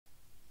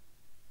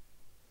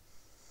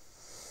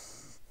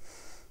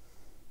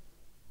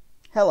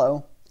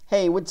Hello.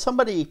 Hey, would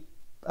somebody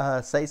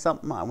say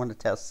something? I want to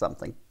test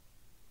something.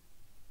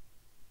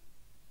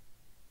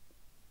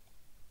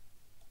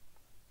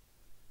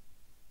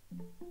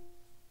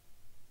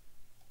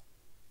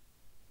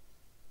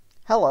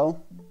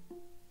 Hello.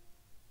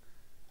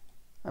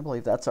 I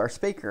believe that's our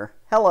speaker.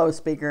 Hello,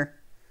 speaker.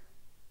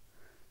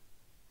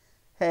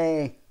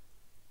 Hey.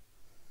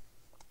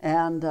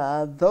 And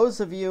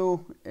those of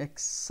you,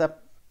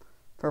 except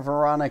for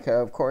Veronica,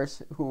 of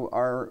course, who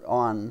are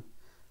on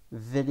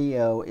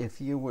video,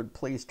 if you would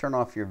please turn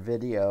off your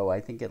video,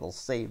 I think it'll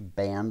save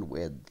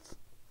bandwidth.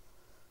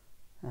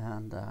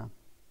 And,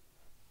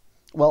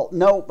 well,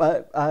 no,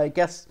 I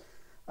guess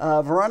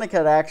Veronica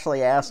had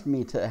actually asked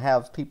me to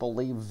have people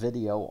leave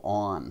video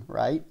on,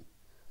 right?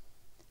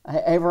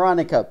 Hey,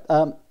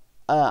 Veronica,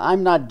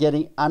 I'm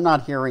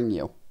not hearing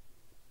you.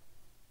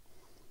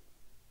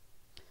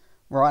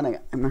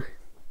 Veronica,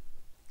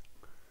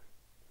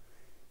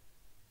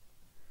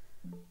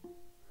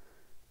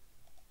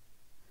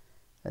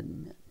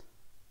 admit.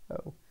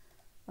 Oh.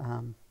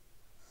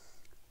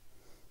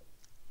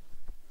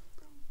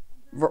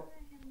 Ver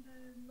in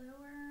the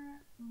lower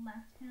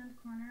left-hand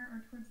corner or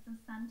towards the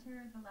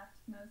center, the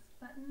leftmost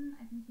button,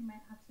 I think you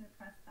might have to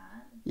press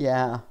that.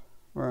 Yeah,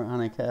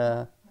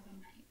 Veronica.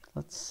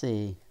 Let's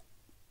see.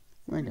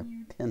 I'm going to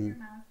pin. Your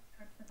mouse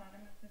towards the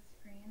bottom of the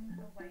screen, a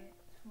white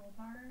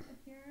toolbar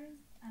appears,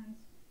 and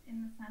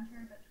in the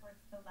center, but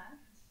towards the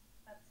left,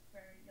 that's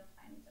where you'll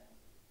find it.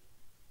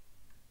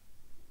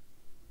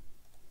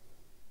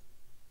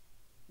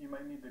 You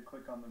might need to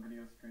click on the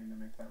video screen to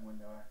make that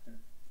window active.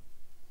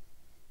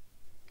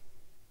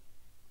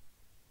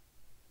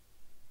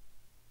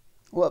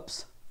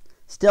 Whoops.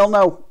 Still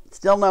no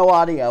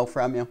audio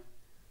from you.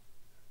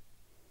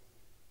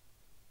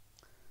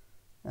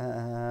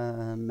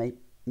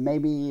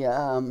 Maybe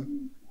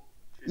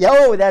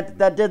yo,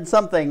 that did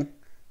something.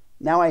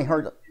 Now I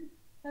heard it.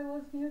 I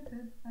was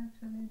muted,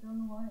 actually, don't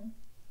know why.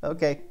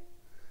 Okay.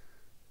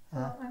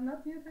 So I'm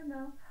not muted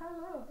now.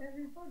 Hello,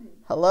 everybody.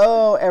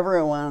 Hello,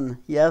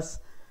 everyone. Yes.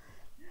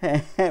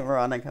 Hey,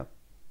 Veronica.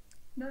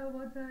 Now,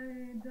 what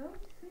I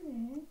don't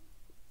see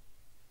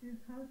is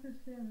how to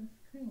share the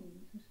screen,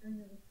 to show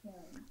you the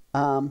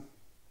slide.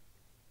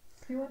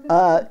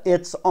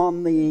 It's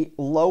on the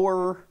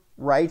lower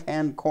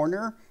right-hand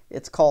corner.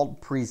 It's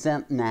called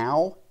Present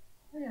Now.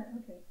 Oh, yeah,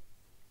 okay.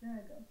 There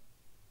I go.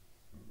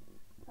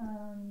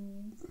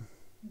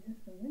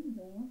 Just a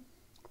window.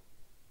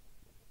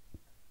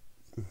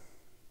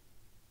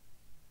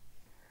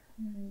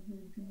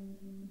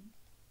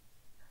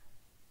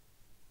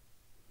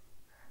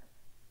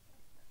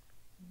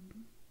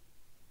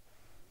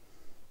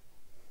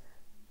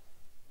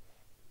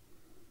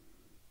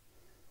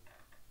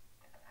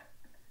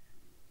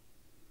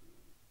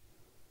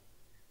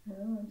 I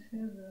will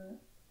share the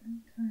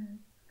entire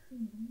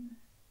screen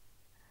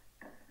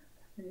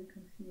so you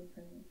can see the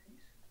presentation.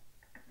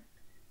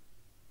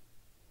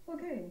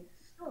 Okay,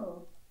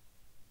 so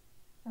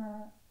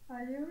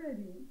are you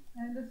ready? I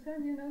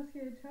understand you know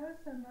CHR,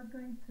 so I'm not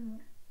going to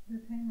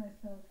detain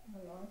myself a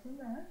lot on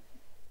that.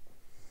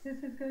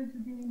 This is going to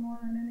be more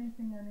than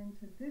anything an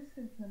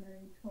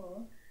interdisciplinary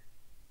talk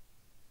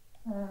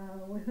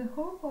with the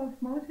hope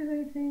of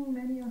motivating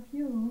many of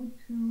you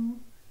to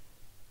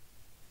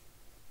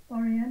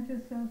orient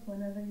yourself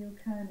whenever you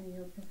can in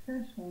your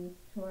professions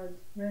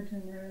towards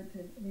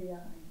regenerative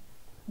AI.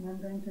 And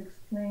I'm going to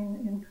explain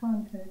in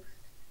context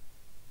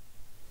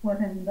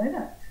what I mean by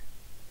that.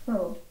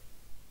 So,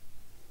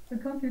 the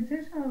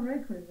computational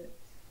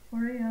requisites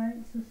for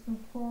AI to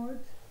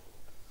support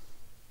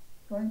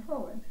going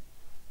forward,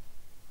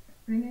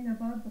 bringing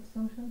about the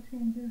social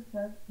changes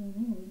that we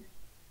need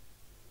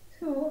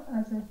to,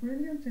 as a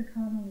brilliant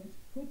economist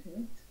put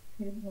it,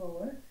 Kate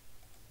Raworth,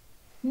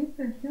 keep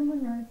the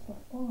human rights of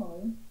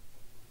all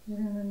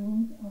within the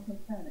needs of the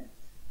planet.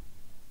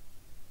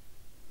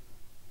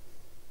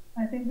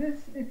 I think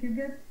this, if you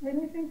get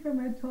anything from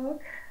my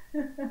talk,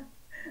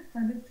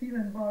 and it's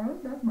even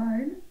borrowed, not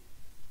mine,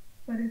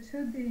 but it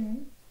should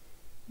be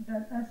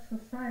that as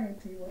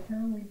society,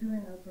 whatever we do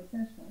in our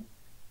profession,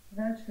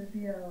 that should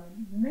be our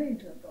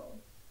major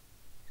goal,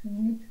 to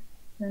meet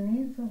the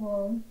needs of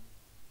all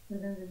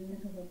within the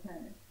needs of the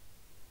planet.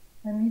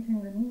 And for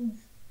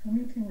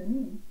meeting the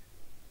needs,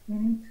 we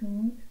need to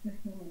meet the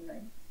human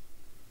rights.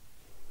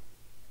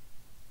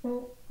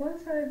 So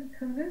once I've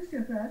convinced you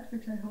of that,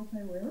 which I hope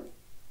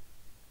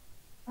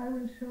I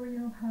will show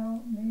you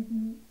how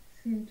maybe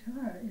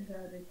CHR is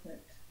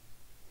adequate,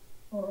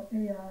 or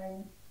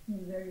AI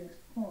in various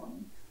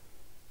forms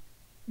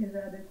is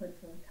adequate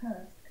for a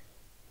task.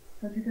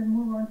 But you can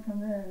move on from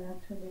there and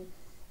actually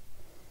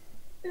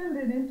build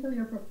it into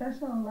your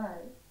professional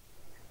life.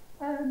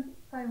 And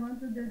I want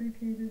to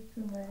dedicate it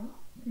to my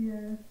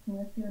dearest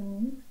nephew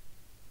and niece,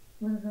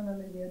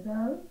 Veronica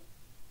Dahl,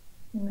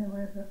 in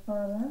memory of her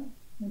father,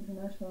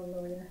 international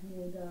lawyer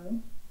Henry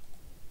Dahl,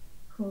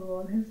 who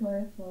all his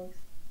life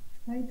was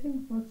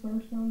fighting for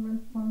social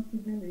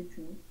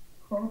responsibility,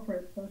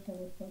 corporate social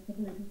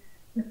responsibility,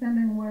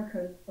 defending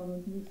workers from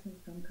abuses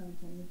from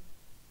companies.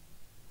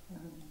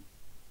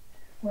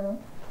 Well,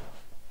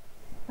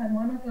 and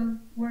one of the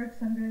works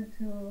I'm going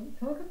to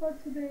talk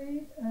about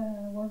today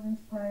was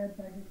inspired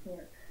by his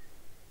work.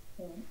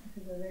 So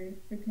it is a very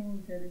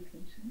fitting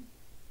dedication.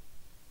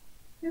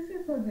 This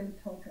is what we'll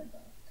talk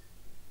about.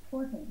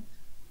 4 things.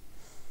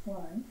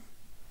 Why?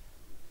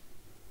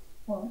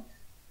 What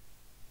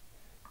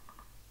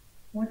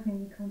we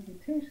need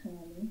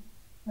computationally,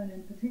 and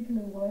in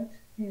particular what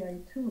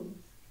AI tools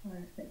are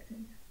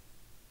effective.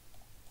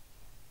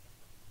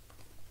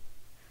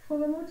 For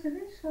the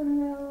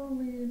motivation, well,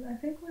 I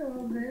think we're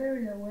all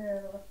very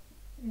aware of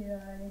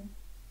AI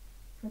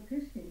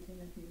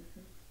propitiating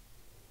abuses.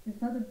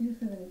 It's not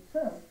abusive in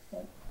itself,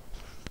 but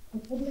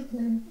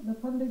the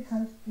public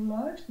has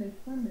largely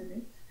funded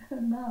it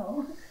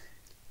now.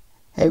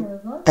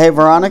 Hey,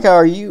 Veronica,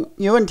 are you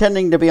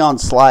intending to be on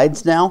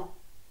slides now?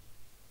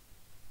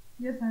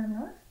 Yes, I am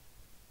not.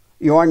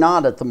 You are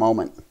not at the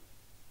moment.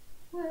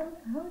 Well,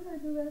 how did I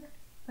do that?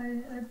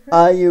 I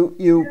pressed you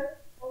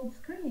old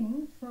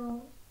screen,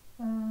 so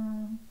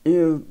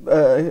you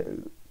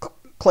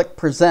click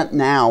present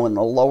now in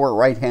the lower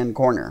right hand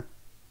corner.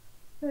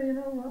 So you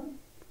know what?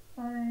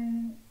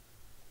 I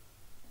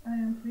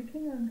am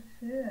clicking on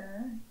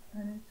share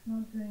and it's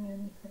not doing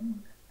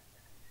anything.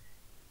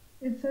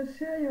 It says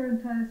share your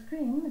entire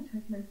screen, which I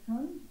clicked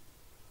on.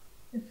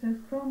 It says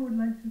Chrome would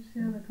like to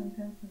share the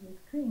contents of your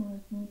screen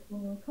with me,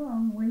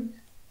 Google.com. Wait,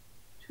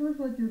 choose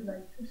what you'd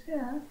like to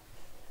share.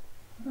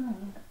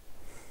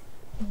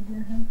 Maybe I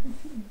have to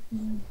choose.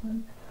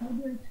 How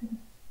do I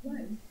choose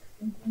slides?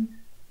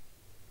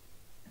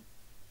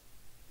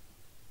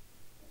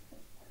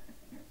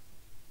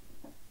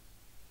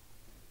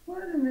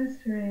 What a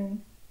mystery.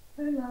 I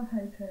love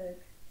high tech.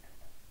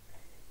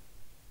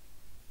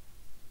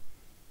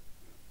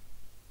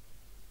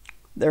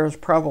 There's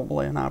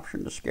probably an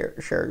option to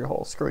share your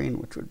whole screen,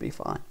 which would be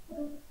fine.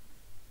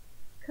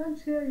 Can't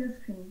share your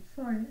screen.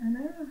 Sorry, an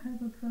error has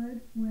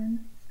occurred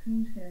when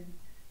screen sharing.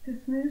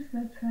 Dismiss,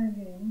 let's try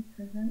again.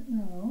 Present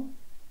now.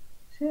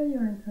 Share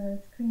your entire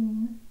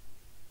screen.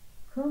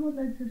 Chrome would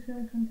like to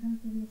share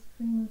contents of your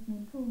screen with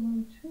me.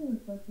 Google, choose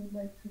what you'd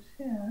like to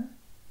share.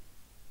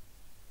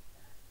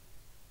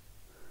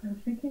 I'm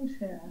clicking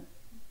share.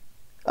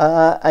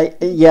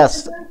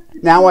 Yes.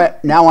 Now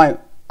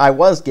I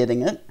was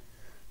getting it.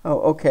 Oh,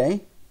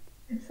 okay.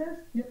 It says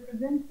you're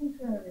presenting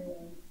to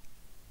everyone.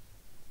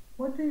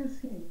 What do you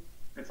see?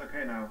 It's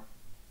okay now.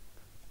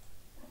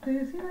 Do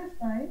you see my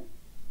slide?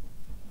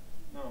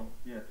 No,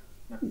 yet.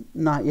 No.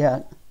 Not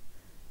yet.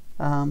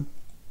 Well,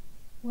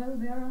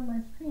 they are on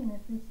my screen.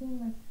 If you're seeing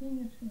my screen,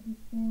 you should be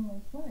seeing my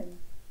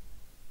slides.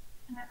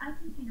 I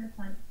can see your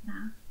slides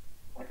now.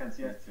 I can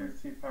see it too.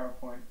 See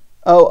PowerPoint.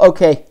 Oh,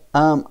 okay.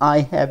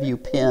 I have you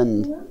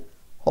pinned.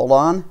 Hold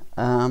on.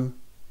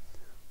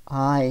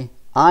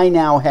 I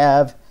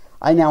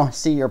now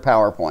see your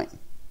PowerPoint.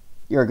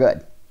 You're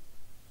good.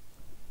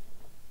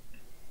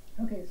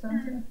 Okay, so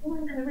I'm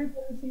assuming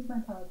everybody sees my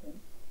PowerPoint.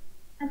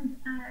 And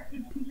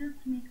if you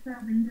just make the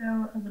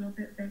window a little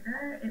bit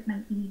bigger, it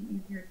might be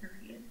easier to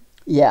read.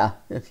 Yeah,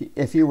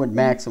 if you would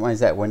maximize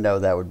that window,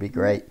 that would be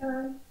great.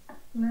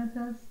 Let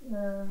us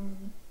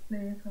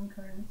play a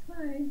concurrent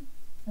slide,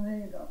 and there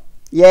you go.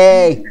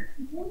 Yay!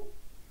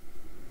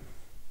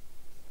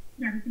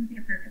 Yeah, we can see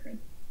it perfectly.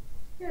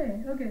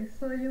 Yay, okay,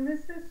 so you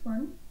missed this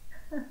one,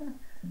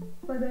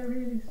 but I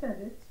really said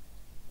it.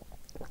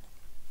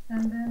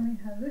 And then we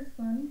have this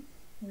one,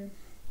 which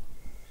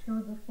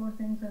showed the 4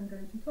 things I'm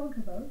going to talk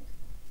about.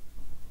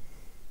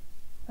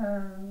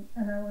 And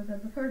I was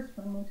at the first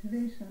one,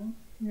 motivation.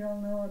 We all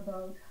know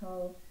about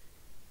how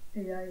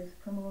AI is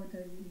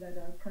promoted, that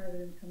our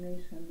private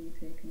information be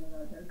taken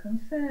without our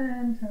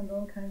consent, and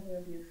all kinds of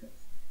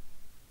abuses.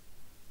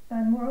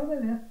 And moreover,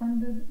 they're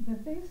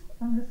based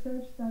on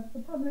research that the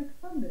public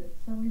funded,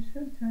 so we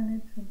should turn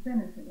it to the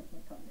benefit of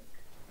the public.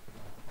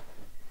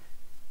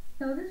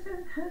 Now, this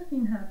has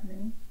been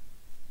happening,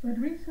 but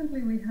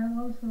recently we have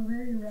also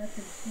very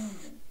rapid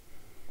changes.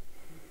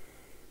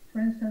 For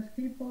instance,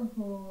 people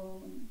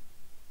who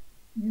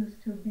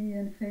used to be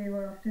in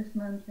favor of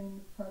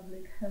dismantling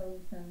public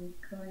health and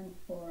going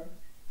for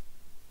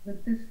the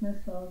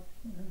business of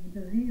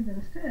disease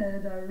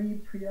instead are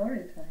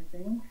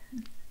reprioritizing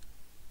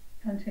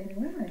and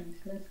changing their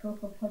minds. Let's go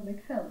for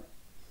public health.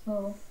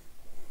 So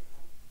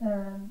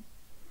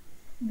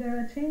there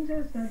are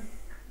changes that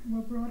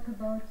were brought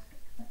about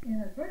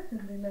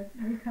inadvertently, like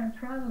we can't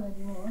travel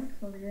anymore,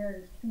 so the air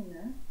is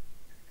cleaner.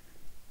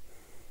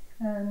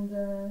 And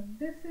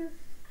this is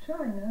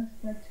showing us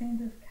that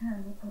changes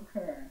can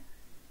occur.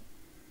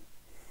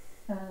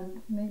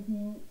 And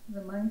maybe the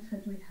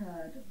mindset we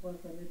had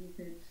was a little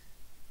bit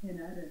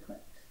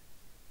inadequate.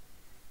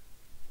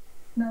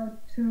 Now,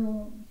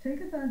 to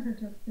take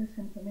advantage of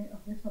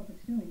this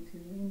opportunity,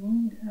 we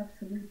need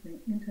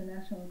absolutely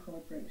international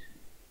cooperation.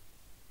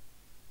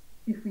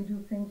 If we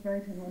do things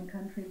right in one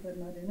country but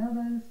not in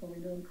others, or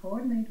we don't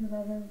coordinate with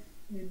others,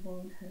 it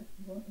won't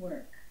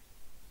work.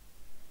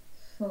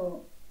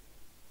 So,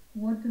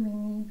 what do we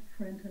need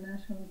for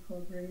international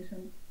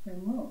cooperation the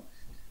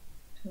most?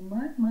 To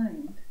my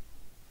mind,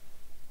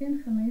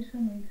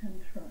 information we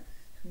can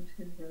trust, which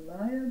is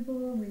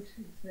reliable, which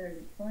is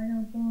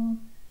verifiable,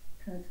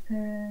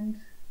 transparent.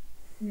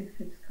 If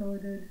it's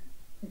coded,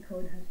 the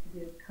code has to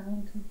be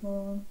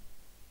accountable,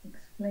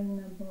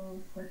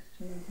 explainable,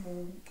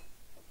 questionable.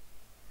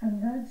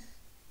 And that's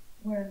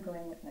where I'm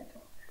going with my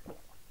talk.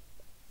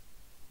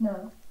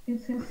 Now,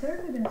 it's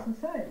inserted in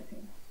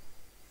society.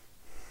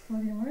 So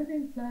the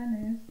emerging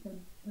plan is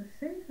the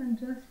safe and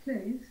just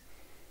place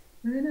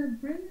within a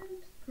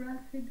brilliant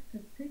graphic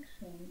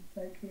depiction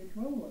by Kate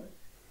Raworth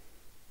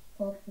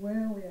of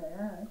where we are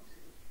at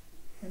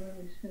and where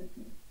we should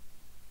be.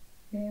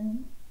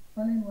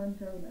 All in one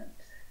donut.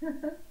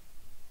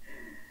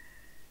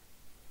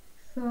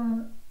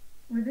 So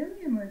within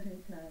the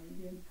emerging plan,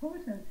 the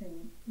important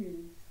thing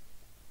is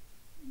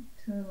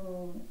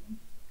to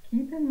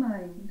keep in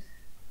mind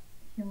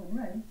human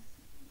rights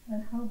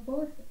and how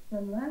both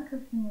the lack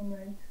of human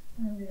rights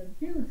and the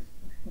abuse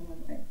of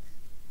human rights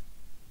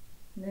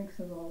makes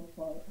us all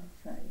fall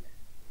outside.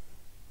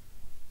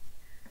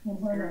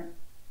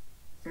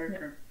 Sorry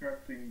for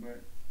interrupting,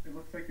 but it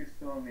looks like you're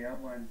still on the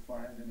outline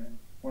slide, and I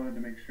wanted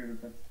to make sure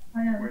that that's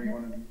where you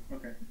wanted to be.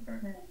 Okay, sorry.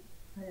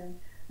 I am.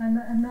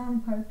 And now in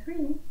part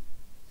 3,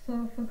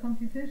 so for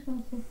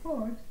computational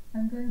support,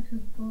 I'm going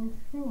to go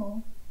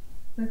through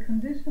the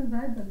conditions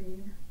I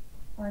believe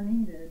are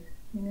needed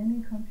in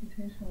any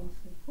computational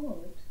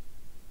support,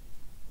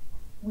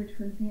 which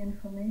will be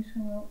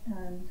informational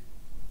and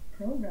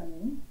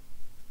programming,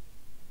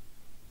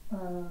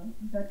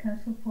 that can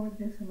support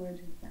this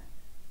emerging plan.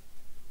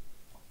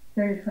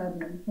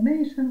 Verifiable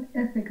information,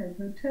 ethical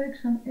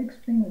protection,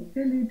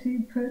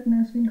 explainability,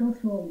 pertinence. We go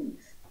through all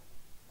these.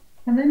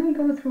 And then we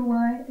go through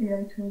why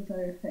AI tools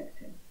are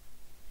effective,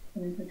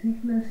 and in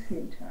particular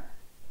CHR.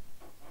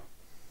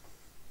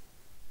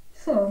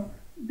 So,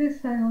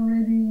 this I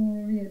already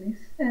really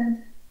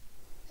said,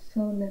 so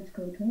let's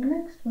go to the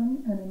next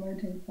one, an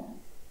emerging plan.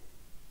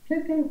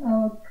 Flipping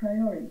our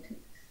priorities.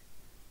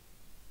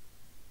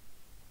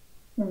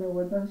 I don't know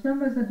what those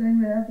numbers are doing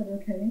there, but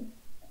okay.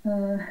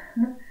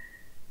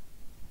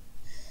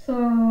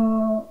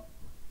 So,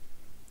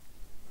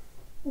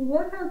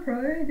 what our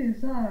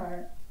priorities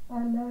are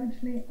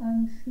largely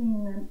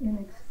unseen and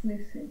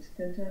inexplicit.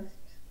 They're just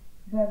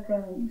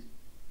background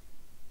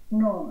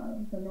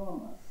normal, the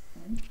normal.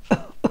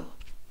 Right?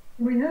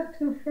 We have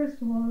to,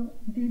 first of all,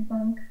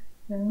 debunk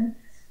the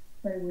myths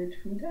by which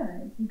we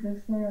die,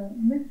 because there are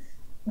myths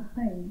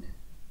behind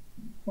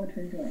what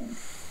we're doing.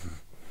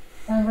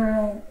 And there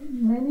are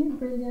many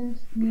brilliant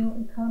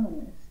new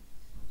economists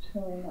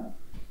showing up,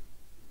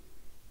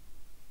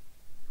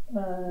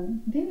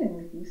 dealing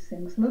with these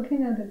things,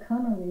 looking at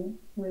economy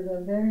with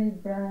a very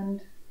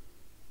brand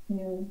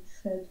new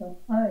set of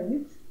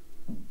eyes,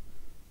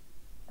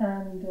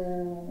 and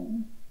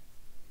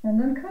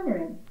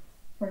uncovering,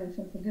 for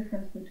instance, the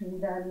difference between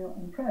value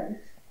and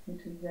price,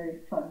 which is very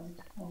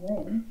fuzzed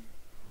away,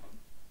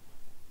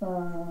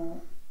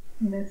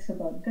 myths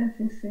about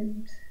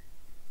deficit,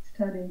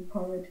 studying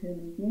poverty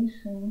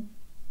alleviation,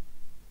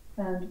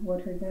 and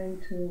what we're going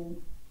to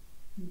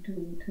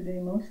do today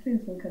mostly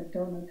is look at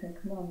donut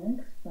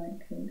economics by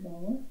Kate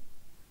Raworth.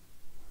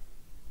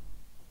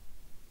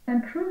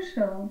 And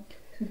crucial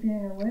to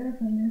being aware of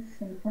the myths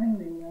and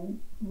finding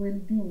them will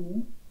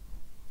be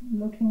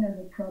looking at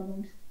the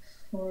problem's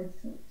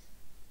sources.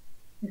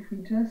 If we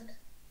just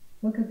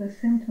look at the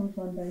symptoms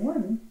one by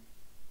one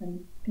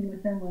and deal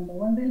with them one by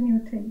one, they'll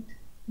mutate,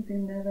 but they'll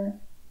never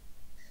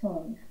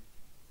solve.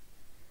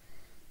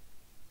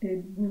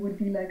 We would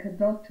be like a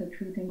doctor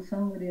treating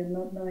somebody and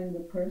not knowing the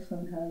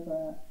person has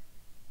a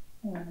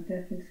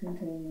deficit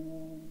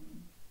in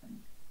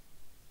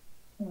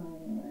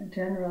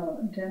general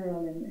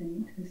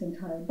in his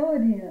entire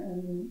body,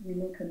 and we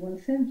look at one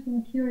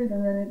symptom, cure it,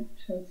 and then it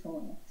shows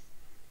someone else.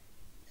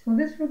 So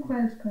this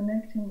requires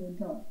connecting the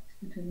dots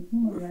between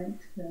human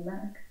rights, their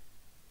lack,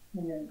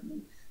 and their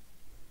abuse.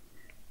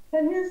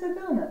 And here's the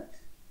donut.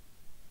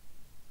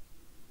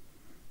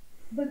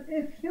 But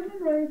if human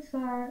rights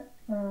are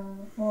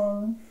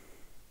all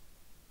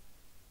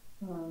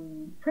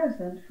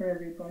present for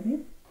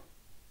everybody,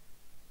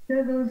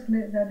 they're those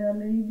that are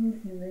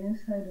labeled in the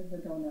inside of the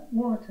donut: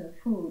 water,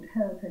 food,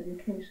 health,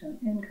 education,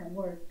 income,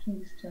 work,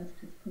 peace,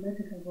 justice,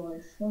 political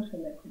voice,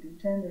 social equity,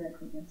 gender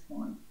equity, and so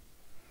on.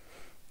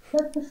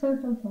 That's the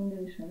social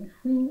foundation.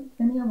 If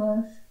any of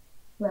us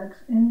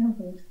lacks any of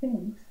those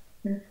things,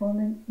 we're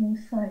falling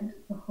inside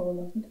the hole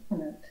of the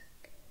donut.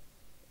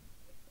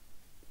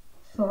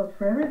 So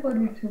for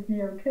everybody to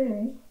be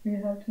okay, we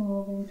have to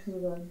move into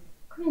the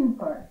green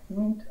part, the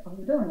meat of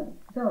the donut,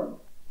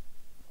 dough.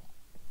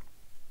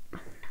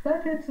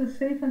 That is a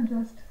safe and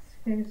just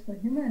space for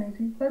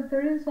humanity, but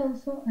there is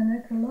also an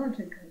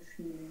ecological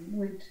ceiling,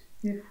 which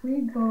if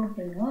we go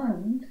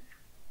beyond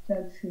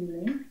that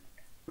ceiling,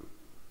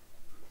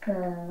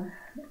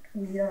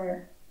 we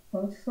are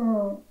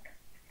also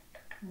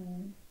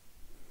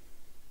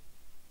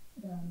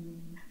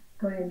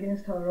going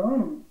against our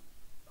own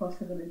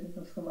possibilities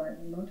of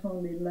survival, not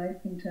only life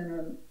in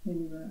general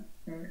in the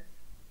earth.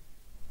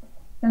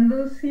 And And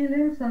those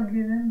ceilings are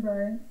given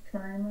by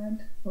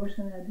climate,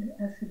 ocean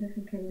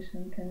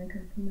acidification,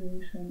 chemical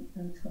pollution,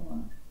 and so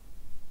on.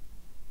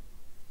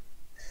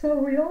 So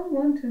we all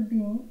want to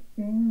be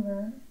in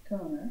the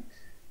donut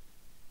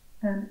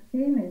and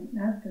aiming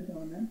at the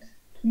donut,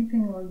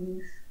 keeping all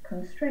these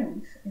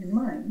constraints in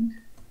mind,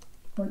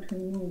 what we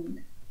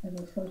need as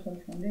a social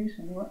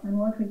foundation and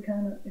what we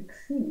cannot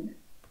exceed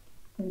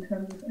in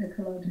terms of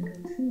ecological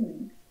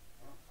ceiling,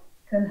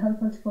 can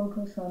help us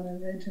focus on a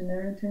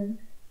regenerative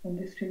and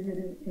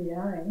distributed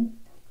AI,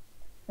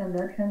 and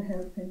that can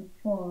help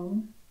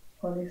inform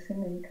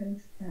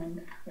policymakers and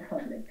the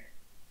public.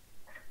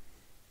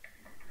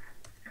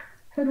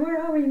 But where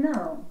are we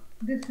now?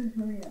 This is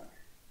where we are.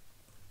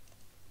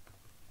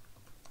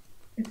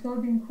 It's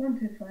all being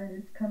quantified,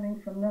 it's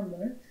coming from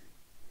numbers.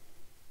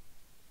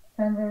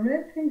 And the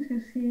red things you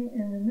see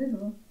in the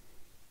middle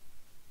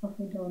of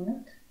the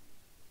donut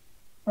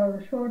are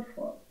the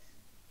shortfalls.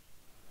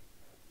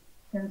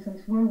 For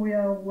instance, where we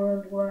are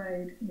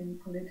worldwide in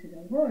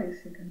political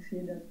voice, you can see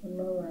that the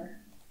lower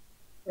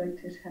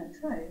rightish hand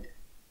side,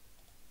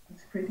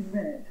 it's pretty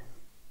red.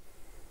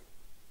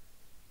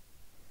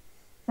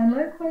 And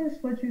likewise,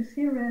 what you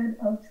see red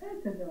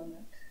outside the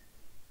donut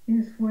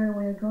is where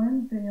we're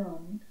going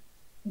beyond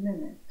the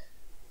limit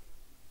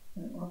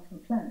of the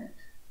planet.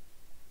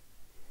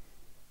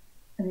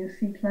 And you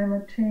see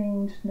climate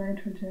change,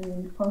 nitrogen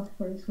and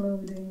phosphorus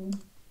loading,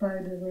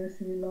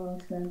 biodiversity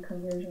loss, land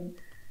conversion.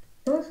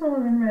 Those are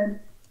all in red.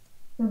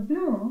 The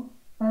blue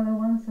are the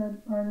ones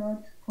that are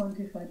not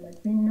quantified. Like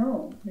we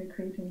know we're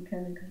creating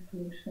chemical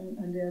pollution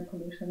and air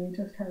pollution. We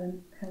just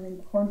haven't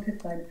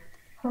quantified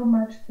how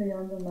much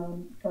beyond the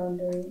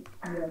boundary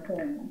we are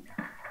going.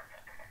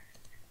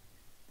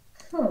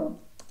 So,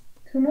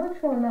 to not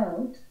fall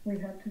out, we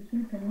have to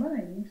keep in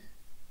mind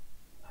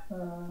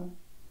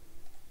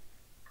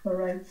the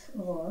rights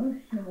of all,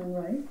 human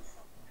rights.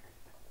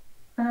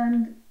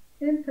 And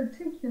in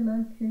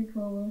particular, Kate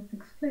Raworth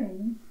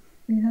explains,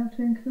 we have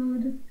to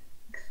include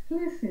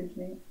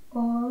explicitly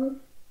all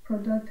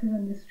productive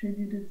and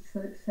distributed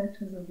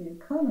sectors of the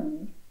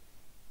economy,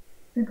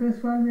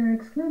 because while we are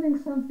excluding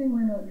something,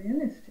 we're not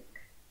realistic.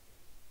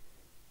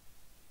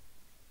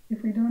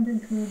 If we don't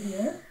include the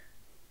earth,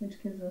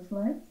 which gives us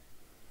life,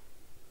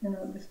 we're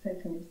not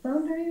respecting its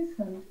boundaries,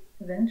 and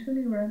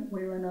eventually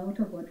we run out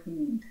of what we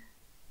need.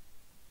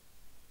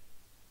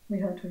 We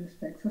have to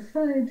respect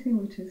society,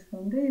 which is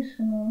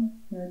foundational,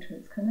 nurture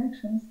its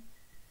connections.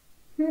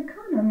 The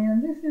economy,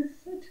 and this is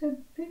such a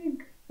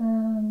big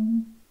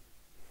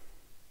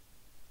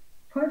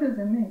part of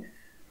the myth,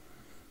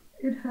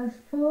 it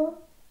has 4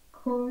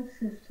 core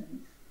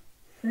systems,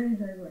 very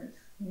diverse.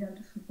 We have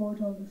to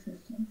support all the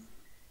systems.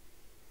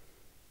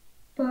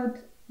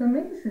 But the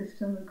main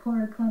system, the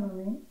core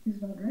economy,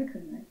 is not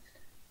recognized.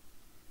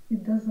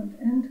 It doesn't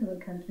enter the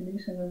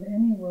calculation of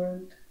any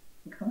world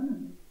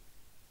economy.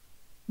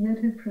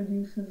 Yet it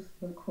produces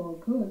the core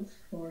goods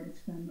for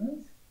its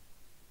members,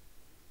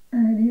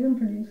 and it even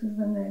produces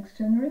the next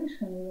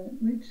generation, without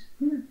which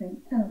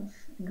nothing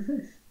else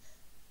exists.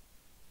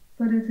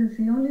 But it is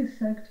the only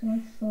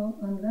sector so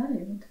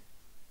unvalued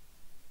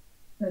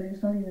that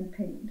is not even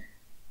paid.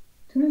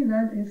 To me,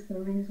 that is the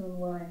reason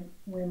why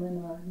women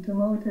are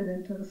demoted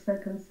into the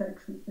second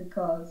sex, is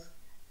because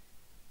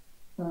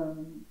they're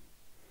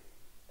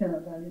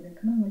not valued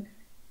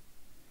economically.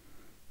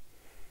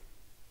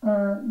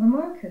 The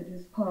market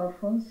is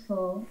powerful,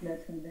 so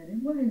let's embed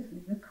it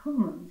wisely. The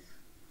commons,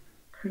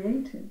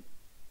 creative,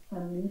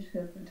 unleash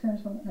their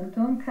potential, and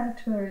don't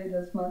capture it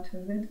as much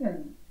as they're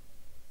doing.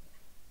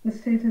 The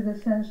state is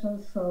essential,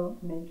 so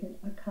make it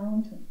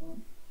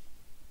accountable.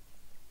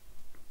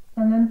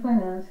 And then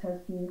finance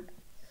has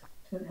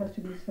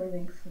to be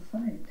serving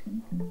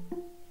society.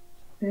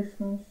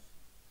 Business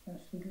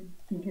has to be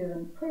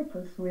given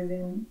purpose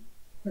within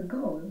the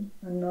goal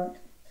and not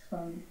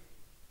some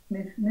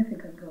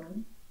mythical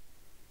goal.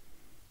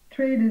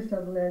 Trade is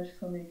double-edged,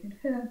 so make it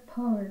fair.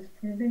 Power is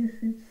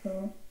pervasive,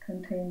 so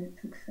contain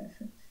its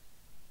excesses.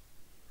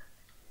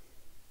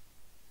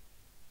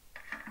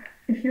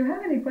 If you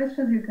have any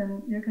questions, you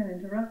can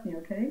interrupt me,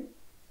 okay?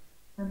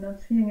 I'm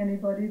not seeing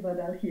anybody, but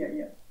I'll hear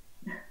you.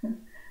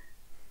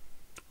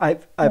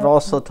 I've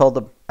also told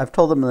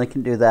them they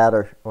can do that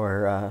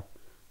or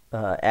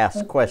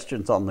ask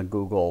questions on the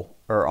Google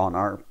or on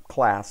our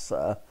class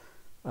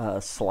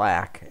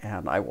Slack,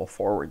 and I will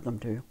forward them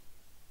to you.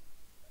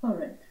 All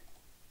right.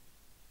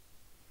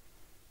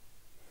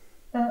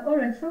 All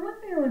right, so one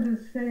thing I want to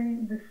say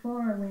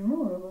before we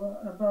move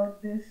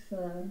about this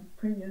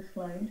previous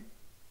slide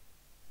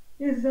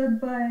is that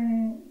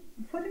by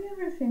putting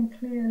everything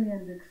clearly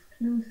and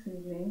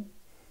exclusively,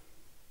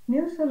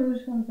 new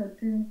solutions that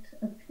didn't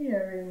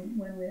appear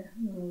when we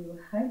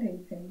were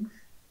hiding things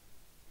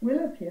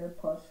will appear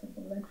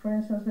possible. Like, for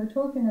instance, we're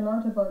talking a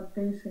lot about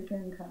basic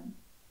income.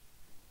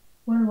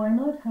 Well, why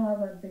not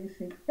have a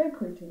basic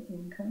equity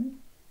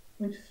income,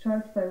 which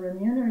starts by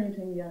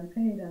remunerating the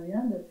unpaid and the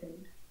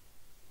underpaid?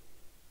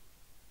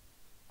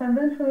 And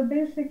then for the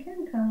basic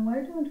income,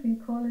 why don't we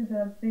call it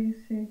a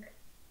basic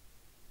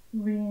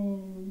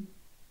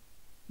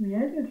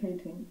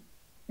duplicating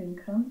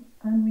income,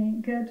 and we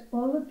get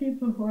all the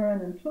people who are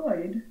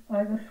unemployed,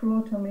 either through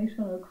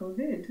automation or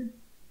COVID,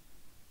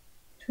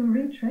 to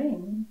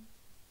retrain,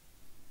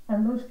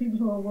 and those people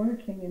who are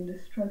working in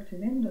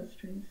destructive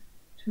industries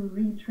to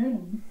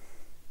retrain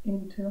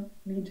into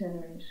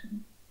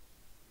regeneration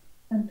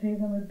and pay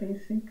them a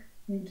basic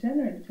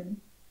regenerative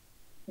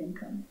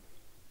income.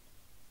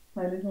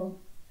 My little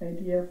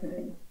idea for the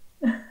day.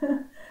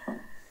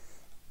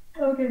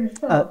 Okay,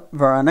 so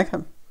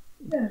Veronica,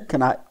 yes.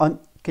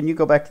 Can you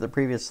go back to the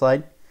previous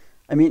slide?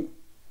 I mean,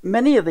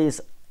 many of these,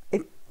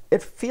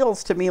 it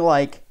feels to me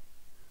like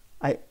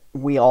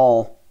we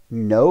all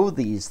know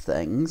these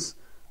things,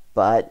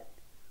 but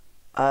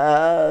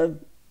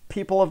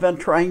people have been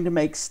trying to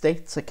make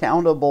states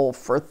accountable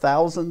for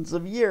thousands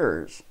of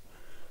years.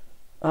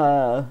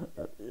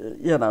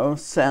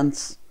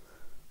 Since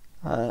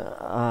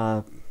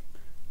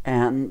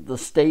and the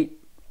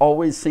state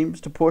always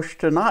seems to push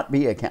to not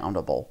be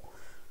accountable.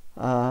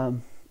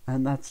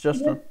 And that's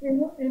just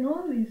in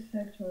all these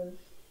sectors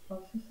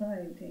of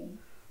society,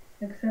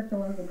 except the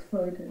ones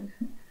exploited,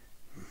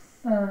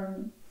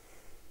 and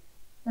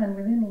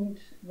within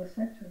each the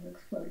sectors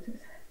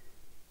exploited,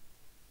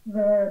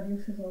 there are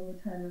abuses all the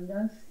time, and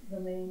that's the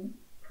main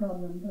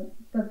problem.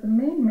 But the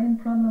main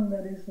problem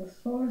that is the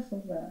source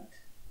of that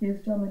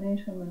is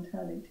domination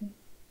mentality.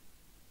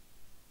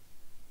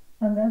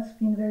 And that's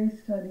been very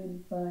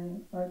studied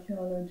by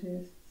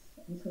archaeologists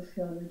and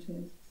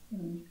sociologists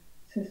and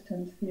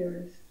systems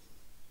theorists.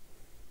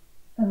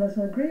 And there's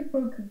a great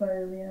book by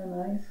Riane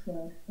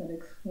Eisler that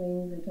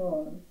explains it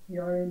all, the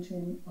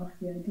origin of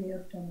the idea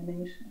of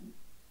domination,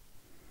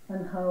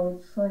 and how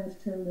it's so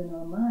instilled in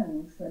our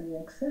minds that we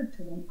accept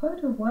it. And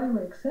part of why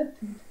we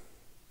accept it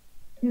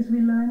is we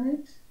learn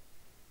it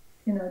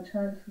in our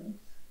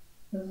childhoods.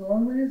 There's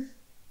always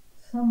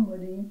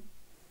somebody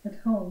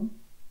at home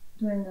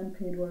doing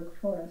unpaid work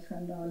for us,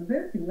 and our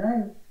very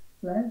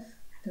lives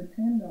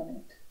depend on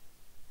it.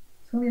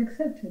 So we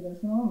accept it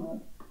as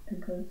normal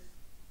because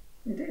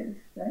it is,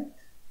 right?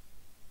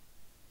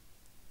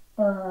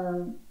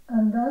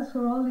 And that's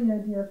where all the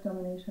idea of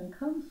domination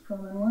comes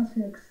from. And once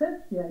we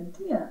accept the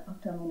idea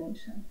of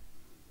domination,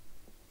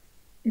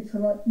 it's a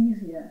lot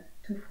easier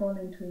to fall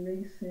into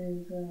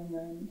racism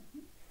and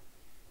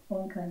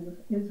all kinds of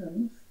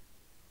isms,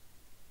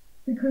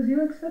 because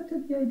you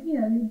accepted the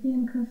idea you'd be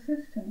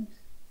inconsistent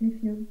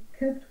if you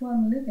kept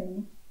one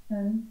living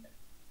and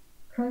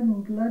cried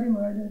in bloody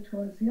murder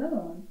towards the other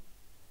one.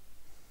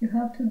 You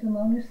have to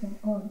demolish them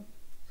all.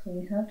 So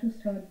we have to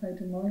start by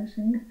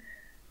demolishing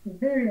the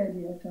very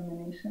idea of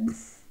domination.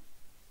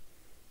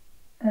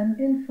 And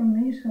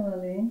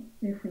informationally,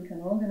 if we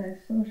can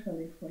organize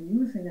socially for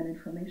using an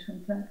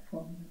information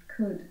platform that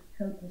could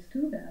help us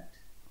do that,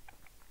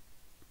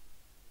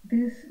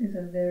 this is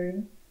a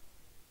very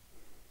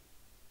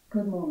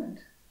good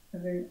moment, a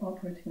very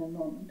opportune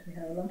moment. We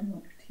have a lot of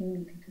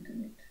opportunity to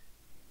do it.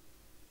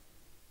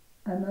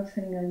 I'm not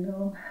saying I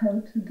know how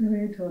to do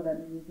it or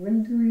that we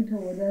will do it or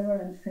whatever.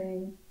 I'm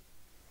saying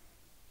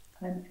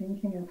I'm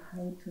thinking of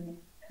how to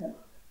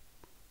help.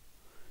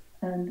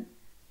 And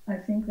I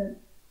think that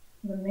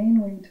the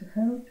main way to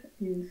help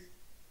is,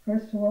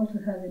 first of all, to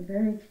have it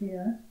very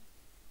clear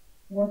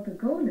what the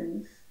goal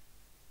is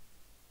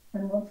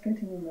and what's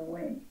getting in the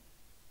way.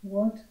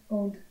 What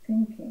old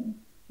thinking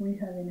we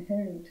have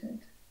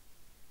inherited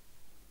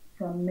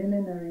from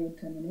millenary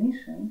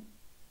domination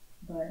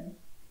by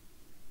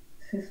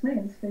cis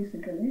males,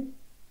 basically,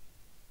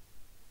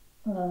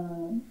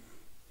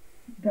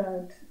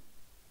 that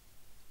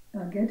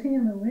are getting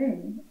in the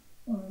way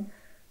of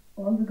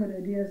all the good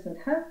ideas that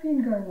have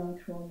been going on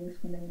through all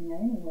this millennia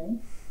anyway,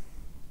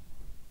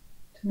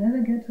 to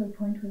never get to a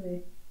point where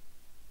they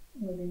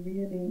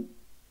really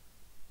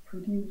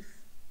produce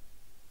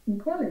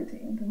equality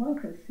and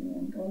democracy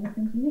and all the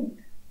things we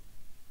need.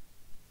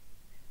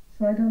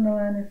 So I don't know,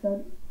 Anne, if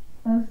that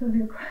answers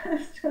your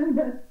question,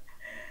 but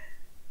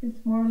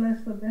it's more or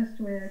less the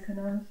best way I can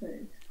answer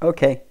it.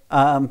 Okay,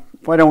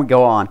 why don't we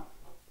go on?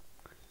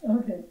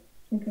 Okay,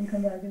 you can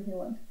come back if you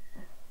want.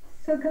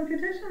 So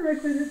computational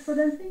requisites, what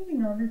I'm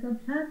thinking of is a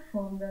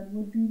platform that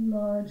would be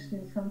lodged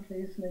in some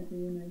place like the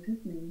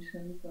United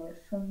Nations or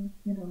some,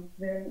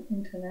 very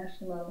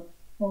international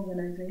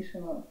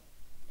organizational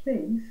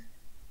place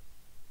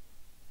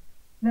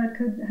that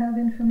could have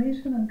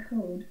information and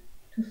code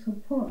to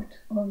support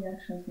all the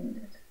actions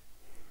needed.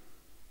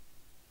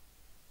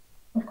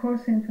 Of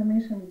course, the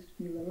information needs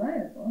to be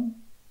reliable,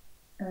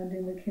 and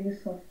in the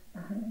case of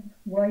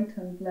white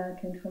and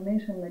black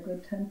information, like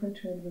the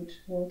temperature at which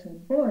water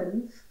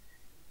boils,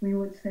 we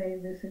would say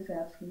this is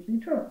absolutely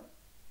true.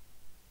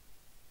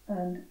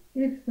 And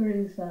if there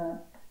is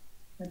a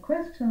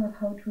question of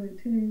how true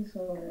it is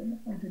or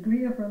a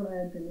degree of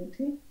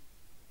reliability,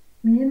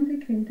 we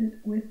indicate it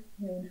with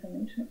the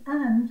information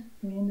and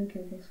we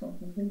indicate the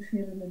sources. We'll see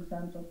a little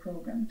example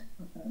programmed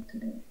of that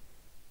today.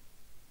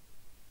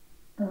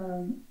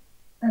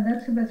 And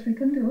that's the best we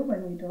can do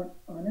when we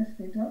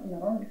honestly don't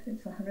know if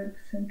it's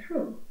 100%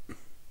 true.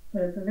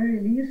 But at the very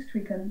least,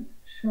 we can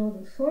show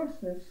the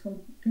sources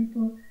so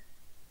people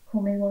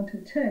who may want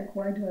to check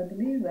why do I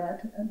believe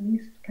that, at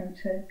least can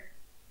check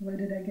where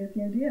did I get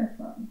the idea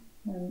from,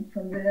 and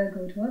from there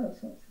go to other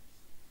sources.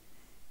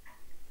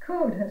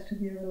 Code has to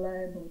be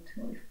reliable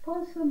too. If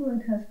possible,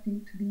 it has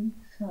to be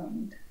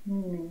sound,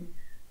 meaning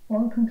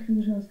all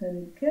conclusions that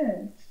it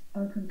gets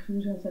are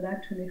conclusions that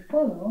actually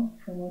follow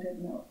from what it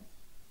knows.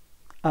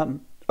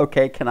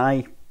 Okay, can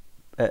I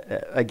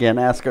again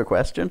ask a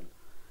question?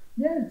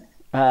 Yes.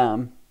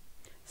 I'm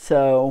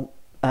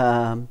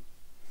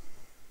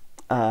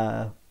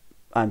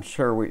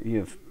sure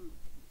you've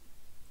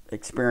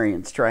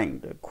experienced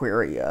trying to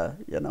query,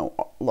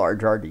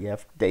 large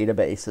RDF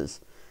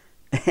databases,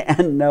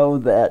 and know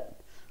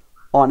that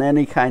on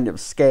any kind of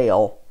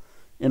scale,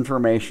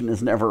 information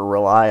is never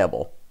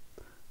reliable.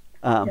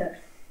 Yes.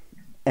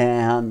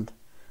 And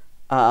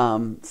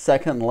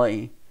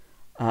secondly,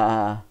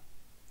 for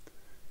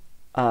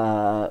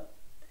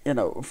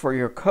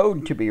your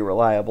code to be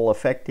reliable,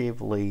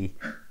 effectively,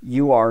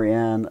 you are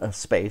in a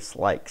space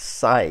like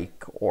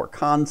Psych or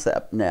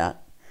ConceptNet,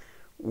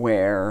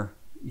 where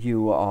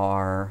you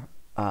are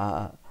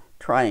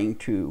trying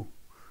to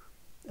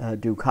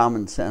do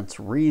common sense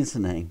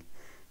reasoning,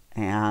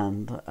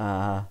 and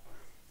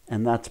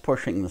that's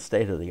pushing the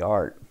state of the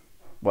art.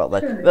 Well,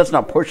 that's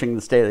not pushing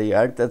the state of the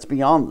art. That's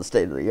beyond the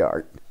state of the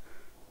art.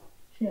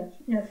 Yes.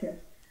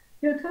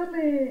 You're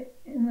totally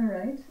in the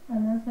right,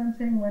 and that's why I'm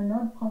saying when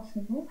not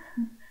possible,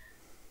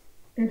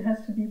 it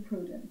has to be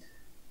prudent.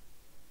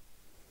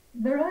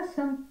 There are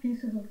some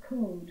pieces of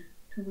code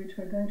to which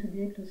we're going to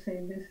be able to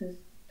say this is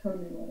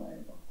totally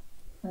reliable,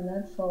 and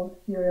that's all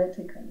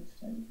theoretically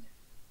studied.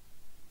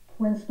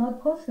 When it's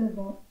not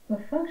possible, the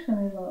function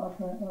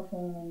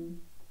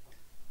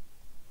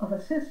of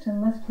a system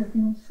must have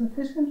been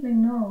sufficiently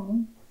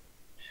known,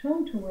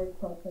 shown to work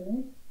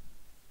properly,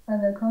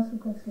 and their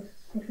consequences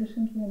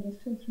sufficiently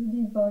understood through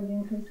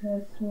debugging, through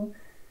tests, through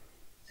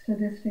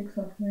statistics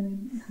of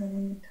how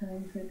many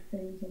times it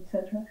fails,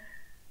 etc.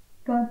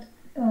 But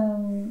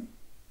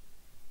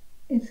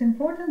it's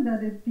important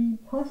that it be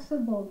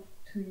possible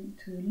to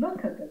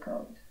look at the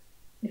code.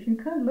 If you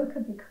can't look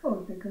at the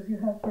code because you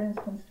have, for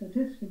instance,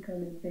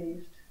 statistically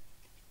based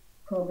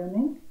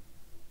programming,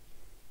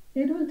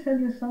 it will tell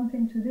you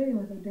something today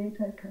with the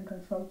data it can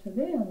consult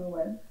today on the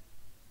web.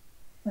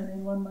 And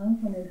in 1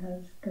 month, when it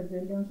has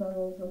gazillions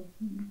hours of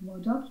more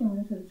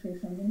documents, it'll say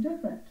something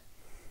different.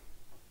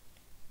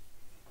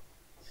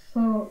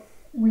 So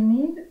we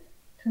need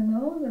to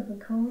know that the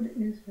code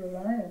is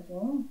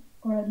reliable,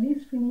 or at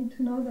least we need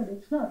to know that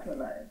it's not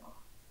reliable.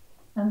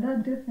 And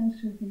that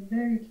difference should be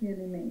very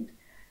clearly made.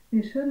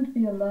 We shouldn't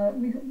be allowed,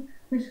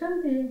 we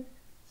shouldn't be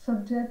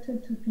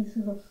subjected to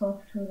pieces of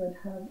software that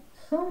have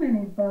so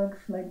many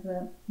bugs like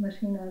the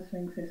machine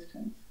answering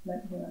systems,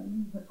 like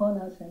the phone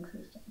answering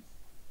systems.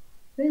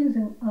 They're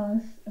using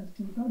us as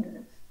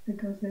debuggers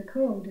because their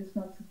code is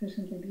not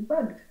sufficiently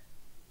debugged.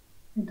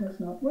 It does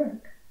not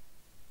work.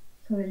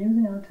 So they're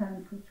using our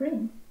time for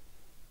free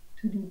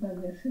to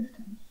debug their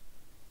systems.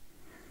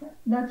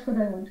 That's what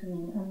I want to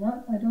mean.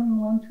 I don't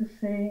want to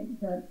say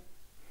that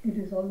it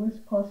is always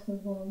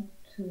possible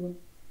to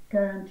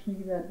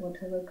guarantee that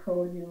whatever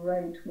code you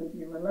write will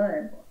be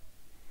reliable.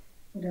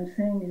 What I'm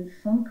saying is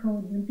some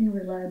code will be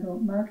reliable,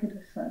 mark it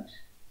as such.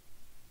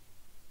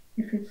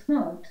 If it's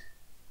not,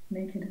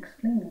 make it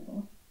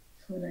explainable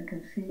so that I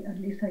can see, at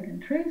least I can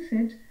trace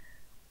it,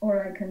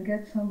 or I can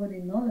get somebody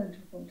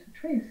knowledgeable to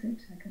trace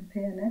it. I can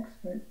pay an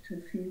expert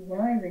to see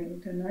why they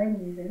deny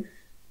me this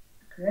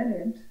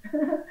credit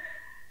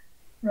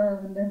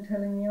rather than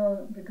telling me,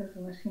 oh, because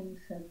the machine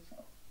said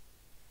so.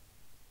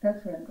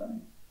 That's where I'm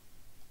going.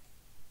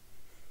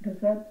 Does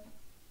that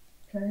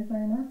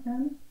clarify enough,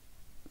 Dan?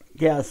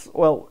 Yes,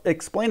 well,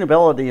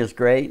 explainability is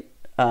great.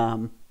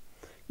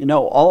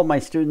 All of my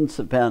students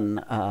have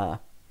been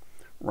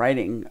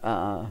writing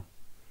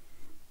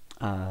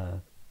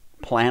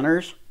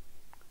planners,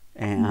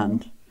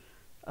 and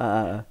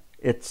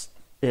it's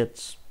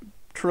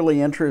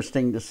truly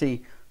interesting to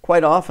see.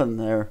 Quite often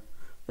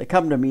they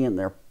come to me and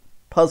they're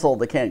puzzled,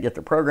 they can't get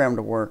their program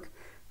to work,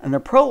 and their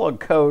Prolog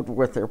code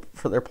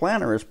for their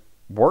planner is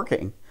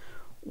working.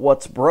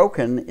 What's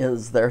broken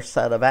is their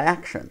set of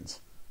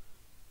actions.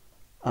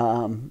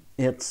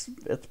 It's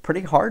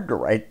pretty hard to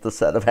write the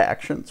set of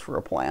actions for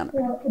a planner.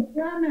 Well, a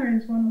planner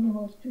is one of the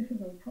most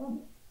difficult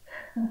problems.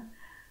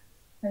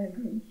 I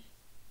agree.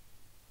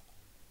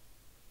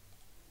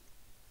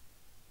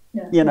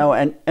 Yeah.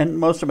 And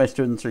most of my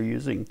students are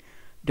using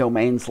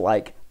domains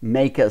like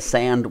make a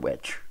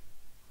sandwich.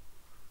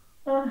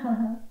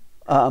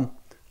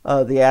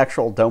 The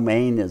actual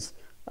domain is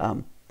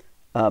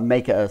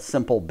make a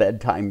simple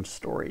bedtime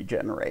story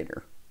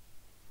generator.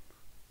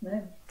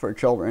 Nice. For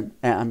children,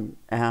 and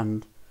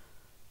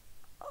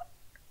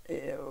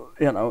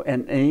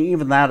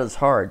even that is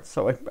hard.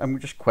 So I'm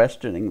just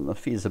questioning the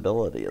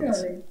feasibility of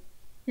this.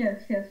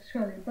 Yes,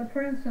 surely. But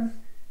for instance,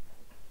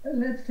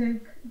 let's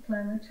take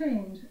climate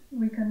change.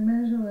 We can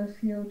measure the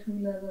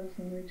CO2 levels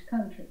in rich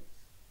countries.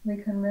 We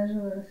can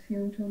measure the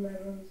CO2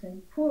 levels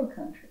in poor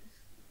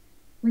countries.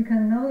 We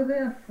can know,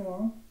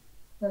 therefore,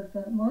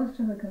 that most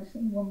of the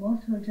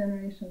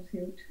generation of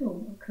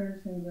CO2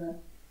 occurs in the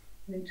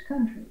rich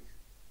countries.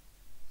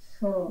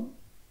 So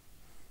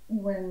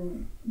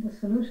when the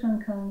solution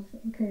comes,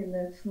 okay,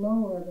 let's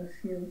lower the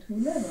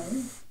CO2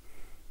 levels,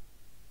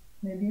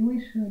 maybe we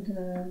should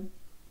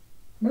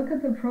look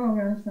at the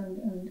programs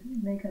and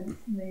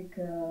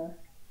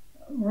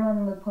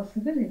run the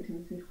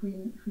possibilities. If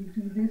we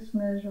do this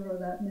measure or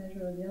that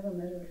measure or the other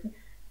measure,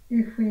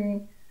 if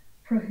we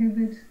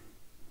prohibit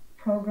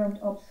programmed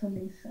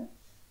obsolescence,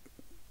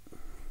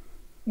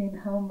 in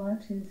how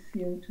much is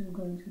CO2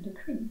 going to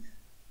decrease?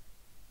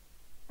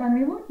 And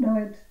we won't know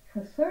it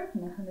for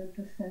certain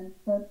 100%,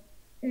 but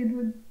it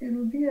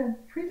would be a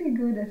pretty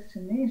good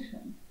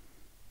estimation.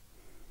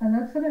 And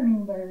that's what I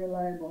mean by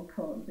reliable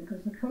code,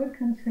 because the code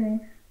can say,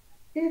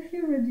 if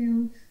you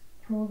reduce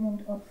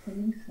programmed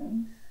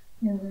obsolescence,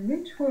 in the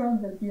rich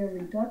world there'll be a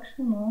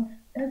reduction of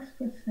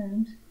X%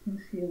 in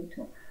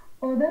CO2.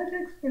 Or that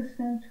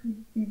X%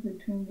 would be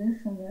between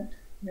this and that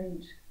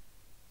range.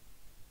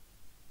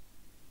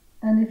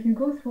 And if you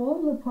go through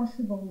all the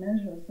possible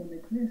measures that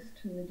exist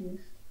to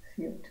reduce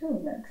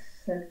CO2, like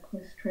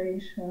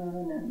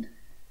sequestration and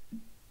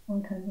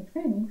all kinds of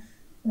things,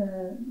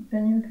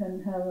 then you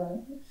can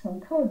have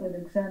some code that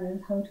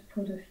examines how to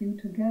put a few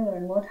together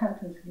and what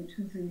happens if you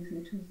choose these,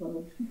 you choose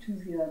those, you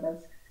choose the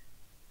others.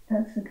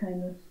 That's the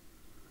kind of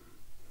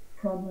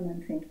problem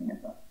I'm thinking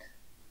about.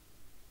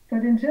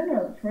 But in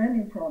general, for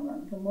any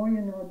problem, the more you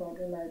know about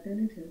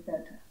reliability is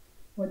better.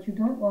 What you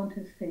don't want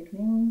is fake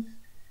news,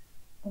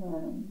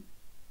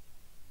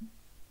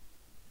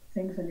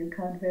 things that you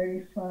can't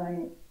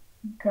verify,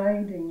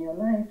 guiding your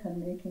life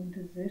and making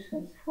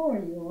decisions for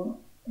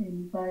you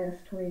in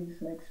biased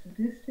ways like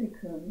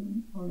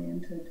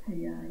statistic-oriented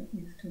AI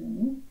is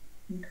doing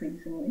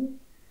increasingly.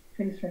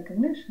 Face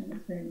recognition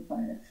is very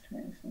biased, for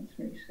instance,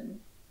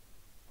 racially.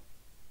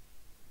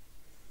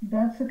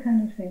 That's the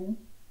kind of thing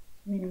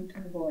we need to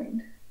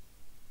avoid.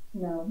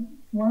 Now,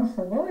 once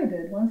the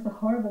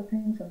horrible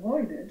thing's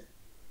avoided,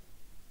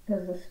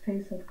 there's a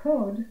space of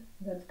code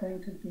that's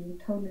going to be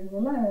totally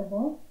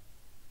reliable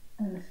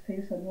and a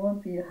space that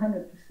won't be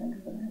 100%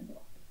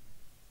 reliable.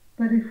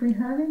 But if we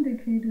have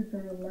indicated the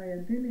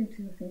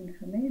reliability of the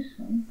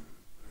information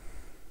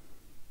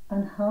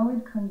and how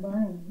it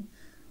combines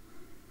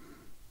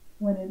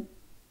with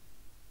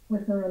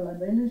the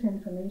reliability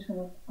information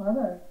of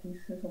other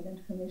pieces of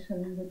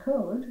information in the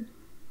code,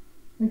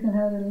 we can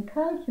have a little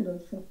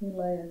calculus of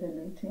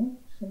reliability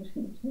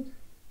associated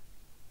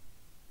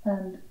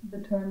and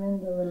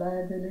determine the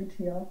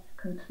reliability of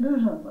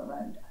conclusions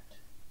arrived at.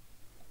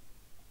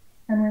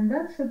 And when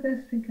that's the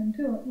best we can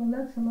do, well,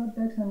 that's a lot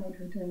better than what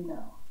we're doing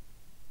now.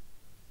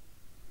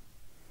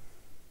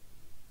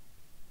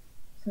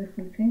 So if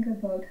we think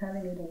about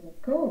having it as a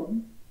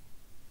goal,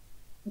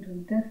 it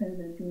will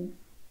definitely be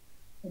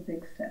a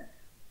big step.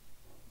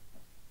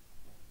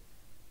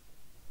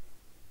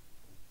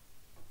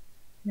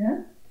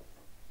 Yeah?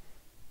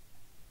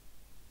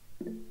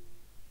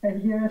 I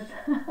hear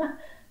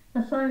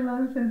a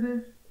silence. Is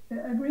this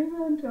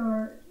agreement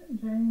or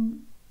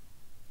Jane?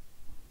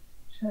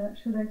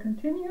 Should I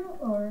continue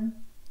or?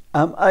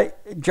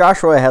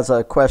 Joshua has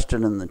a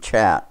question in the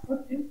chat.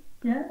 Okay.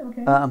 Yeah.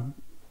 Okay.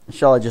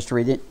 Shall I just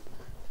read it?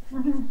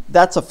 Mm-hmm.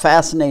 That's a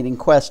fascinating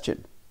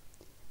question.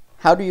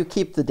 How do you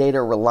keep the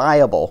data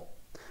reliable,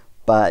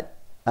 but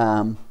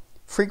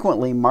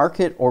frequently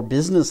market or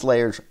business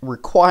layers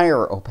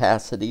require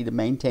opacity to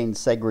maintain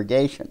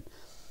segregation?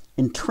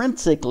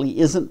 Intrinsically,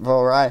 isn't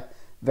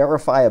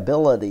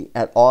verifiability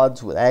at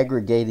odds with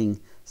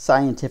aggregating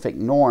scientific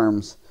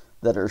norms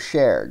that are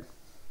shared?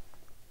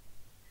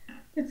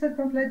 It's a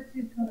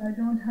complexity, but I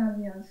don't have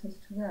the answers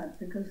to that,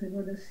 because it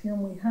would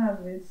assume we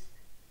have this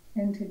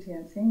entity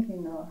I'm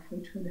thinking of,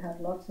 which would have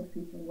lots of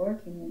people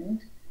working in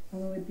it,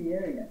 and there would be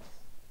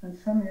areas. And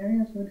some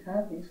areas would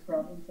have these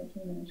problems that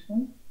you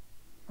mentioned.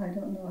 I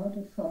don't know how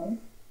to solve,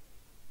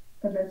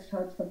 but let's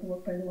start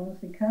by the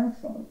ones we can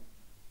solve,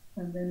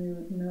 and then we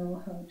would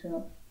know how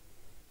to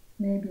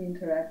maybe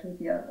interact with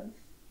the others.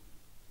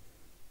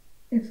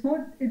 It's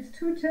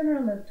too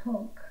general a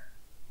talk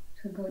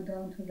to go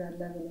down to that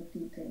level of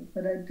detail,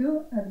 but I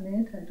do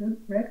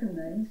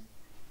recognize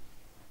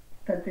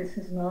that this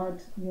is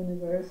not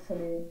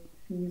universally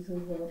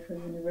feasible for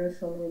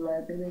universal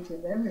reliability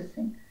of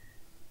everything.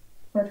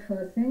 But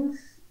for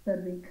things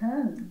that we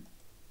can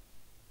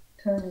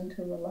turn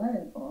into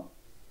reliable,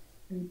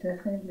 we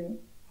definitely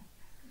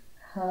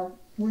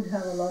would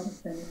have a lot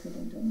of benefit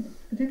in doing it,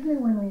 particularly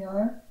when we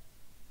are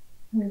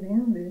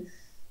within this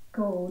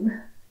goal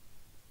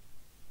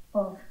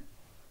of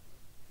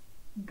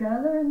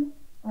gathering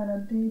and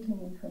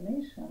updating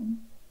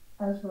information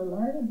as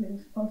reliably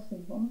as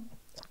possible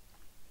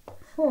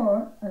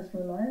for as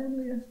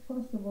reliably as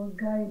possible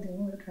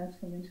guiding the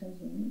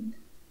transformations we need.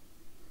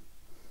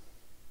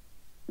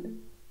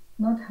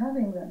 Not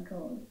having that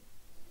goal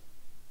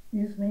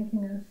is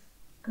making us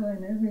go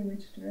in every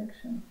which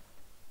direction.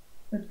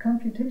 But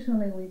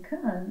computationally we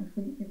can,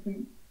 if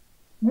we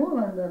move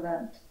under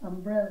that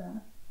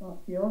umbrella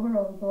of the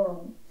overall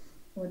goal,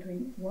 what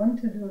we want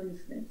to do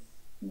is this,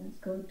 Let's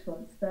go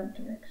towards that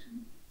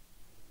direction.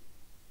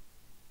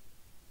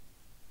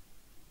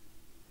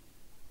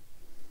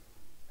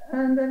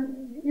 And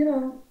then, you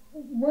know,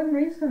 one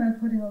reason I'm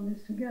putting all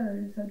this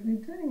together is that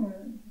we're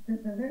doing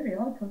the very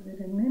opposite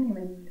in many,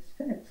 many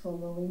respects,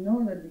 although we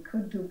know that we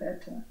could do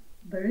better.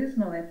 There is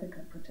no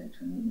ethical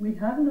protection. We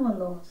have no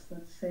laws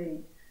that say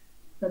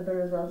that the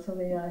results of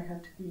AI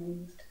have to be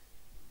used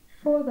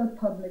for the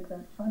public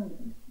that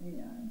funded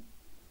AI.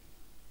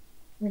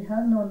 We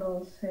have no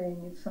laws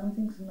saying if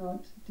something's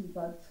not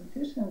debugged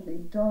sufficiently,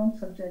 don't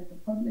subject the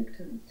public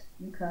to it.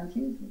 You can't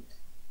use it.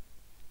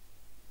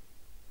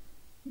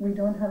 We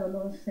don't have a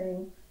law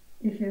saying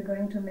if you're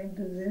going to make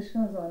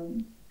decisions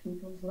on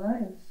people's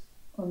lives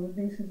on the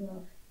basis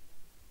of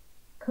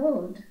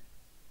code,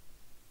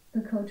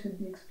 the code should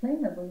be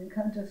explainable. You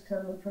can't just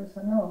tell the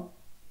person, oh,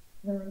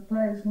 the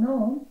reply is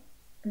no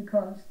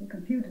because the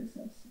computer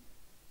says so.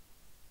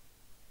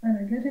 And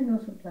we're getting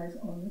those replies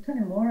all the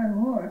time, more and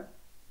more.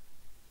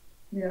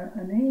 We are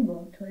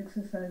unable to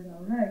exercise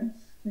our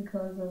rights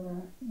because of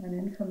an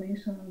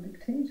informational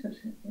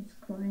dictatorship that's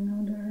growing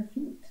under our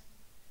feet.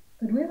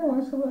 But we're the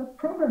ones who are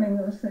programming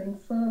those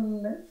things, so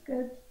let's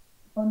get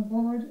on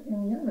board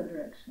in the other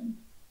direction.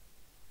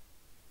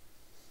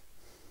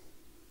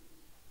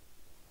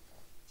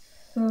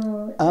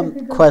 So,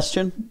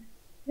 question?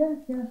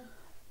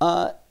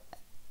 Yeah.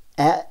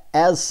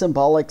 As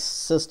symbolic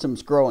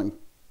systems growing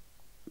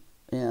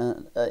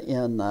in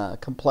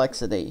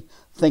complexity,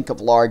 think of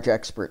large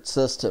expert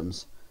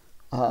systems.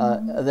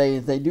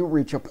 They do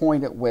reach a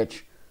point at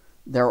which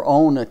their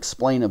own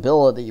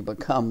explainability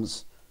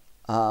becomes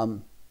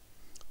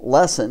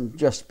lessened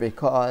just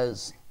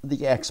because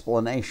the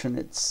explanation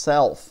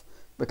itself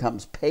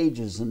becomes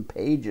pages and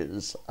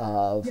pages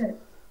of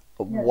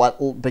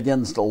what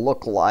begins to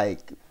look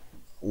like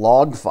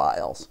log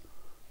files.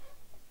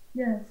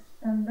 Yes,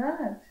 and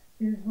that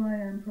is why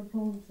I'm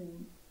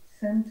proposing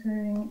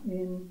centering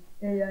in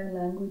AI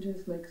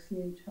languages like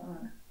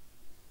CHR,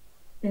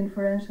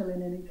 inferential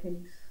in any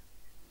case,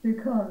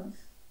 because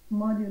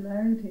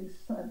modularity is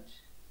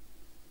such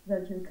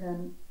that you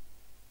can,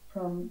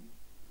 from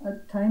a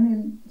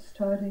tiny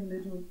starting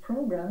little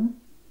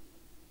program,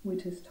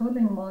 which is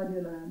totally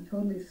modular and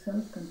totally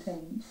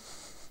self-contained,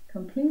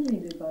 completely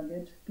debug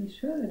it, be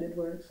sure that it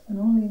works, and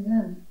only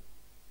then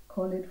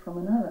call it from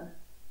another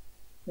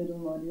little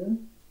module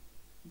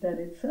that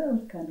itself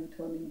can be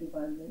totally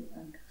debugged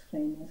and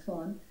explained and so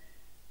on.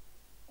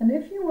 And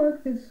if you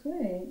work this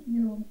way,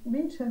 you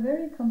reach a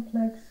very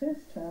complex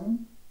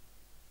system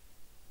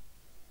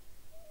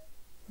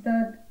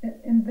that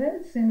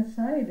embeds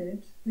inside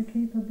it the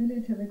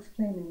capability of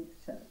explaining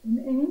itself.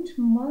 In each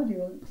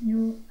module,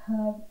 you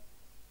have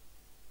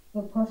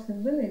the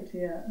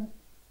possibility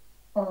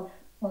of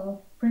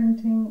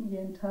printing the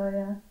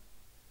entire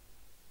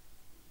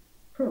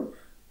proof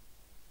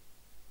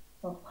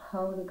of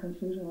how the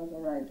conclusion was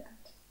arrived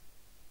at.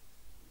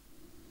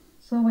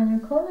 So when you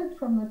call it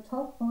from the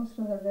topmost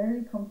of a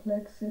very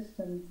complex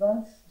system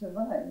thus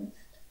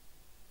devised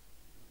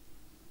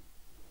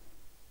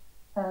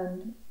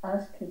and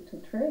ask it to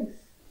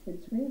trace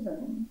its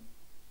reasoning,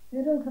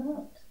 it'll come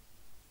out.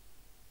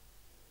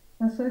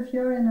 And so if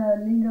you're in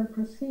a legal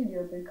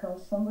procedure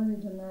because somebody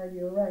denied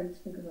your rights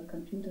because a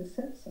computer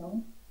said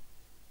so,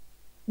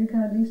 you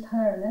can at least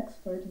hire an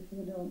expert if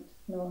you don't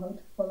know how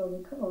to follow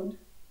the code,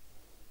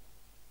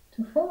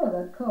 to follow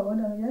that code,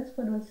 and the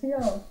expert will see,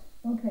 oh,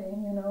 okay,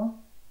 you know,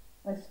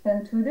 I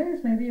spent 2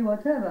 days, maybe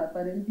whatever,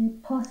 but it'll be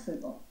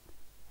possible.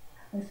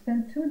 I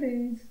spent 2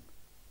 days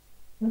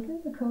looking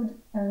at the code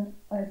and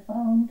I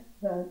found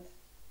that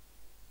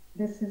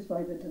this is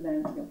why they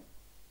denied you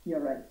your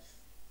rights.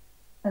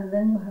 And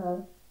then you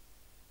have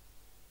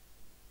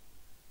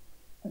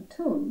a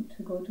tool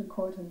to go to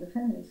court and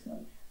defend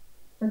yourself.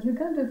 But you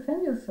can't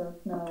defend yourself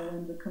now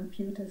when the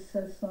computer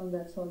says so and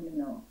that's all you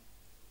know.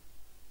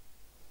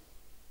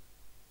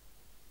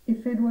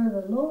 If it were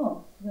the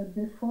law that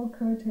before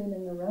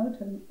curtailing a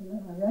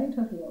right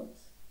of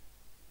yours,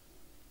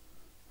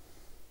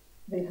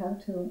 they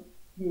have to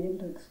be able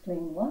to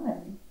explain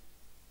why,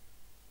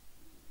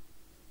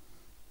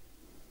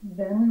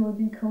 then we will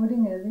be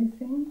coding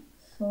everything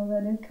so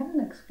that it can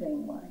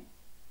explain why.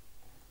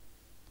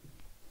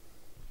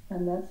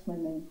 And that's my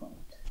main point.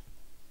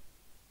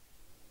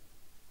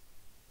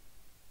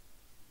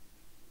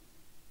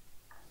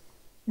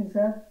 Is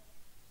that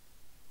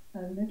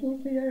a little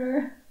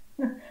clearer?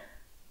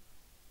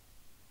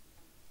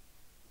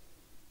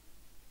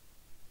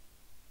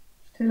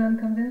 Still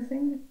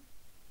unconvincing?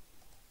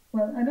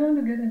 Well, I don't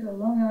want to get into a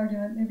long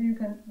argument. Maybe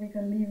we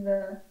can leave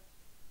the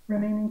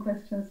remaining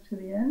questions to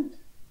the end.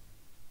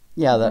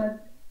 Yeah,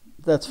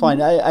 that's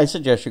fine. I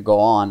suggest you go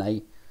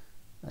on.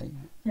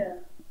 Yeah.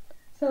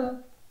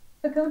 So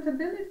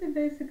accountability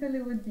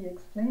basically would be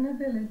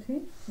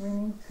explainability. We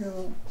need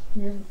to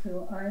be able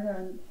to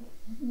either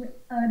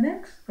an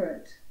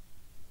expert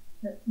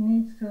that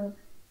needs to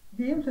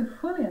be able to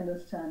fully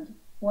understand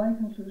why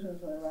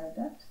conclusions are arrived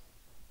at,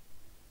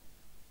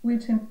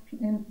 which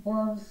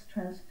involves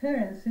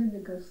transparency,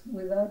 because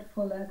without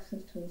full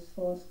access to the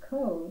source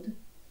code,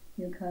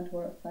 you can't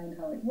find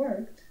how it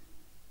worked.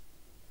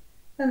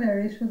 And there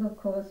are issues, of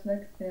course,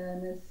 like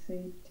fairness,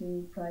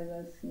 safety,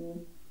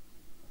 privacy,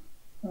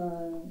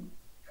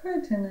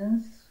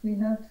 pertinence. We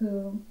have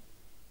to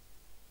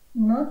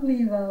not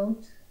leave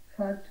out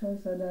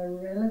factors that are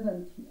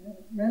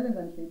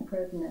relevantly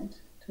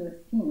pertinent to a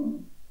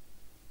theme.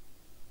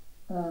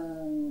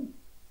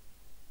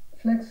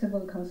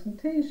 Flexible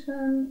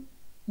consultation,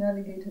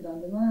 navigated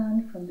on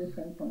demand from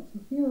different points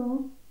of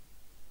view.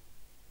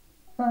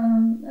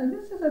 And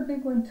this is a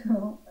big one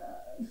too.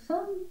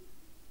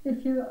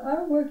 If you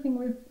are working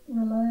with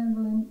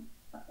reliable,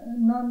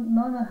 non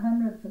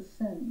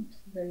 100%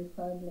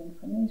 verifiable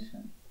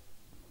information,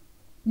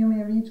 you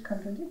may reach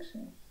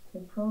contradictions. The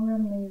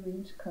program may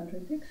reach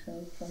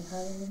contradictions from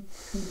having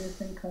two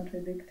different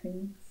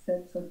contradicting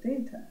sets of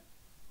data.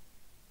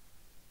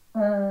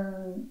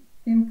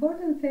 The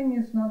important thing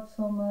is not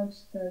so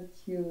much that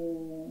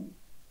you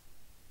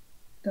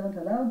don't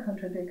allow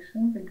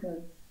contradiction,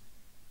 because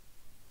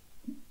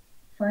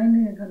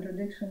finding a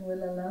contradiction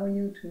will allow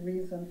you to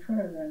reason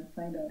further and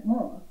find out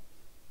more.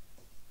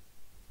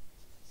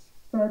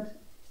 But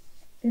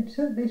they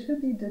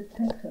should be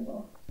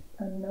detectable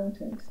and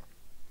noted.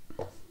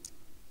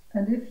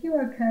 And if you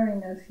are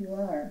carrying, as you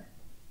are,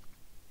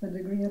 the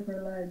degree of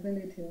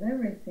reliability of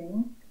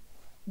everything,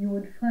 you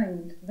would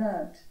find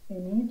that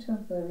in each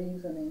of the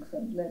reasonings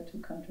that led to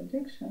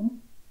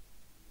contradiction,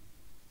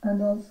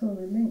 and also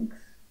the links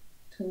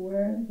to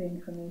where the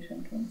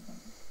information came from.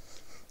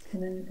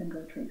 And then you can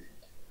go trace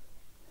it.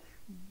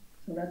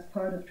 So that's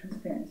part of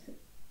transparency.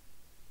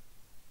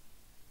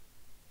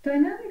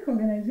 Dynamic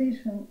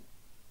organization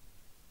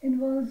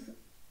involves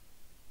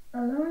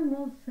allowing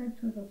all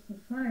sectors of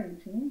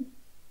society,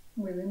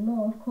 within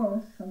law, of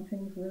course, some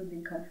things will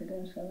be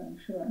confidential, I'm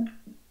sure.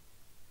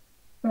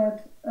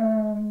 But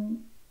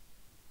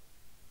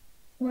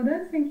what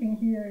I'm thinking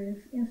here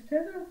is,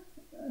 instead of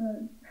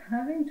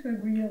having to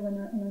agree on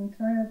an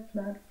entire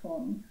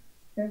platform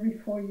every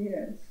 4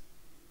 years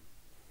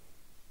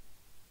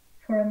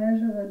for a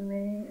measure that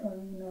may or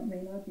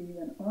may not be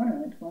even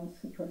honored once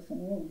the person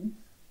wins,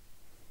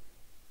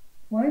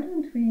 why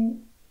don't we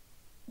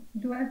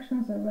do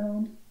actions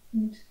around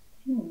each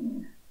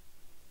theme?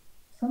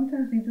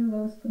 Sometimes we do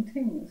those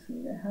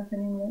continuously, they're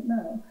happening right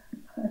now,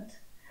 but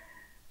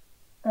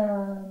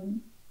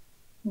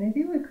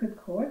maybe we could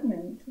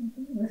coordinate,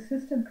 the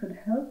system could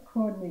help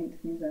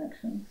coordinate these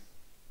actions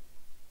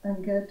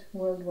and get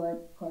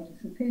worldwide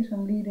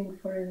participation, leading,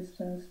 for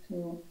instance,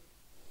 to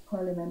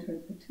parliamentary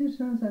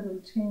petitions that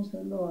would change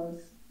the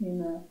laws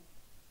in a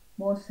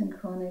more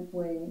synchronic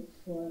way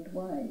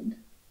worldwide,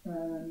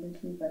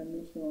 little by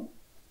little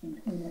and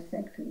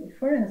ineffectively.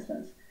 For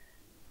instance,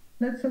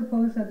 let's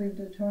suppose that we've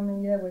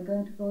determined, yeah, we're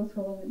going to go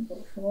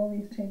through all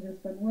these changes,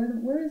 but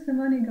where is the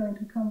money going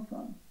to come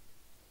from?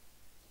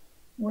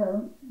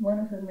 Well, one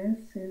of the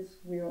myths is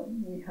we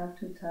have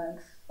to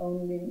tax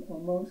only or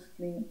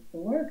mostly the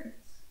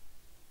workers.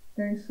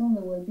 Very soon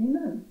there will be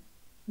none.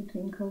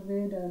 Between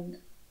COVID and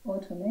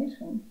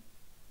automation.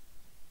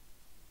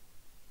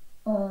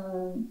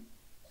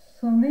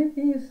 So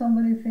maybe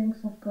somebody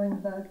thinks of going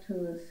back to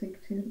the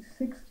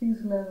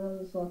 60s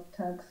levels of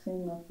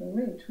taxing of the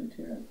rich, which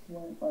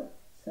were about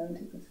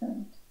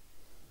 70%.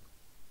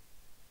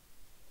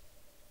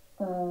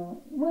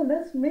 Well,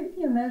 that's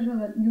maybe a measure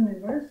that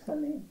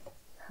universally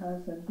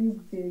has a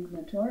big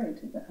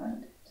majority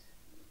behind it.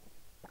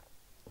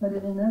 But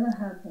it will never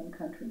happen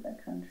country by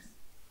country.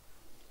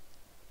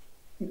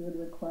 It would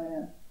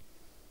require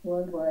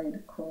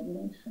worldwide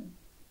coordination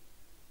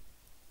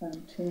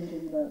and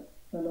changing the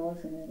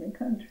laws in every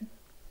country.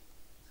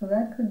 So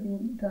that could be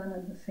done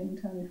at the same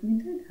time if we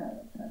did have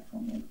a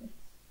platform like this.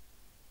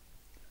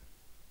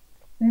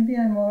 Maybe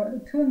I'm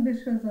too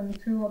ambitious and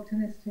too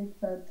optimistic,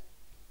 but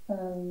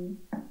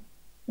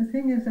the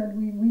thing is that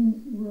we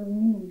will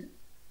need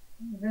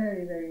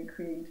very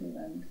creative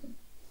and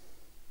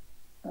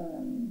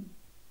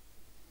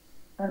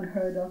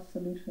unheard of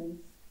solutions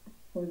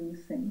for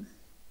these things.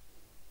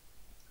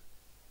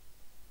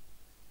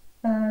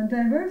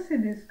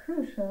 Diversity is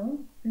crucial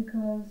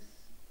because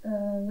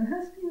there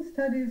have been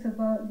studies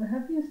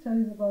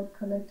about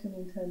collective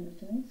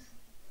intelligence,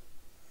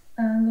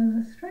 and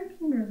there's a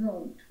striking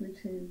result,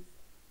 which is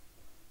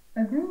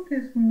a group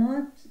is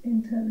not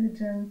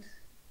intelligent.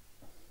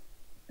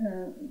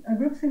 A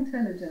group's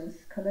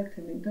intelligence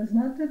collectively does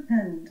not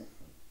depend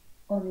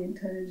on the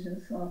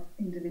intelligence of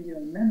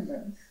individual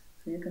members.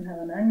 So you can have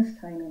an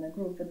Einstein in a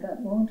group, but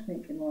that won't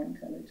make it more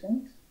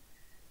intelligent.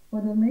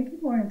 What will make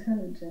it more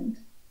intelligent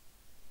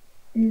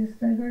is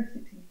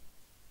diversity.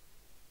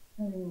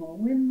 Having more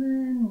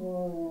women,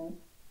 more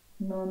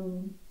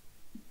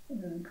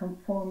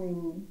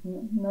non-conforming,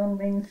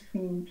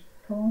 non-mainstream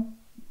people.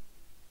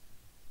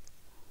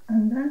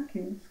 And that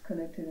gives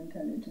collective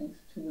intelligence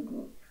to the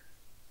group.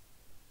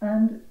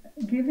 And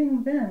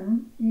giving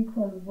them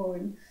equal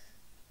voice,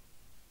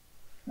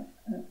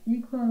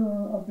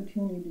 equal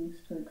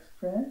opportunities to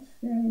express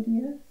their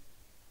ideas,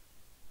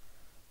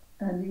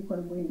 and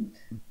equal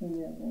weight in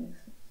their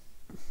voices.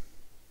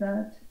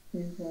 That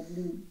is what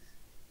leads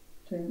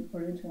between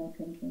original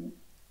thinking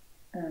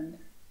and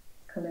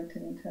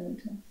collective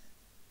intelligence.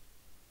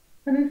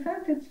 And in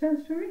fact, it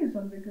stands to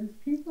reason, because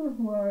people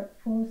who are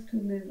forced to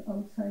live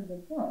outside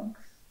the box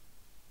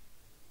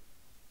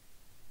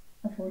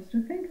are forced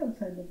to think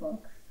outside the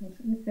box.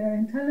 If they're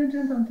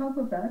intelligent on top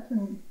of that,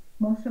 and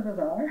most of us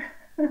are,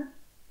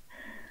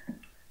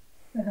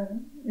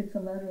 it's a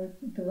matter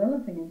of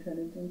developing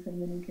intelligence in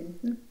many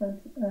cases,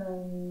 but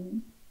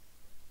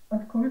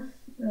of course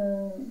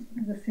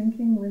the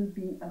thinking will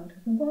be out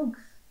of the box,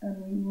 and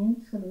we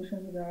need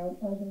solutions that are out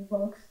of the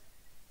box.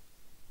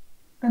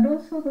 And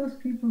also those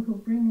people who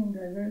bring in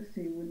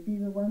diversity would be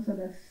the ones that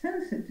are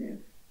sensitive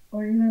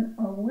or even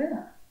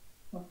aware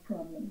of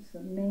problems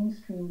that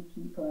mainstream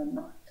people are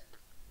not.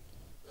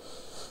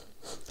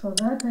 So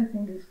that, I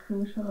think, is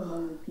crucial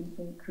among the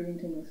people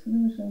creating the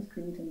solutions,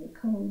 creating the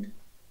code.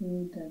 We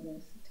need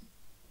diversity.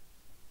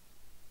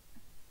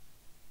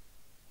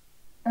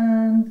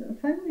 And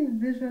finally,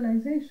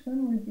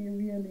 visualization would be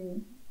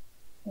really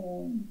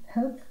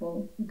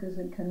helpful, because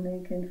it can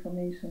make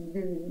information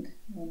vivid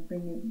and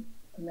bring in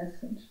the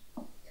message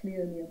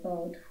clearly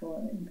about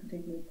for, in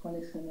particular,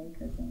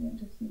 policymakers and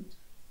legislators.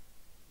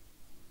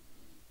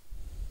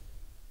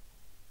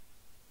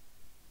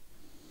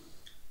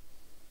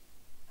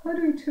 How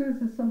do we choose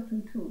the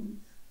software tools?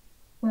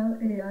 Well,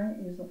 AI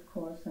is, of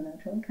course, a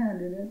natural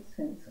candidate,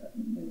 since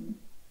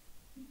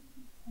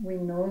we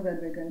know that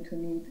we're going to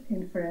need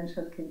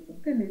inferential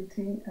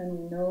capability, and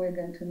we know we're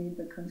going to need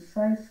the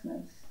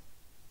conciseness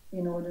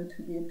in order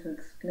to be able to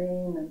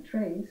explain and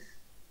trace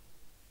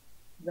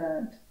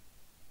that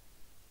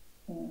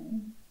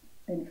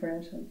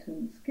inferential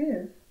tools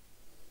give.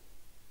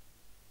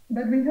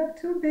 But we have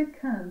two big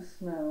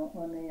camps now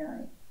on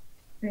AI: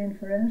 the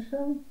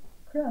inferential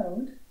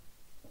crowd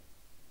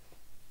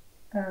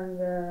and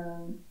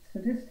the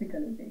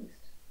statistically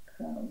based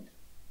crowd.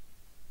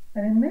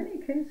 And in many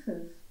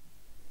cases,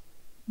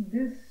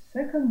 this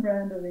second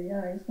brand of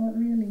AI is not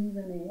really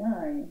even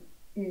AI.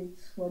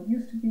 It's what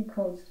used to be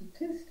called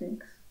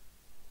statistics,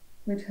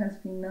 which has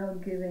been now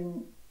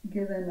given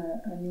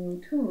a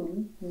new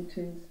tool, which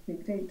is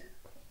big data,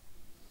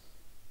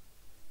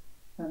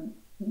 and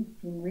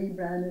been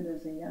rebranded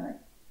as AI.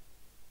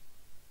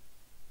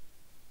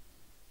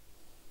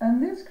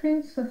 And this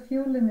creates a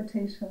few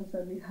limitations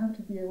that we have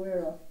to be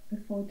aware of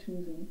before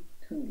choosing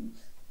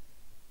tools.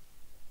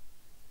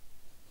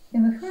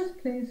 In the first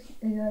place,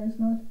 AI is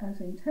not as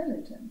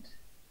intelligent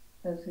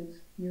as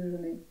is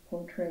usually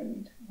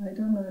portrayed. I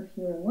don't know if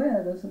you're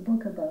aware, there's a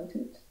book about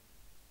it.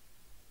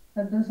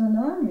 That there's an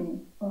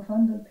army of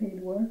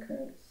underpaid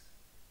workers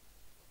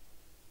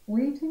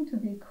waiting to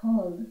be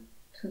called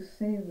to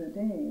save the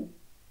day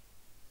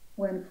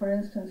when, for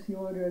instance, you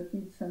order a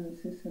pizza and the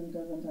system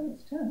doesn't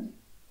understand.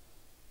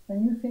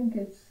 And you think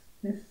it's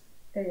this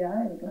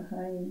AI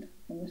behind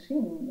the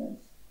machine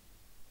that's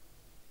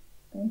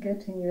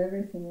getting you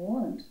everything you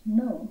want.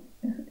 No,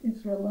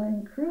 it's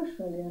relying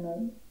crucially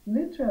on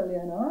literally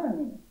an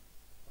army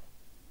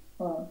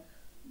of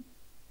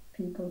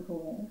people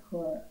who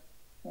are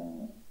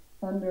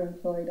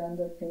underemployed,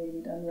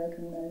 underpaid,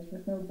 unrecognized,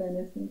 with no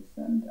benefits,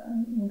 and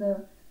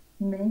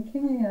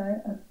making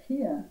AI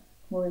appear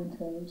more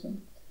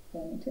intelligent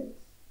than it is.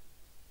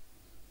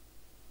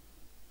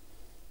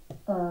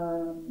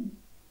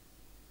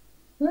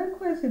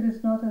 Likewise, it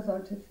is not as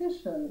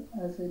artificial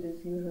as it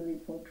is usually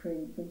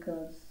portrayed,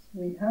 because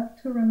we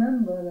have to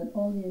remember that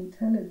all the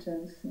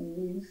intelligence in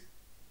these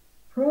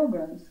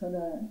programs that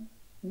are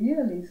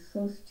really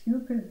so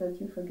stupid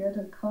that you forget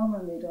a comma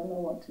and they don't know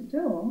what to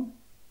do,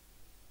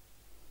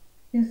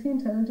 is the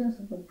intelligence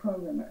of the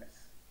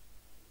programmers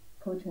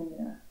put in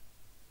there.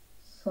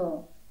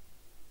 So,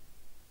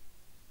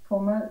 for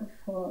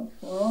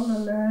all the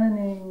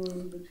learning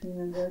between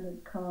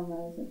inverted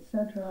commas,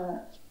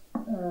 etc.,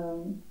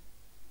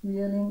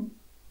 really,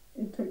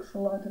 it takes a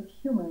lot of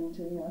human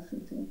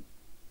ingenuity.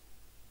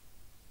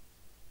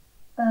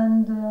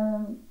 And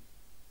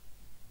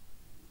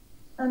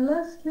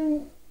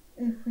lastly,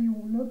 if we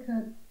look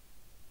at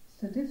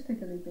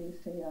statistically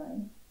based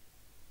AI,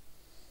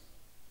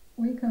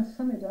 we can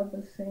sum it up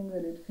as saying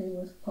that it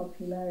favors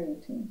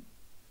popularity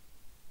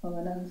of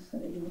an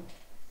answer.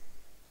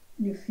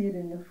 You see it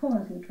in your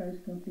phones, you try to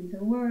complete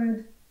a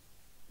word,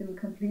 it will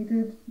complete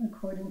it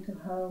according to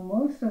how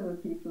most of the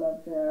people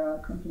out there are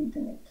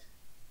completing it.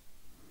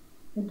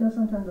 It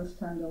doesn't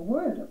understand a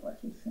word of what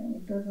you're saying.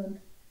 It doesn't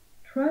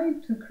try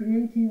to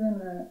create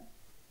even a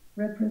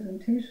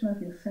representation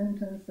of your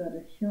sentence that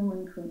a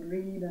human could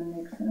read and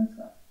make sense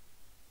of.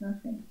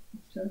 Nothing.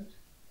 It's just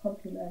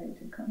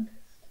popularity contest.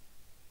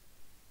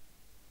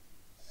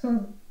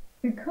 So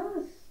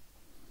because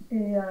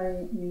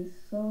AI is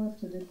so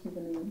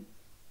statistically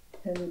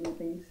heavily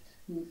based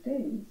these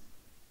days,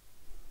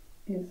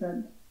 is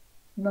that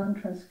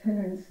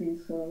non-transparency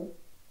is so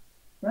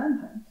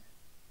rampant,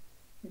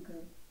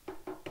 because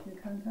you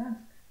can't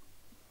ask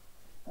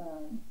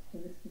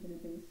statistically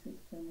based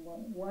system,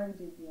 why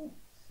did you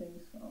say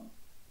so?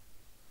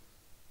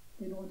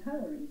 It won't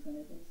have a reason.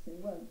 It will say,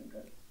 well,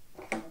 because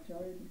the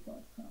majority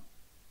thought so.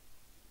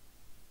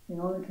 In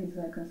all the cases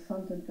I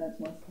consulted, that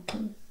was the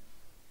case.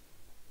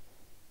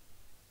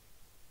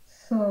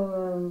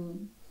 So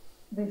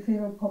they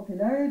favor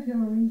popularity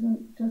over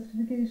reason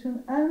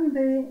justification, and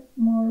they,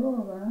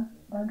 moreover,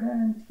 are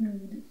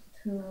guaranteed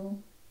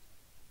to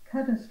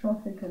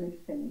catastrophically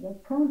fail. They're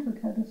prone to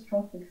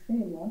catastrophic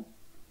failure,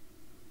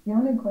 the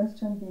only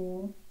question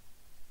being,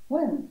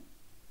 when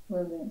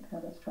will they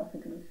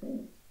catastrophically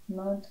fail,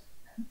 not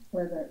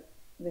whether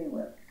they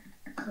will.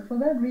 So for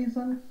that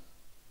reason,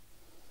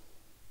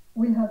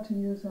 we have to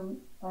use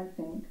them, I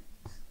think,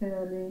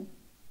 sparingly,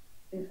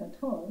 if at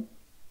all.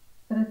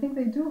 But I think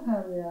they do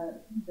have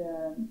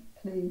their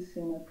place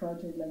in a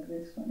project like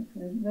this one.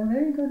 They're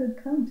very good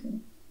at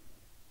counting.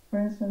 For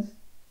instance,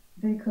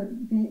 they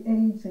could be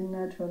aids in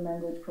natural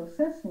language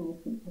processing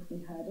if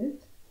we had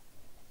it,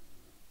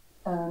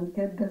 and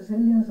get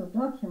gazillions of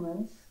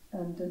documents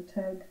and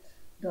detect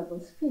double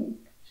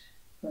speech,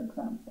 for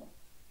example.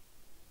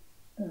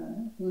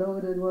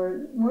 Loaded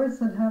words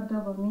that have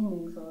double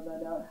meanings or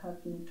that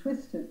have been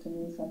twisted to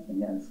mean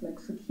something else, like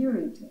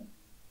security.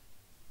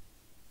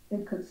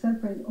 It could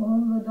separate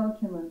all the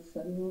documents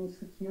that mean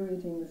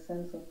security in the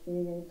sense of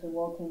being able to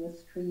walk in the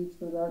streets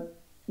without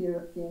fear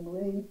of being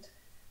raped,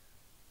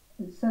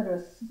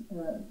 etc.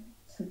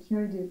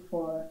 Security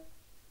for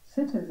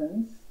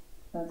citizens,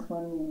 that's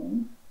one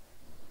meaning,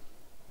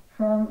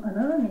 from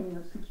another meaning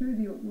of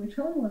security, which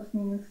almost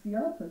means the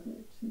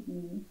opposite. It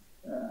means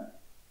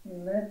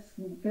let's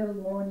build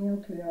more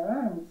nuclear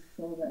arms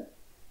so that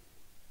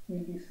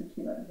we'll be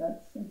secure.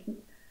 That's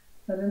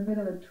a little bit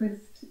of a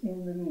twist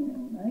in the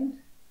meaning, right?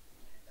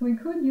 So we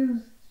could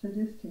use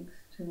statistics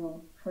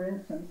to, for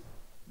instance,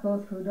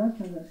 go through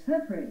documents and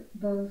separate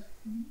those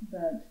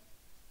that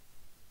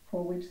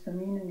for which the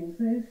meaning is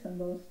this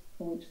and those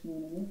for which the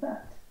meaning is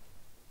that.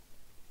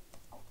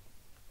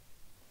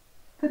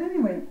 But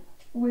anyway,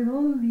 with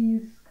all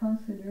these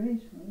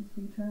considerations,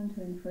 we turn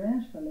to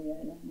inferential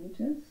AI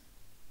languages,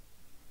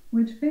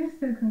 which base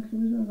their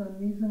conclusions on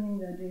reasoning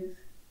that is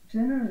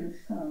generally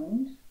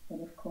sound, but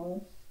of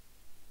course,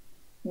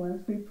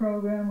 once we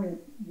program,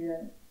 we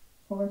are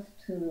forced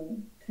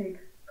to take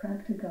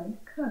practical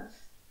cuts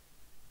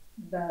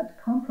that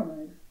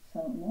compromise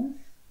soundness.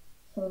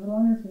 So as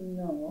long as we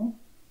know,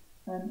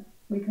 and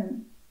we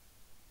can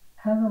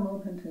have them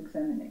open to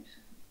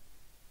examination.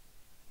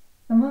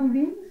 Among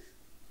these,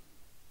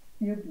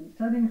 you've been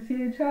studying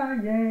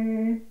CHR,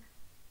 yay!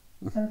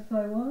 And so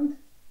I won't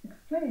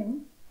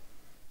explain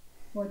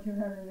what you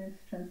have in this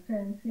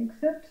transparency,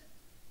 except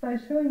by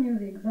showing you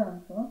the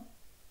example.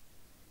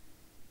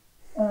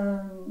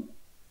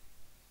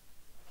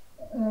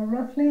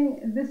 Roughly,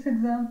 this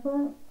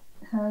example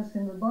has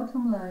in the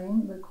bottom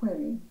line the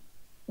query.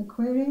 The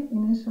query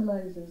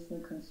initializes the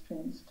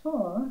constraint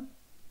store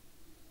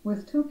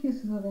with two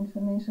pieces of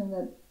information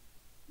that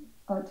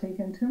are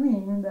taken to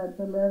mean that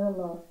the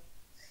level of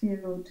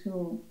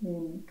CO2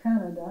 in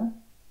Canada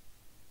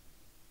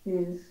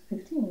is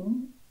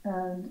 15,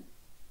 and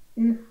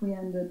if we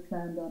ended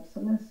planned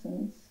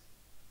obsolescence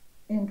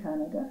in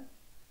Canada,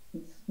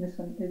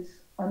 it's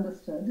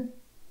understood,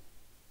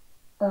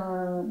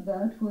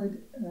 that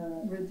would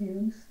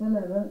reduce the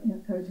level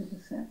in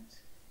 30%.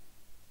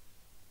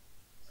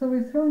 So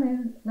we've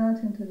thrown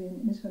that into the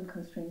initial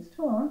constraint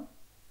store,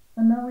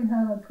 and now we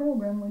have a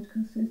program which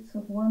consists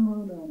of one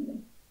rule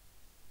only.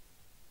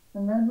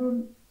 And that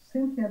rule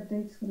simply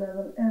updates the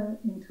level L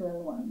into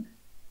L1.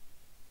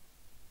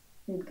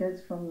 It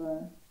gets from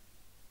the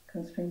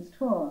constraint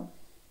store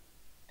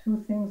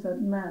two things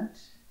that match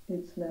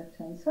its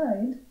left-hand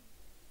side.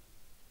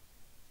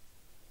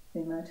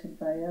 They match it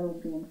by L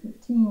being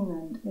 15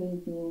 and A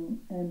being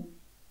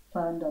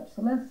planned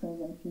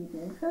obsolescence and P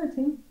being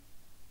 30.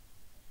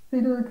 They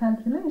do the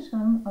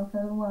calculation of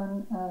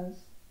L1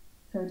 as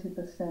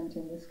 30%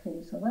 in this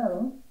case of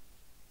L,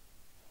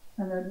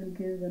 and that will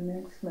give the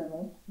next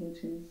level,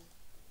 which is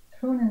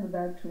thrown in the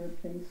back to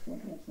replace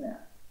what was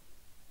there.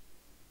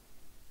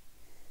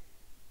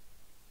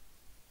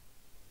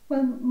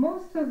 Well,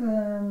 most of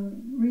the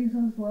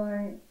reasons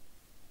why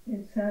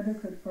it's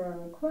adequate for our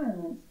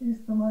requirements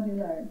is the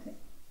modularity.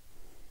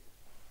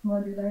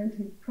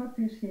 Modularity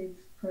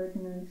propitiates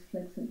pertinence,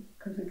 flexibility,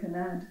 because we can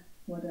add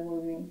whatever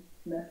we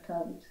left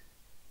out,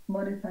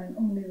 modifying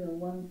only the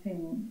one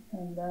thing,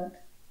 and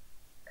that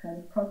kind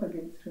of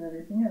propagates to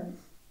everything else.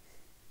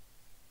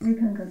 We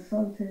can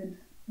consult it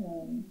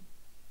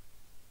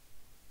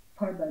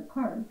part by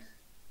part,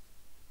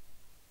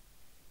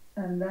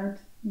 and that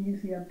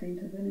easy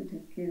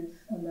updatability gives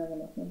a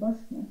level of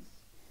robustness.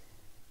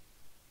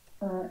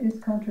 It's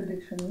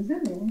contradiction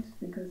resilient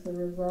because the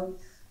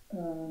results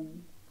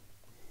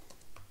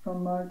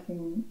from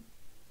marking,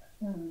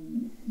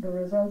 the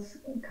results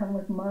come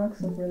with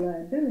marks of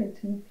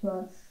reliability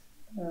plus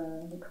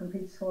the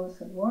complete source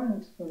that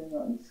warrants the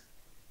results.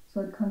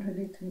 So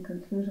contradicting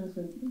conclusions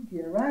will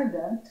be arrived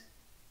at,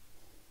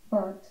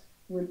 but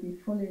will be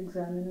fully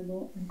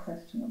examinable and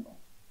questionable.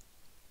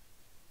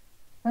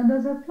 And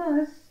as a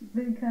plus,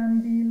 they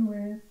can deal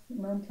with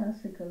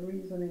non-classical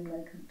reasoning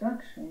like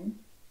abduction,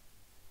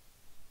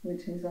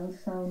 which is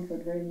unsound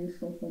but very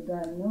useful for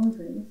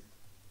diagnosis,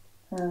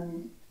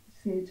 and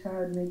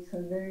CHR makes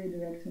a very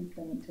direct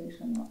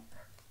implementation of.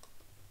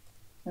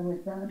 And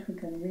with that, we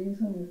can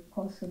reason with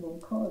possible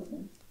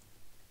causes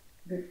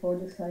before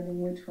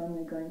deciding which one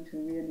we're going to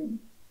really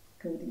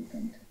go deep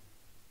into.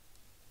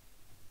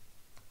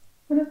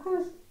 And of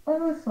course,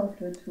 other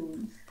software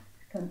tools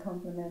can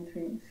complement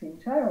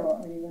CHR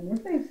or even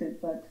replace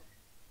it, but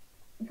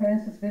for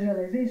instance,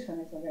 visualization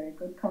is a very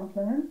good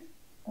complement.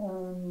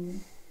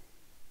 And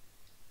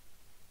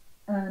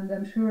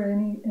I'm sure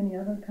any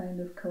other kind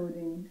of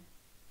coding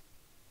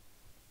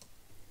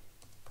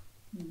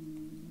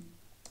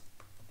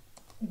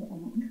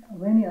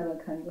or any other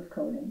kind of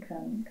coding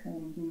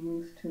can be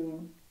used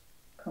to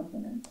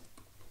complement.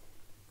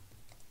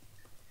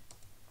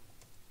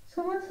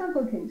 So one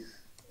sample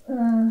case.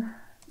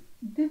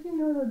 Did you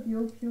know that the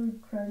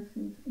opioid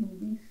crisis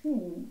in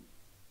BC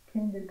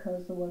came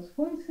because there was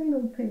one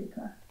single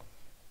paper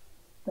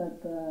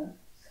that the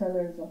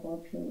sellers of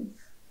opioids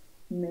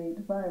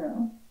made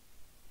viral,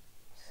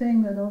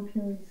 saying that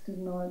opioids did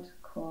not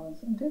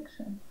cause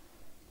addiction?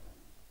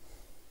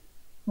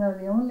 Now,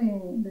 the only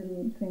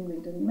little thing they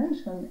didn't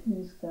mention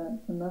is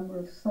that the number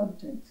of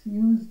subjects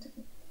used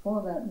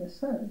for that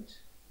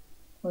research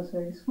was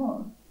very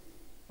small,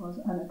 was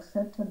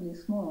unacceptably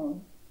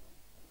small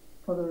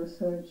for the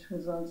research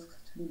results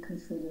to be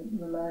considered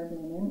reliable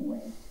in any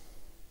way.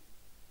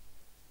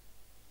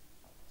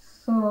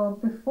 So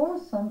before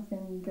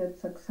something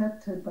gets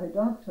accepted by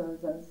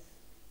doctors as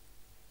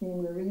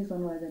being the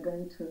reason why they're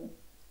going to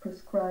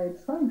prescribe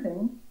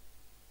something,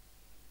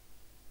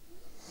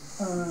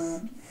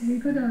 we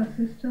could have a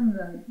system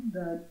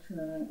that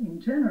in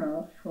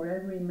general, for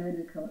every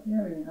medical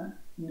area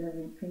and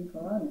every paper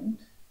on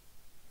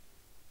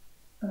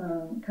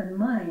it, can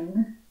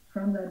mine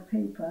from that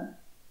paper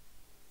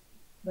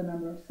the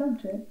number of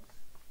subjects,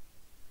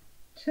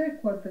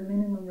 check what the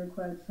minimum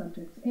required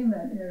subjects in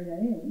that area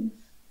is,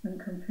 and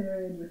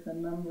compare it with the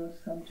number of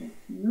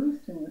subjects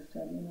used in the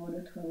study in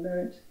order to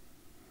alert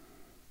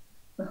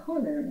the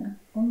whole area,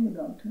 all the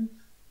doctors,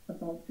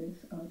 about this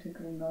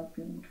article not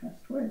being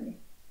trustworthy.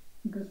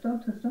 Because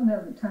doctors don't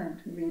have the time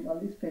to read all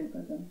these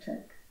papers and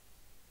check.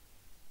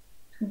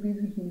 Too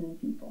busy healing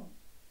people.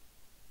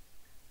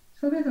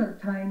 So there's a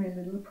tiny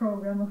little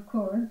program, of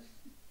course,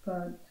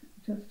 but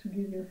just to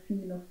give you a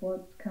feel of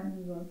what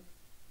kinds of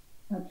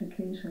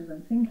applications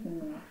I'm thinking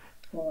of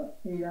for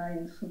AI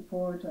in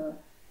support of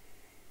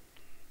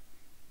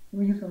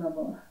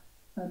reasonable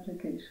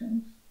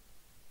applications,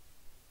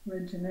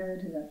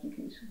 regenerative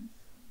applications.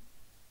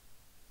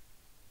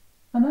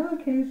 Another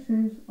case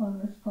is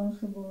on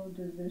responsible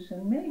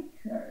decision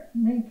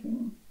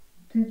making.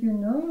 Did you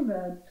know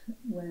that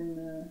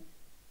when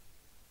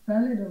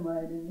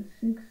thalidomide in the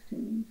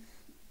 60s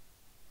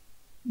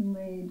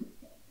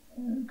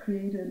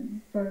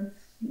created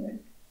births,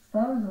 like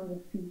thousands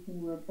of people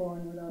were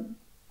born without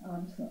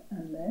arms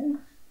and legs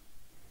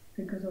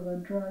because of a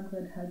drug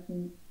that had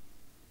been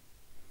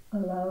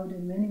allowed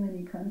in many,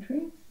 many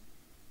countries?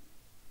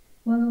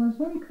 Well, there was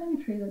one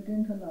country that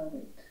didn't allow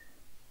it,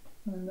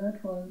 and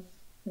that was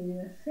the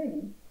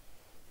USA.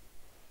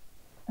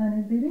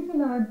 And they didn't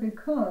allow it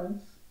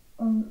because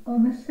of a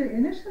mistake,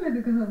 initially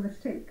because of a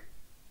mistake.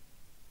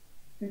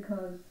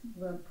 Because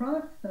the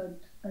prof that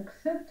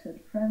accepted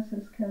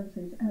Francis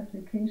Kelsey's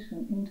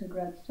application into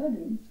grad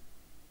studies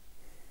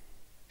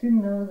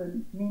didn't know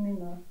the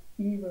meaning of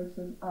E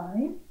versus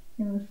I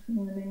in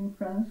the name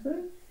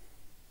Francis,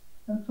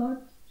 and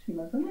thought she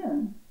was a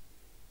man.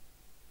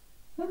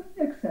 So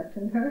he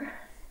accepted her.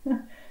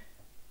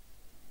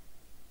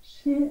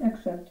 She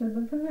accepted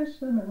the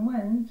position and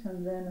went,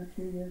 and then a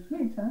few years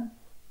later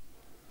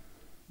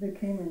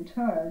became in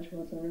charge,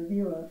 was a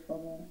reviewer for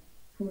the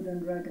Food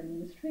and Drug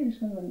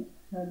Administration, and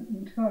had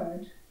in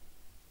charge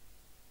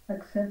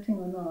accepting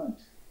or not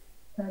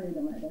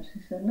thalidomide. And she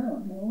said,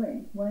 no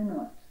way, why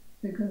not?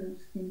 Because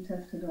it's being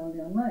tested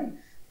only on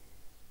mice.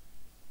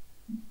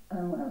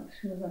 And well,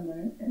 she was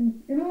under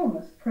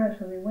enormous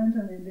pressure. They went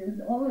and they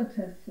did all the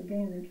tests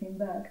again, they came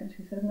back, and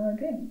she said, no,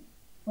 again,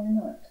 why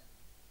not?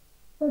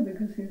 Well,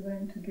 because he's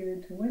going to give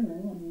it to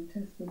women and he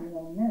tested it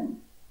on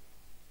men.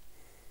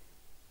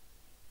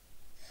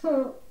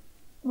 So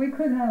we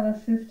could have a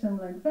system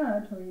like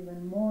that, or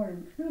even more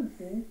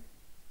inclusive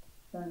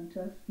than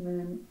just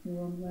men,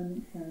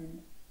 women,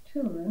 and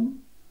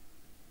children.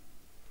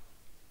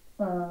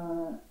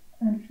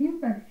 And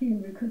field by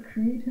field, we could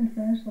create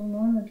inferential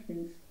knowledge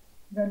base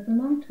that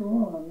belong to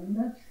all, and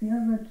that's the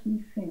other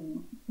key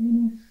thing.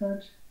 Any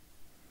such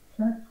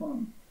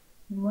platform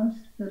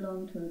must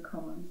belong to the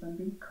commons and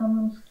be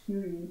commons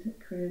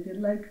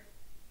created like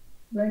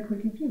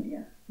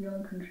Wikipedia. We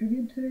all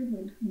contribute to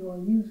it, we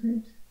all use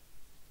it.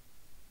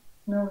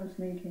 No one's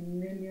making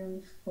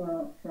millions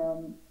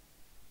from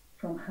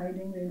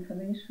hiding the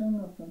information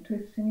or from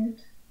twisting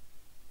it,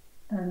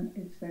 and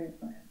it's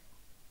verifiable.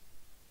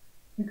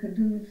 We could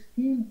do this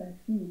field by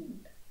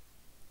field,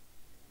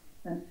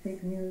 and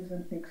fake news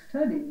and fake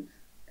studies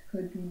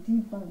could be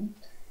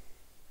debunked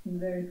in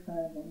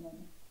verifiable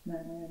manner.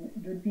 manner, and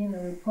it would be in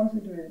a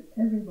repository that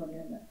everybody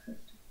has access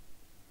to.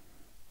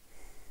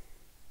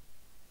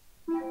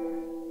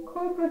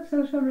 Corporate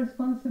social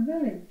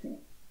responsibility.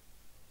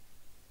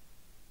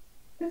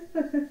 This is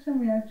a system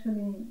we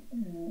actually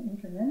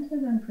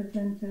implemented and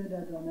presented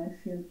at an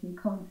ICLP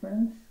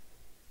conference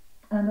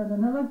and at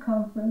another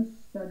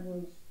conference that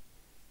was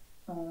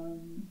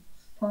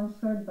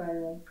sponsored by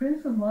the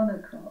Prince of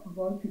Monaco, of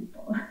all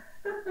people.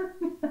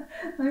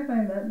 I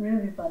find that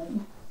really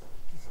funny.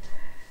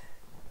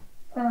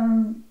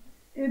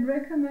 It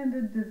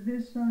recommended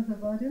decisions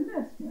about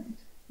investment,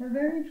 a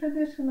very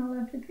traditional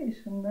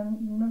application,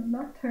 and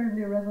not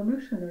terribly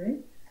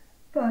revolutionary,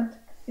 but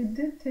it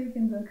did take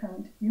into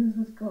account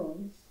users'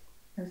 goals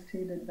and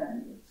stated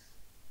values.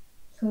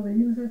 So the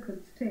user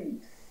could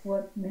state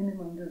what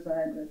minimum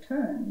desired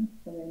return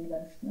for the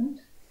investment,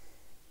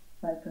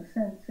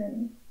 5%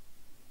 say,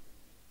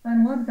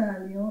 and what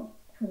value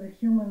for the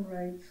human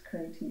rights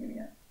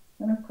criteria.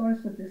 And of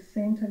course, with this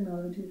same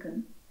technology, you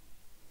can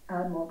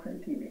add more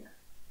criteria.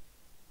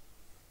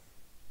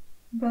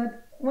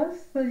 But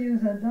once the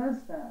user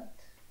does that,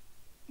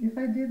 if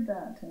I did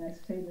that and I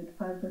stated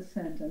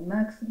 5% and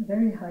max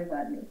very high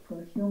value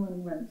for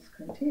human rights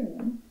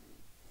criterion,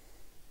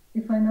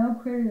 if I now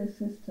query the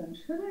system,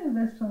 should I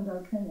invest on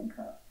Dow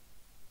Chemical?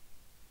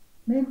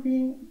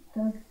 Maybe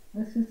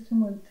the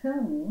system will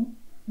tell me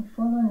the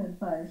following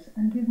advice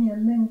and give me a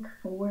link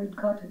for where it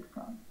got it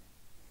from,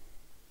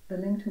 the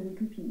link to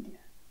Wikipedia.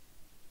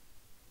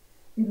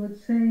 It would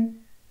say,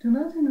 do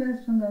not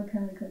invest on Dow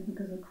Chemical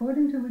because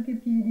according to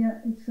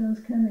Wikipedia, it sells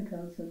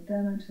chemicals that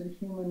damage the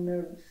human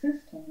nervous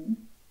system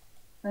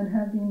and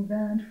have been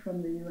banned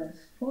from the US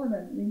for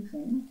that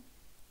reason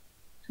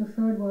to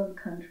third world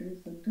countries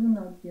that do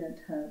not yet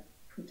have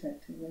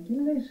protective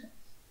regulations.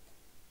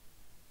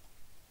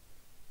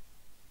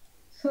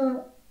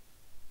 So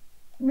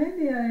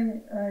maybe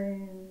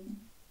I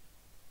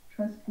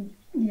trust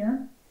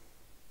Wikipedia,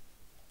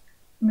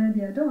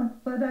 maybe I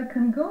don't, but I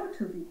can go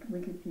to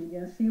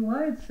Wikipedia, see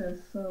why it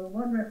says so,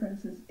 what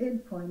references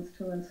it points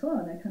to, and so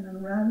on. I can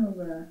unravel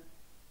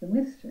the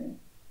mystery.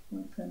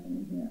 What's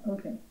happening here?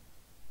 Okay.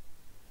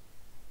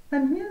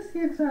 And here's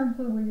the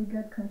example where you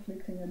get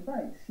conflicting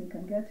advice. You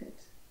can get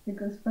it.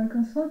 Because by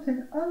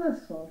consulting other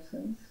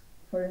sources,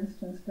 for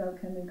instance, Dow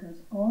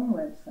Chemical's own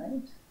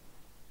website,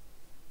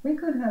 we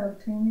could have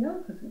obtained the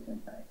opposite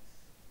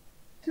advice.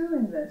 Do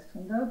invest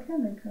on Dow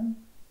Chemical,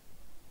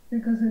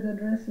 because it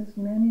addresses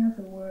many of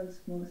the world's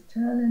most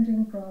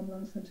challenging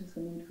problems, such as the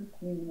need for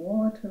clean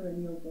water,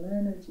 renewable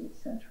energy,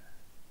 etc.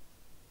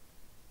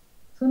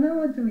 So now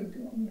what do?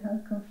 We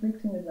have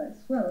conflicting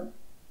advice. Well,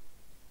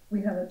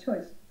 we have a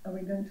choice. Are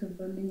we going to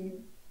believe,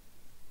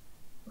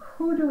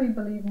 who do we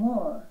believe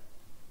more?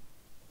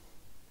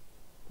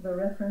 The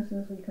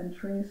references we can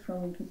trace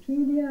from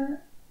Wikipedia,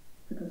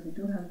 because we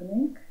do have the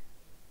link,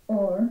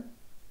 or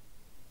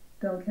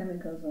Dow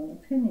Chemical's own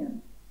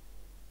opinion?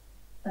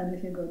 And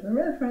if you go to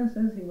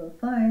references, you will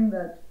find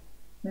that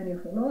many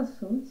of the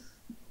lawsuits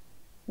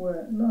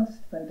were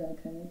lost by Dow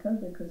Chemical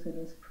because it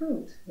was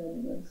proved that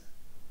it was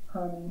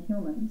harming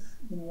humans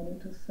in order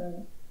to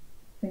sell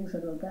things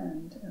that were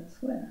banned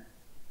elsewhere.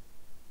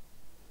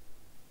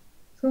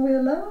 So we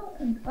allow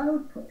an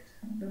output,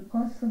 the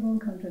possible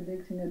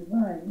contradicting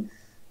advice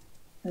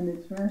and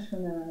its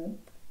rationale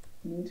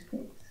in each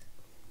case.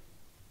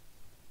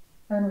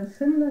 And with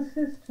similar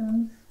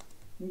systems,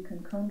 we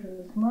can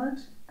conjure as much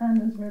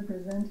and as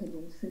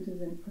representative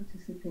citizen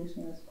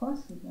participation as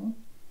possible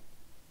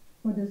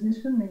for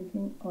decision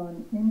making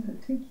on, in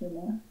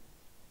particular,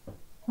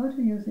 how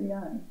to use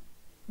AI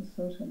for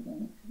social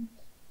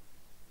benefit.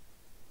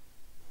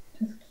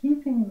 Just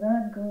keeping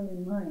that goal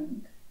in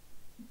mind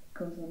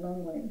goes a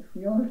long way. If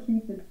we all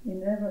keep it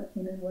in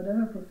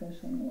whatever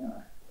profession we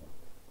are.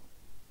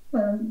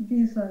 Well,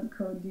 these are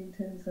code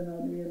details that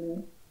are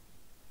really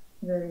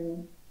very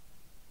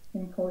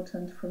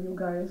important for you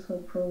guys who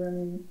are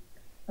programming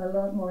a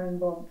lot more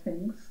involved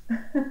things.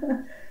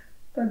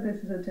 But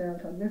this is a general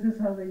talk. This is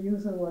how the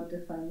user would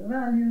define the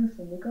values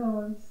and the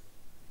goals.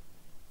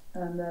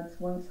 And that's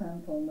one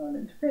sample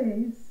knowledge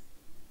base.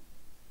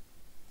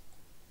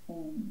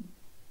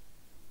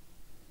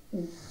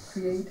 It's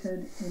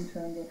created in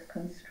terms of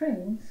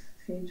constraints,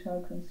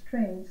 CHR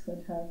constraints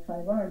that have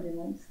 5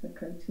 arguments: the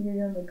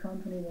criterion, the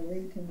company, the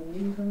rating, the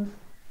reasons,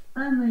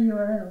 and the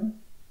URL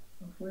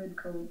of where it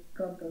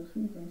got those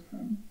reasons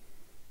from.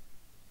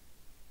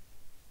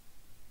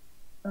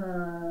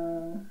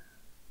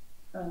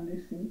 And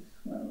this is,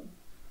 well,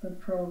 the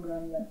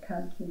program that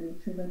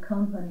calculates if a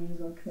company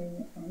is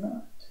okay or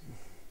not.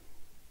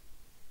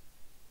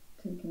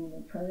 Taking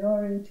the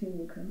priority,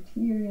 the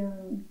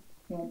criterion,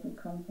 what the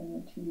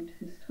company achieved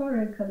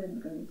historically,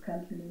 because it's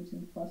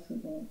calculating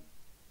possible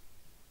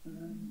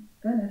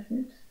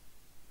benefit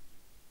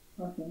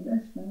of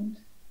investment,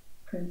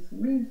 prints the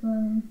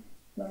reason,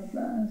 blah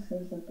blah, and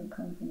says that the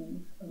company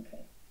is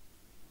okay.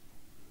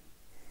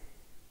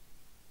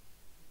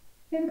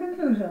 In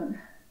conclusion,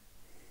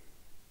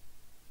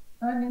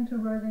 I'm into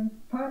building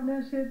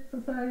partnership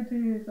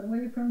societies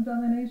away from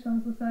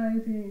domination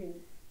societies.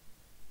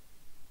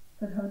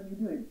 But how do we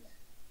do it?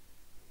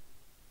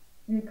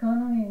 The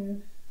economy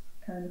is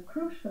kind of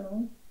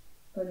crucial,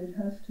 but it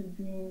has to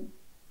be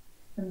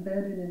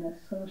embedded in a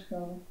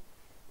social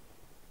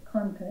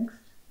context.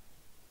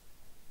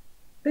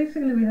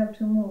 Basically, we have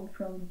to move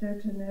from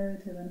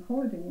degenerative and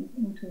hoarding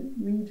into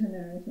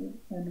regenerative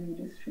and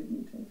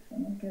redistributive.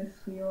 And I guess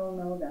we all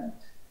know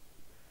that.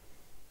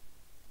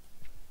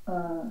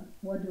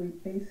 What do we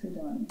base it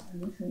on?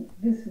 And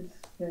this is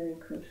very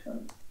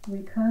crucial. We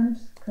can't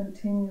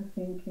continue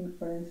thinking,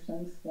 for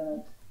instance,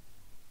 that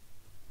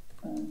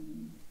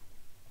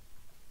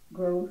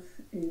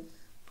growth is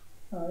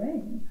our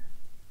aim,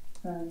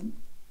 and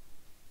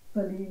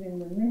believing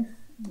the myth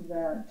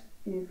that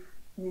if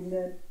we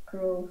let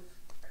growth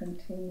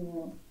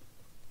continue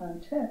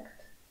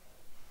unchecked,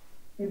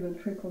 it will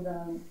trickle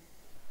down,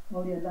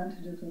 all the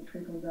advantages will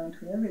trickle down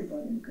to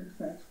everybody, because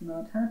that's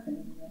not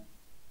happening. The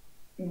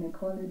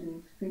inequality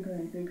is bigger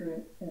and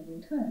bigger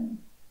every time.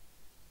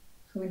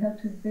 So we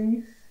have to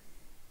base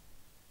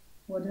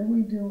whatever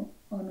we do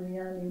on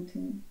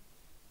reality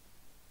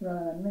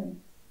rather than myth.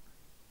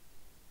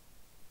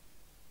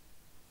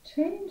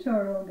 Change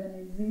our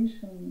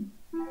organization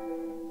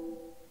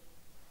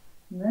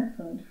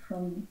method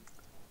from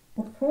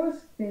a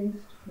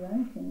force-based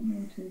ranking,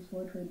 which is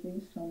what we're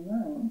based on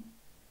now,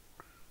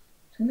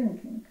 to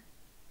linking,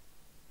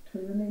 to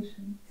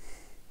relation.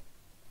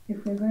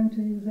 If we're going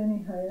to use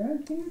any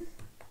hierarchies,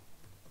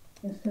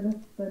 instead of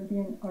them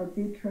being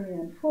arbitrary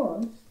and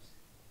forced,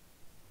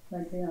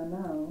 like they are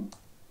now,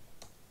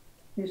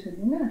 they should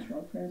be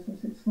natural. For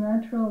instance, it's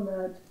natural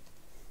that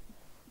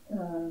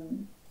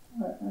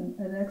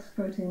an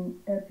expert in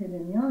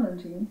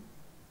epidemiology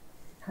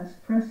has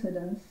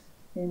precedence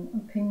in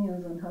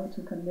opinions on how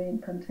to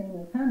contain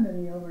a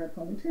pandemic over a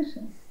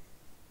politician.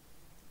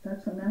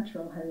 That's a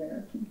natural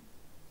hierarchy.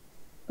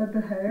 But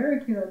the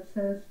hierarchy that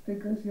says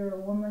because you're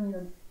a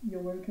woman, your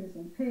work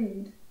isn't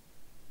paid,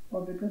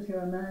 or because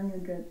you're a man,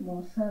 you get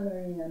more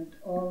salary, and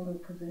all the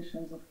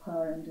positions of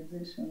power and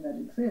decision that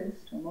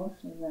exist, or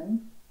most of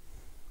them,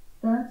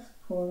 that's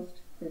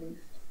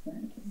force-based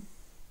ranking.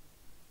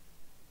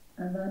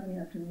 And that we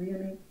have to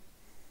really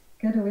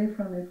get away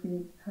from if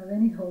we have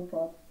any hope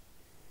of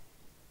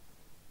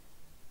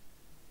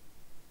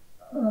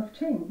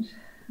change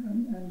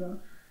and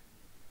of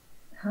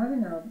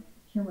having our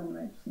human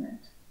rights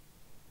met.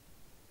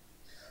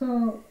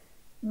 So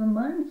the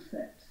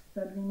mindset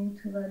that we need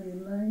to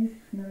value life,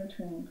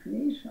 nurture, and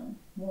creation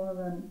more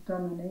than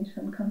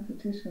domination,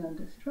 competition, and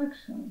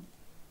destruction,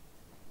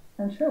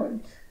 and show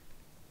it.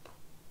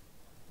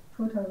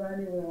 Put our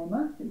value where our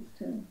mouth is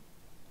too.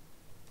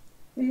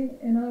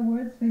 In other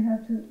words, we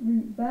have to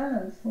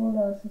rebalance all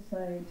our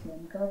society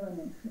and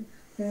governance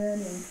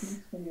fairly and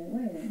peacefully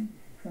away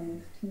from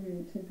the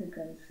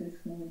stereotypical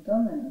cis-male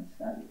dominance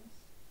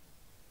values,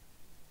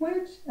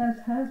 which, as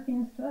has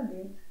been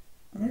studied,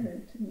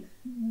 Nivet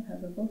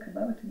has a book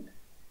about it.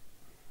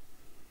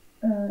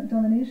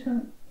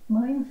 Domination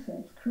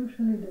mindsets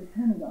crucially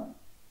depend on,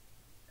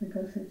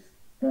 because it's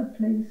the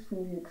place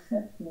where we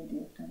accept the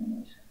idea of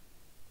domination.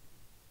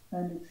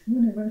 And it's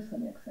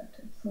universally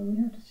accepted. So we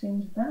have to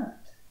change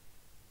that.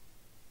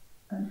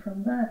 And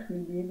from that,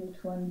 we'll be able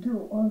to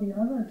undo all the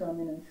other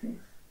dominances.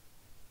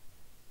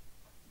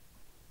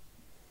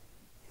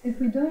 If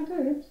we don't do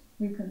it,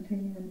 we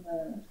continue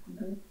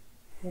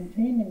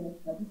maintaining the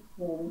status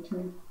quo, which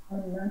is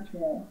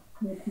unnatural,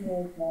 yet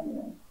more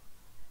valuable.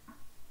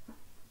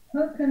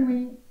 How can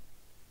we,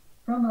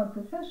 from our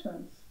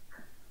professions,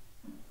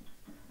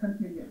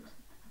 contribute?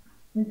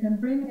 We can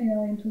bring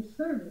AI into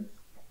service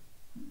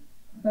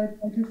by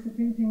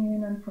participating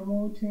in and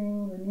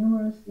promoting the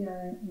numerous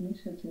AI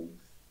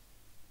initiatives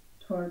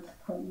towards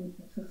public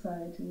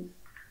societies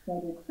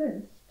that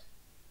exist,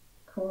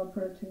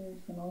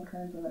 cooperatives and all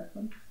kinds of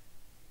efforts,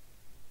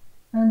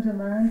 and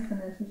demand the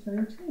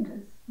necessary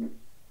changes.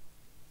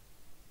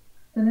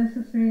 The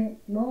necessary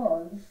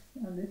laws,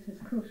 and this is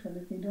crucial,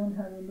 if we don't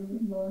have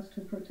laws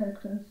to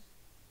protect us,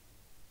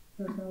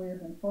 there's no way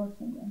of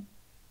enforcing them.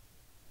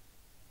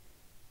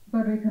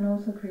 But we can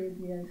also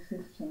create the AI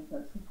systems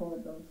that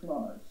support those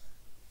laws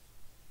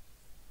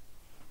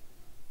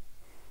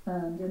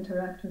and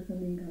interact with the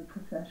legal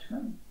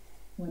profession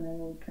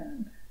whenever we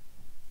can.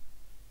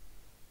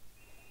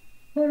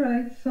 All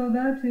right, so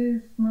that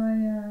is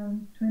my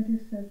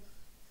 26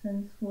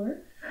 cents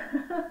worth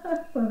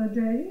for the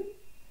day,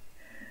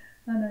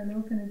 and I'll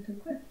open it to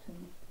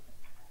questions.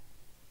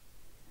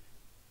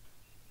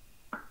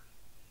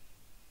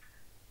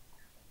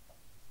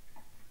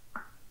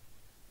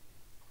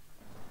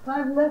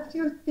 I've left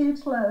you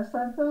speechless.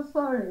 I'm so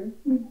sorry.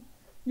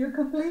 You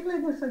completely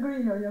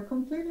disagree, or you're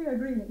completely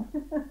agreeing.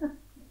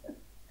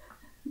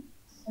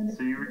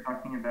 So you were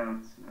talking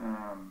about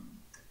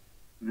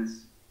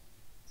this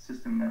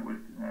system that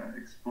would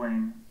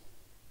explain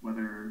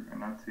whether or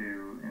not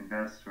to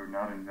invest or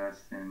not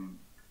invest in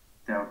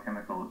Dow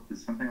Chemical.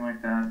 Does something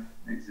like that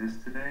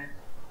exist today?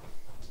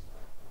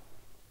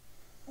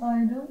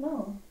 I don't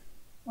know.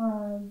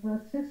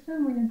 The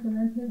system we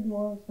implemented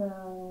was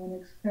an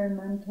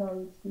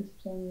experimental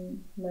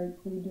system like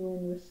we do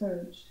in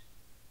research.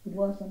 it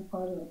wasn't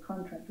part of a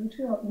contract, which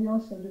we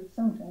also do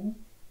sometimes,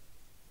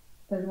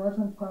 but it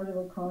wasn't part of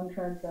a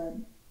contract that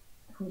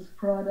whose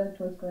product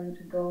was going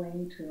to go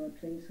into a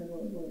place where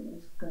it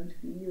was going to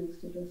be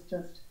used. It was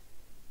just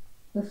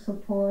the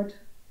support,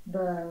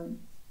 the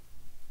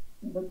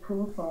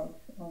proof of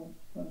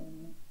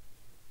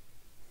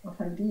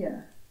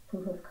idea,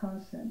 proof of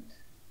concept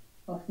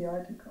of the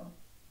article.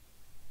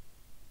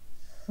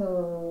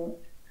 So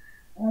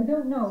I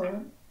don't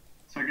know.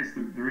 So I guess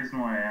the reason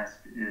why I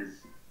ask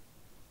is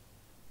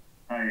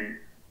I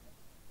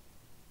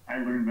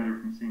learn better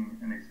from seeing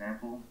an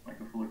example, like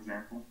a full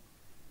example,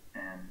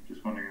 and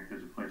just wondering if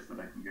there's a place that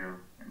I can go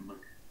and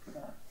look for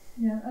that.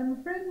 Yeah, I'm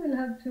afraid we'll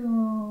have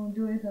to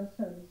do it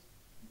ourselves.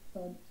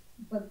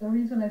 But the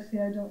reason I say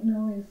I don't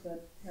know is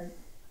that, of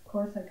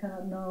course, I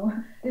cannot know.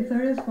 If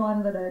there is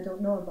one that I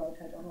don't know about,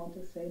 I don't want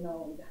to say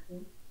no,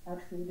 we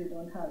absolutely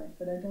don't have it,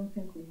 but I don't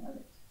think we have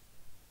it.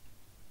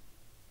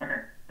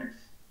 Okay, thanks.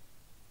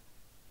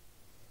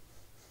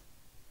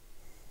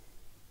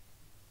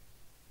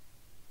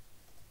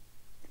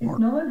 If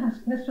no one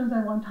has questions,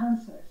 I want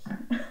answers.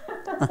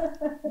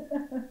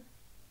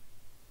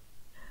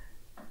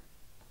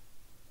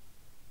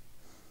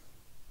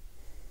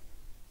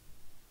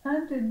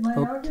 And did my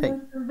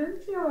argument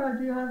convince you, or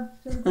do you have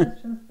still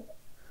questions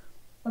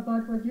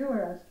about what you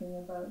were asking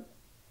about?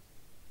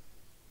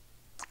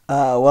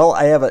 Well,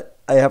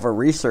 I have a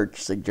research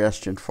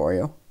suggestion for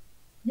you.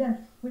 Yes,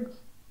 which?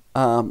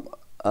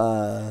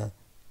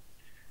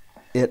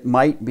 It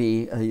might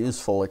be a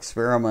useful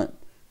experiment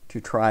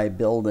to try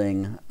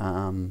building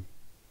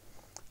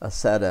a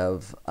set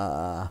of,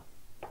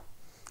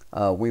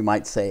 we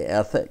might say,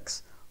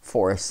 ethics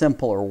for a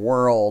simpler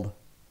world.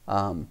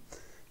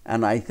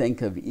 And I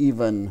think of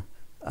even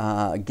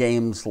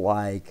games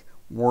like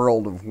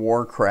World of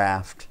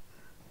Warcraft,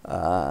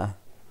 that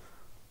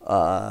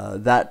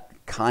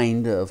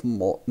kind of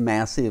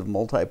massive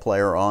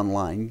multiplayer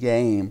online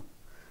game.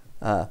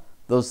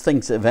 Those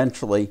things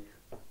eventually,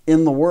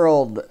 in the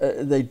world,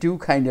 they do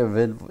kind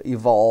of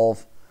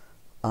evolve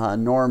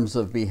norms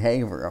of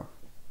behavior.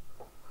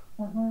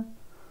 Uh-huh.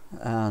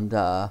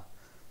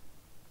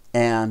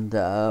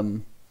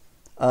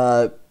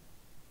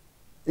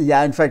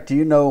 Yeah, in fact, do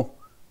you know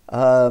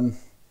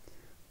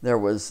there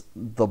was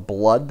the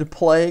Blood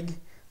Plague?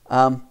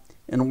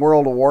 In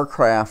World of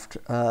Warcraft,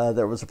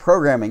 there was a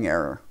programming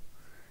error,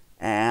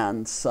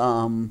 and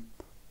some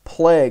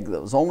plague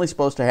that was only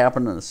supposed to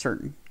happen in a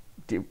certain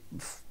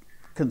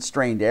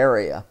constrained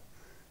area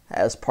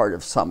as part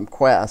of some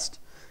quest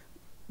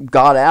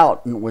got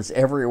out and was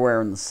everywhere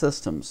in the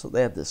system. So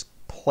they had this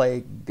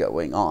plague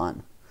going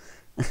on.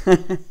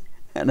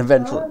 And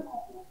eventually...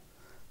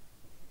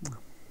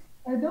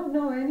 I don't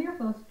know any of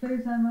those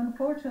plays. I'm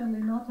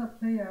unfortunately not a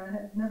player. I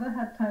have never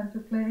had time to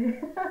play.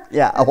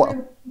 Yeah, I play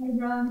with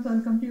programs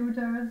on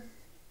computers.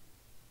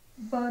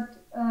 But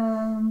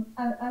I'll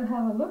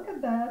have a look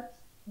at that.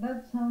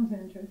 That sounds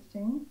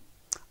interesting.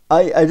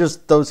 I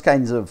just those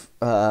kinds of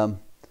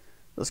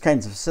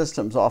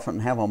systems often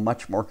have a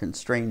much more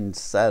constrained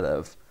set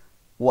of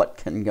what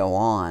can go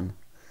on,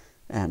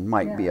 and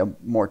might be a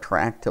more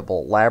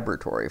tractable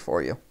laboratory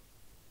for you.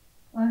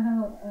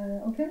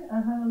 Okay,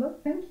 I'll have a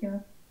look. Thank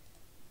you.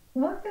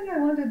 One thing I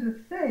wanted to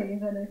say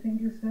that I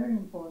think is very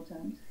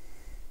important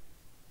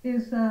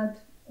is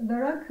that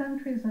there are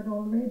countries that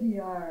already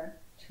are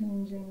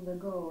changing the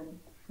goal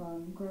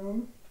from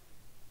growth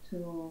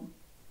to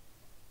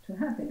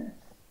happiness.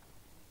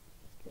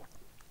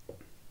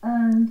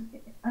 And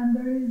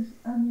there is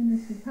a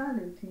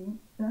municipality,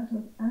 that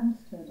of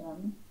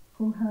Amsterdam,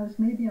 who has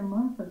maybe a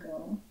month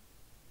ago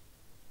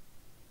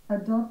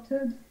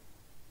adopted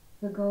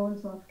the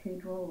goals of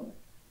Kate Raworth.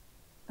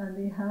 And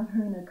they have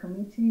her in a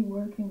committee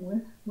working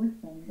with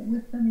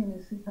the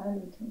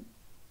municipality.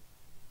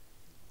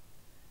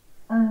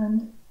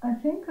 And I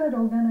think that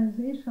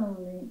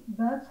organizationally,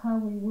 that's how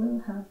we will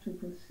have to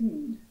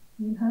proceed.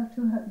 We'll have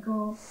to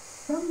go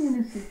from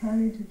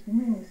municipality to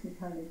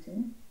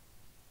municipality.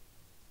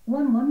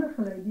 One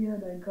wonderful idea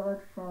that I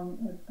got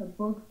from a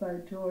book by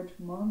George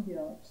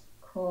Monbiot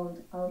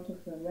called Out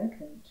of the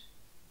Wreckage.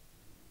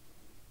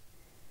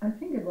 I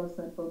think it was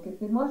that book.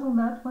 If it wasn't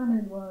that one,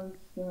 it was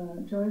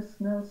Joyce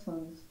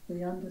Nelson's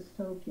Beyond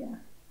Dystopia.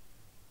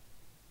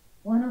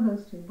 One of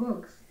those two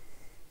books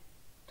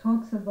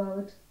talks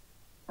about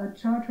a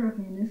charter of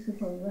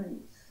municipal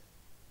rights.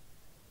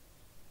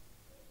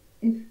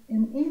 If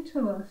in each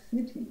of our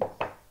cities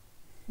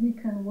we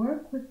can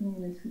work with the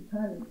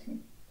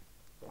municipality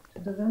to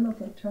develop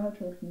a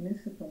charter of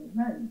municipal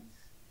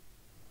rights,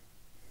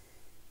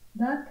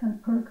 that can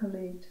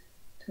percolate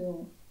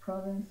to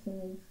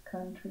provinces,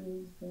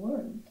 countries, the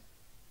world.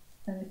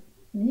 And if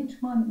in each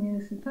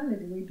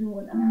municipality we do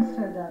what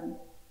Amsterdam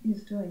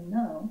is doing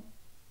now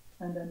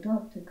and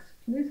adopt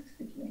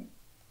explicitly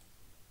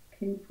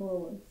Kate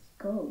Raworth's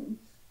goals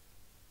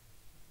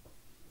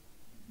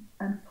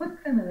and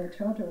put them in a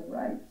Charter of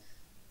Rights,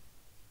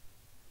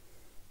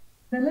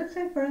 then let's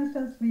say, for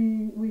instance, the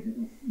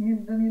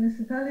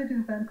municipality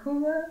of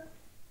Vancouver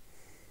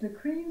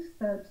decrees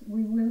that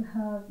we will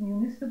have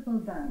municipal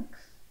banks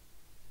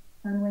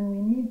And when we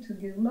need to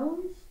give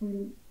loans,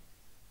 we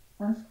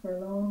ask for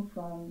a loan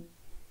from,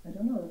 I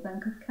don't know, the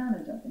Bank of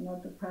Canada, but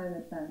not the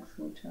private banks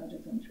who charge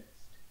us interest.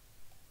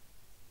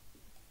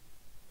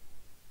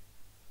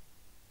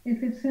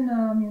 If it's in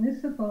our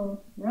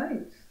municipal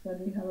rights that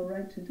we have a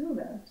right to do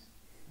that,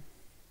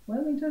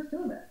 well, we just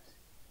do that.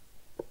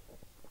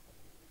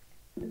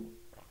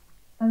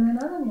 And then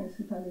other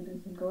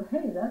municipalities will go,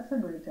 hey, that's a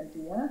great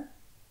idea.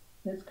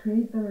 Let's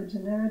create the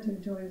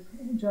regenerative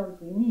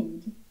jobs we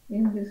need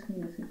in this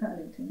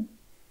municipality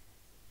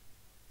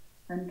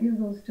and give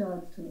those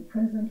jobs to the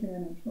presently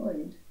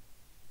unemployed.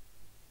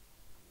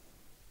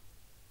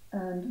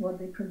 And what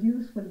they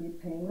produce will be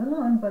paying the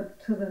loan, but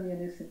to the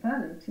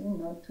municipality,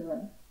 not to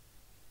a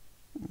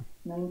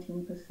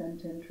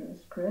 19%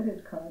 interest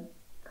credit card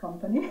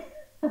company,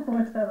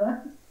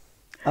 whatever.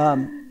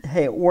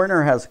 Hey,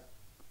 Werner has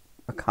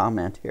a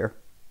comment here.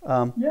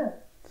 Yeah.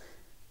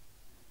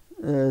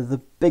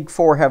 The Big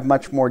Four have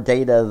much more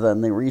data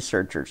than the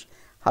researchers.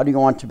 How do you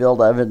want to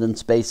build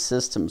evidence-based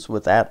systems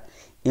with that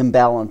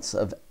imbalance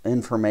of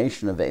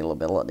information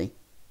availability?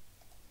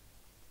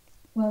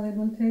 Well, it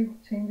will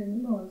take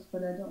changing laws,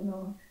 but I don't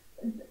know.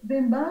 The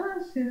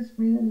imbalance is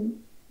really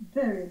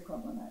very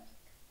problematic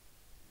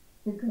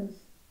because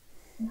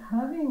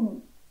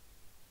having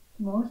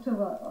most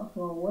of our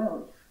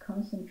wealth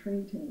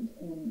concentrated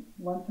in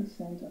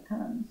 1% of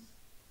hands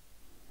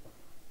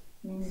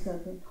means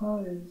that the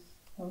power is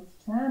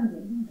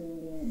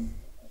outstanding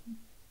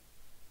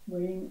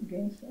weighing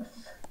against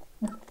us.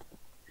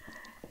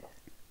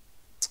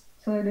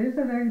 So it is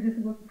a very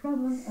difficult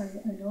problem.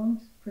 I don't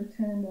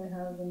pretend I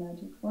have the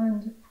magic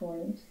wand for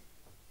it.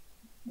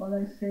 All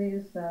I say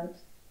is that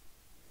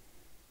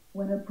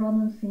when a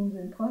problem seems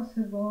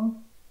impossible,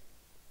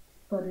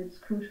 but it's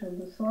crucial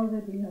to solve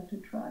it, we have to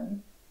try.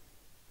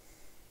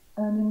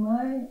 And in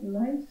my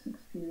life's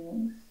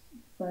experience,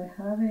 by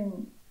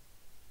having,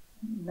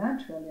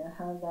 naturally,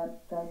 I have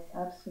that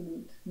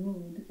absolute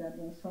need that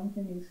when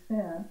something is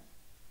fair,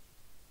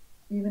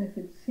 even if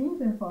it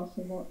seems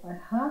impossible, I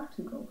have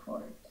to go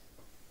for it.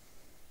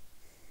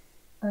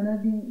 And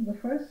I've been the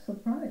first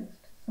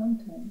surprised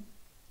sometimes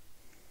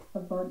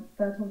about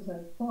battles I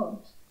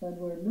fought that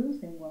were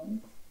losing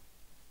ones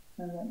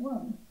and that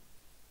won.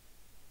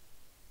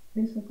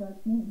 They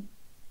surprised me.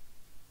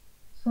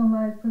 So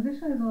my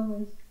position is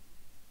always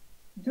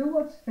do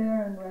what's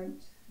fair and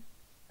right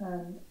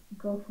and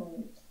go for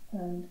it.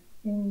 And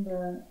in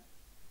the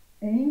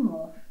aim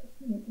of,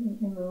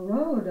 in the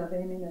road of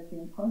aiming at the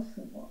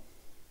impossible,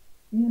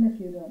 even if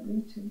you don't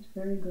reach it,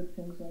 very good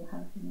things will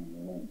happen on the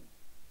way.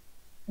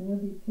 And you'll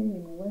be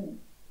paving the way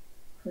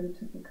for it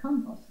to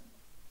become possible,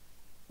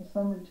 for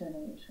some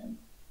regeneration.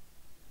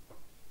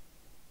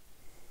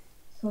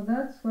 So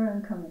that's where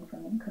I'm coming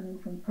from. I'm coming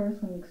from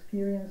personal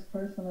experience,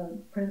 personal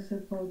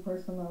principle,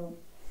 personal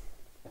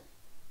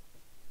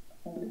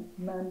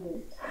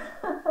mandate.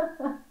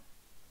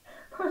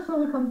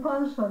 Personal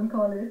compulsion,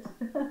 call it.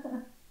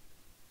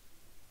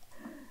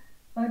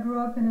 I grew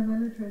up in a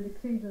military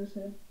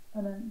dictatorship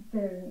and I'm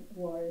very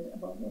worried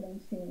about what I'm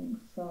seeing.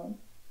 So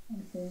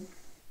I think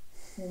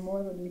the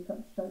more that we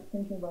start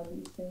thinking about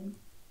these things.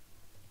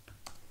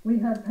 We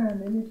had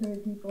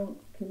paramilitary people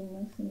killing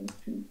us in the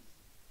streets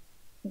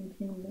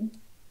routinely.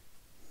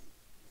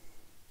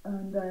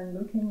 And I'm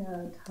looking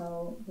at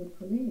how the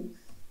police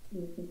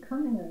is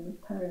becoming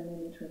a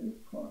paramilitary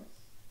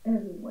force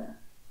everywhere.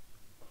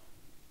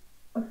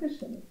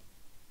 Officially.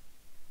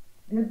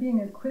 They're being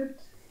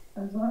equipped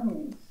as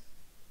armies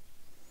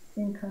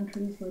in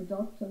countries where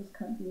doctors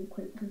can't be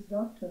equipped as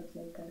doctors,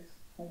 like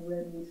I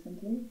read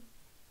recently.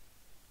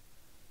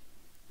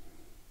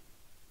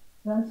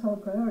 That's our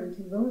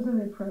priority. Those are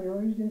the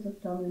priorities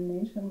of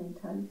domination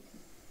mentality.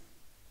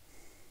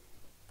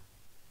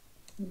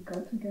 We've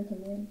got to get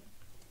away.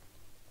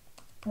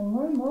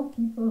 And more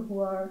people who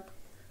are,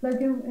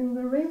 like in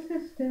the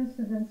racist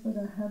incidents that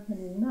are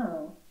happening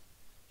now,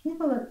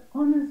 people that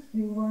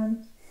honestly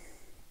weren't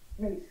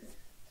racist,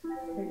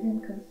 they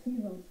didn't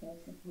conceive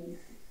themselves as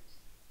racists,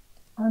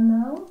 are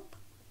now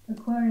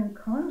acquiring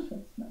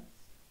consciousness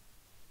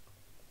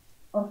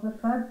of the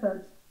fact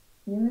that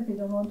even if they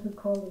don't want to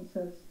call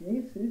themselves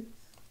racists,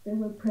 they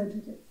were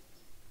prejudiced.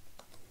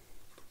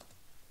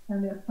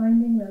 And they're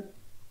finding that,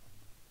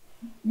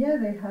 yeah,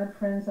 they had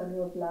friends that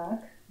were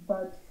black,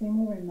 but they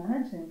never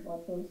imagined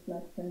what those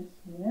black friends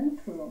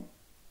went through.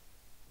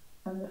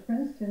 And the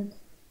friends didn't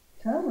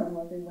tell them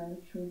what they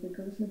went through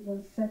because it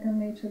was second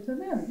nature to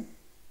them.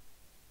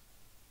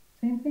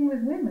 Same thing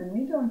with women.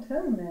 We don't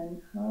tell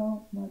men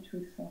how much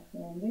we suffer,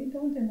 and they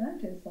don't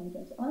imagine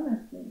sometimes,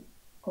 honestly.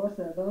 Of course,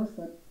 there are those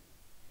that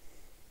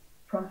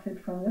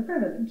profit from the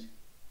privilege.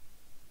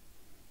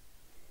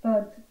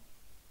 But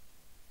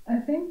I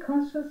think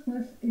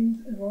consciousness is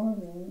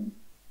evolving,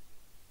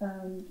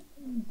 and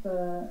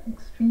the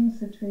extreme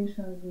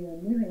situations we are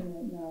living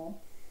in now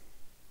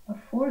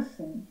are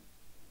forcing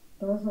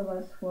those of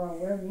us who are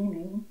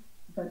well-meaning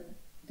but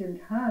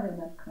didn't have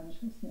enough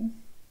consciousness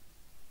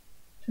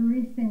to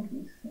rethink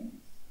these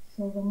things.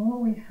 So the more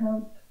we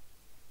help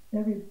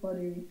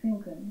everybody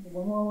rethink them, the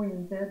more we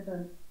embed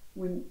them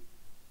we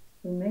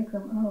make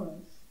them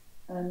ours,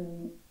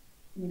 and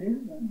we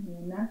live them, we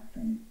enact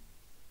them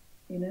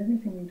in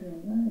everything we do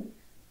in life,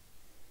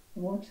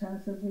 the more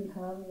chances we'll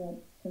have that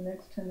the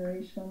next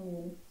generation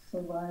will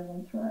survive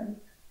and thrive.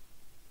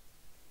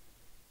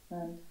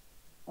 And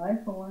I,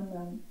 for one,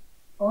 am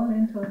all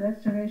into the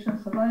next generation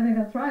surviving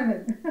and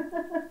thriving.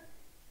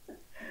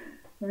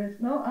 There is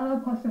no other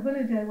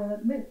possibility, I will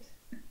admit.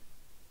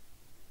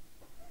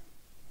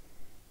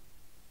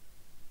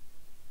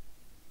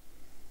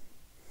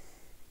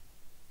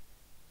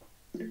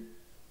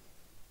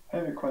 I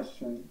have a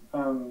question.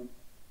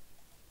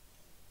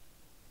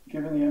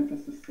 Given the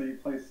emphasis that you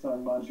placed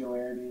on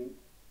modularity,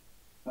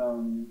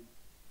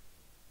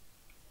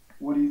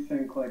 what do you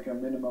think like a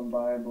minimum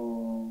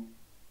viable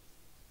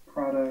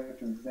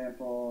product or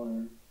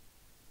example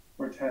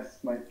or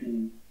test might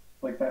be,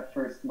 like that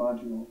first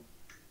module?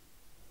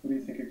 What do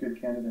you think a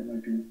good candidate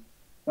might be?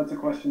 That's a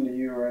question to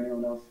you or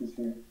anyone else who's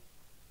here.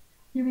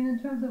 You mean in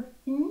terms of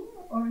theme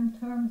or in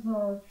terms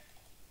of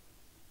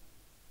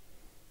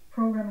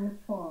programming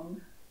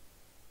form?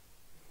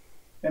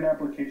 An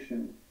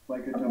application,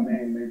 like a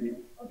domain maybe.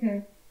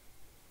 Okay.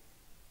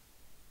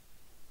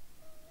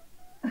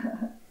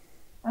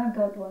 I've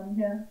got one,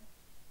 yeah.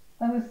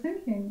 I was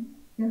thinking,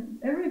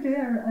 every day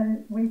I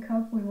wake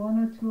up with 1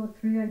 or 2 or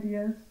 3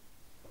 ideas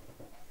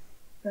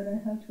that I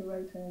have to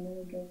write and I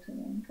never get to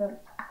them.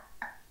 But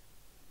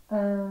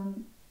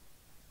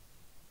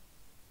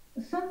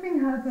something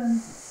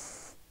happened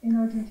in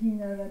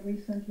Argentina that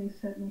recently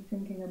set me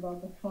thinking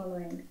about the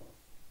following.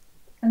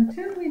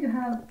 Until we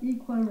have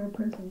equal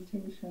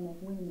representation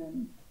of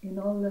women in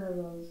all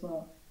levels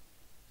of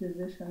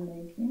decision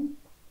making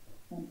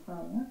and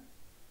power,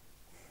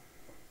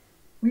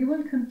 we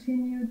will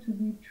continue to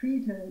be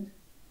treated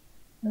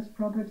as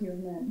property of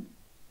men.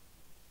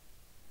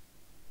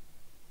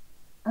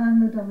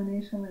 And the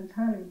domination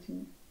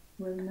mentality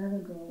will never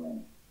go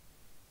away.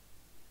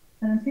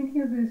 And I'm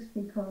thinking of this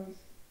because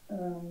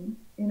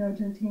in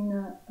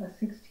Argentina, a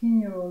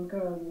 16-year-old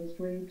girl was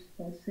raped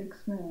by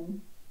 6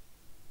 men,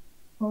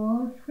 for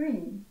all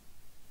free,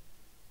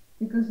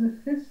 because the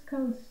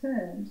fiscal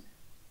said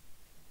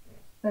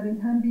that it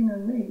had been a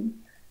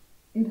rape,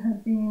 it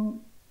had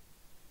been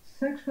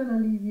sexual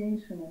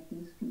alleviation of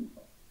these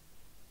people.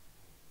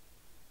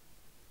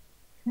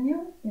 Can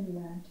you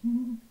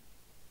imagine?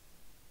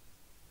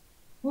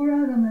 Or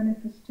other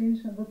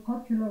manifestation of the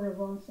popular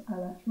revolts a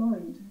la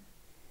Floyd,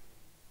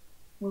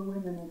 where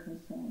women are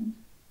concerned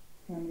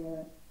and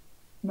where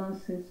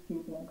non-cis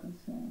people are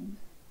concerned.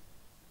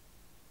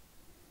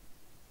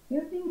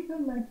 They're being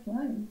killed like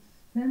flies.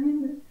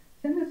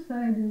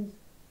 Femicide is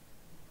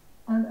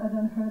at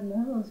unheard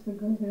levels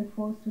because they're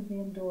forced to be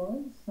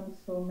indoors, and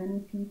so many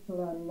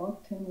people are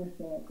locked in with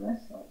their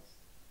aggressors.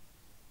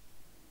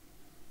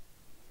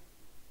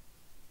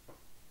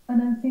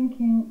 And I'm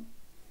thinking,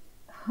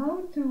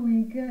 how do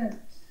we get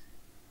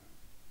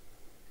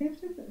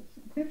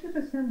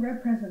 50%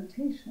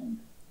 representation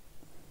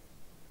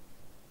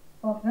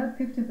of that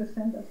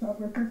 50% that's not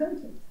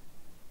represented?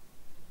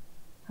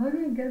 How do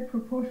you get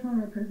proportional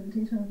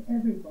representation of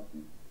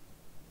everybody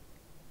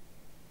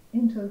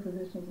into the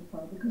positions of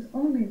power? Because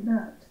only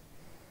that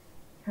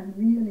can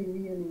really,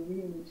 really,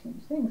 really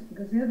change things,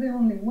 because they're the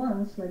only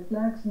ones, like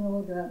blacks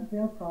know that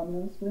their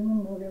problems,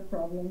 women know their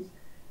problems,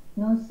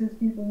 non-cis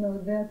people know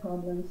their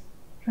problems,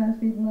 trans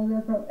people know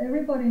their problems,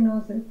 everybody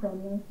knows their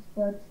problems,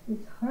 but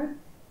it's hard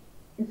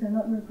if they're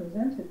not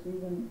represented to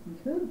even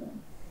include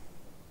them.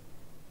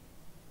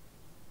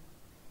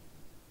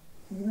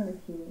 Even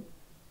if you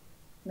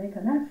make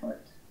an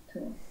effort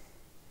to.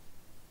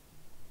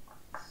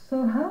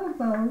 So how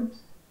about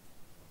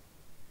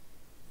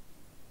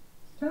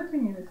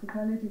starting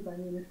municipality by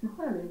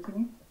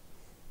municipality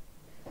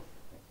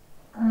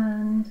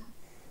and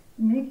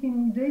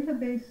making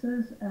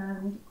databases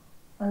and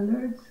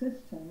alert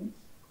systems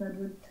that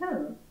would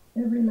tell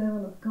every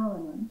level of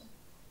government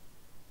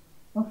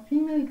of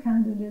female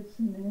candidates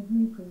in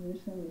every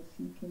position we're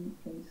seeking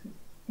places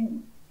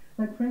in.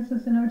 Like, for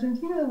instance, in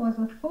Argentina, there was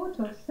a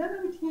photo of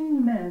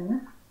 17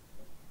 men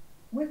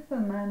with the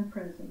man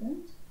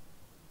president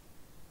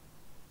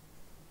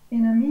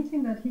in a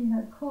meeting that he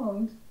had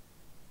called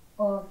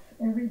of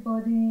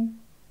everybody,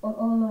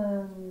 all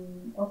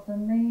of the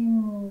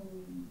main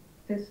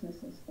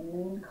businesses, the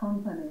main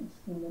companies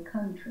in the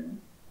country,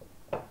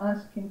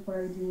 asking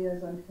for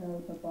ideas and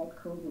help about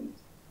COVID.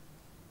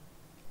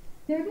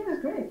 The idea is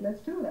great,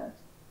 let's do that.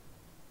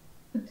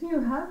 But do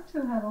you have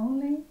to have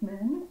only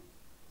men?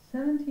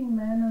 17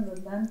 men and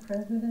the land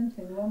president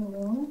in one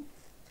room,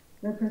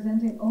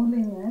 representing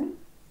only men?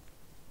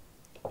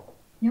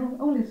 You know,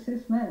 only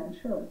cis men, I'm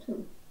sure,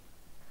 too.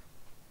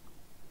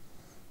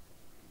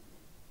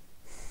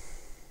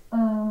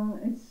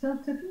 It's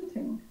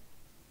self-defeating.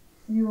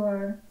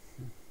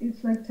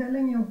 It's like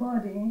telling your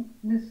body,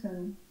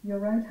 listen, your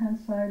right-hand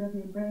side of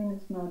your brain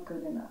is not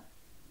good enough.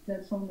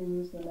 Let's only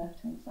use the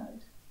left-hand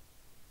side.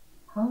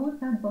 How would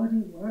that body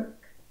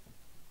work?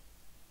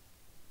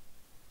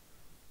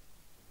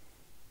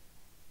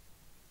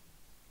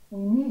 We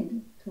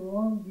need to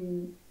all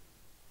be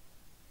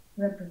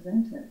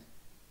represented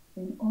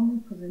in all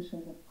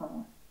positions of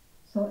power.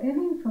 So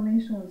any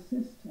informational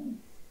system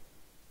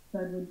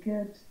that would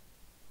get,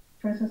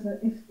 for instance,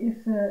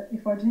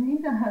 if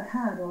Argentina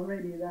had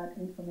already that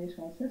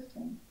informational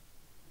system,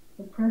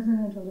 the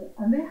president of it,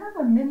 and they have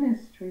a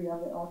ministry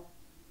of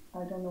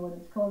I don't know what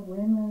it's called,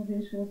 women's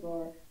issues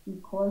or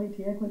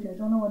equality, equity, I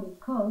don't know what it's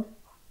called,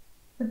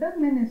 but that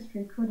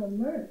ministry could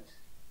alert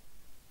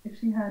if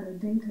she had a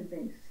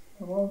database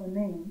of all the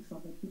names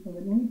of the people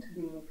that need to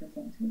be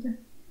represented.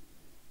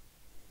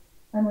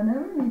 And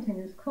whenever a meeting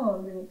is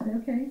called, they would say,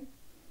 okay,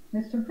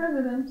 Mr.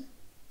 President,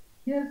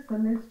 here's the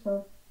list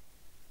of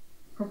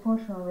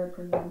proportional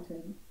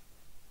represented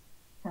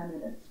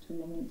candidates to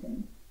your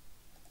meeting.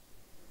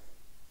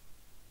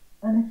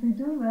 And if we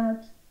do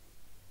that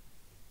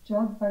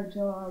job by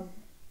job,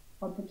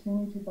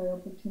 opportunity by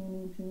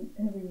opportunity,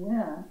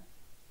 everywhere,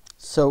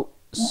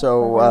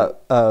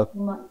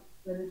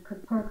 that it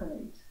could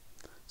percolate.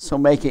 So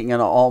making an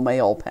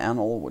all-male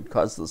panel would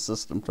cause the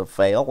system to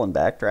fail and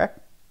backtrack?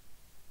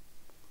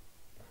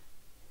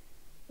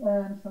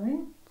 Sorry?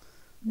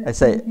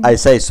 I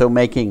say so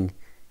making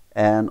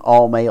an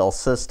all-male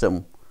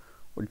system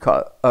would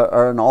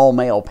or an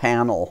all-male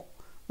panel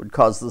would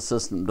cause the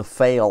system to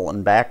fail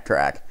and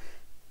backtrack.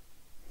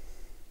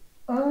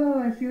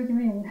 Oh, I see what you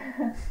mean.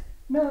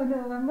 No,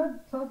 I'm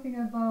not talking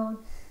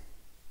about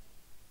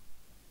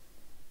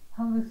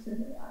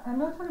I'm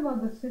not talking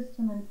about the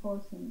system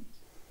enforcing it.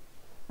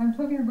 I'm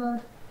talking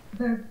about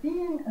there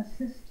being a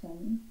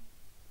system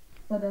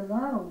that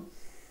allows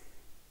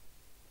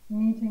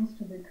meetings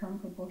to become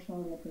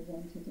proportionally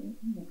representing,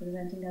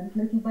 and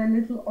little by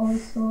little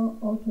also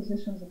all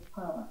positions of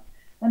power.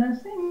 And I'm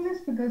saying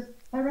this because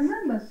I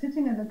remember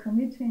sitting at a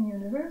committee in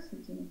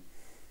university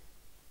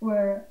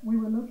where we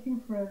were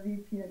looking for a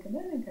VP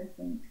academic, I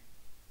think,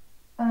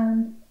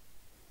 and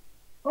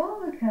all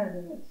the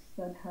candidates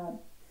that had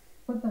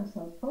put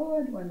themselves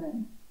forward were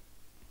men.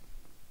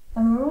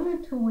 And there were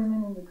only 2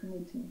 women in the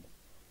committee.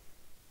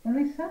 And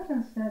we sat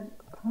and said,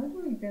 how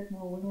do we get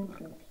more women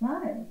to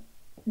apply?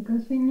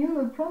 Because we knew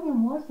the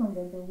problem wasn't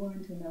that there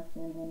weren't enough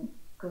women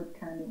good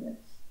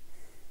candidates.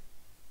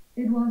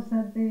 It was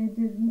that they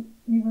didn't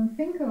even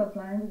think of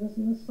applying because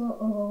they were so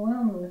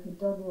overwhelmed with the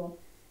double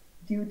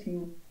duty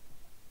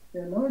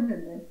they're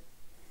loaded with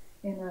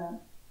in an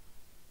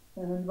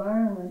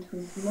environment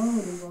whose load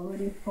is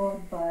already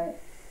thought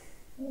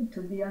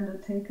to be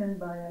undertaken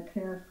by a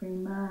carefree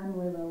man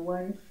with a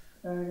wife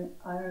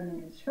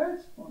ironing his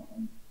shirts for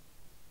him.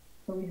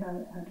 So we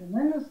had a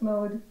tremendous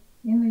load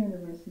in the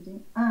university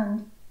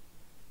and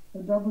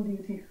the double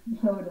duty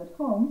load at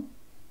home.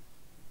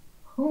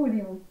 Who would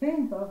even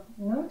think of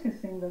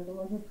noticing that there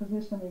was a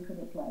position we could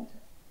apply to?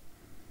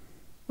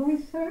 So we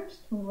searched,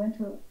 we went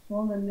to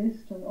all the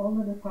list of all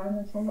the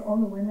departments, all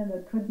the women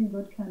that could be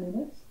good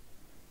candidates.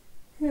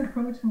 We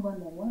approached them one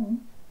by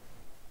one.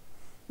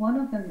 One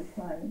of them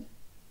applied,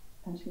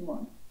 and she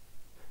won.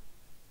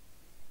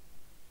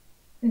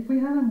 If we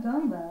hadn't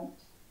done that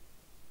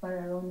by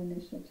our own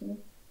initiative,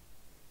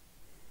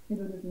 it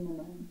would have been a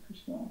man for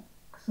sure,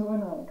 because there were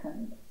no other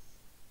candidates.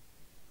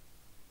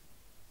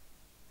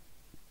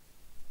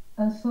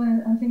 And so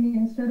I'm thinking,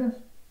 instead of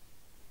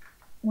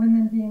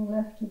women being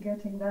left to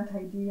getting that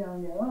idea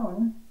on their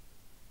own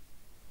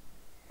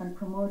and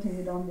promoting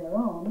it on their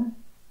own,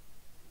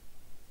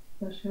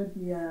 there should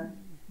be a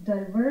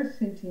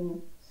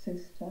diversity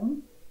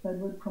system that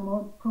would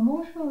promote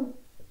proportional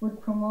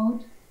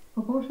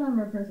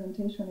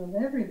representation of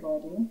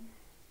everybody,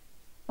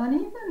 and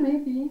even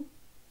maybe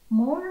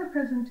more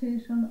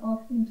representation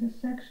of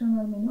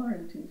intersectional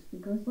minorities,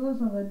 because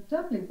those are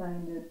doubly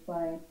bounded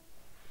by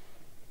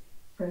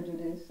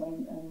prejudice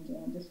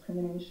and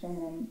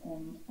discrimination,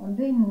 and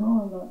they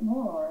know a lot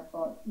more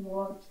about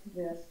what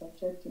they're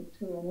subjected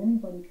to than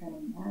anybody can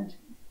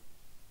imagine.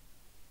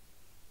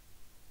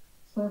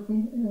 So if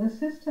the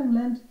system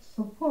lent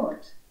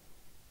support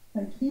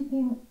by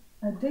keeping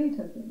a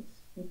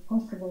database with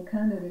possible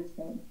candidates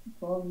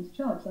for all these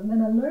jobs, and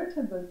then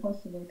alerted the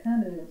possible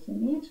candidates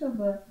in each of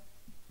the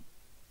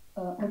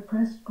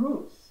oppressed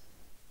groups,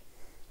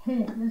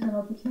 hey, there's an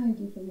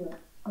opportunity for you,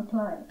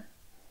 apply.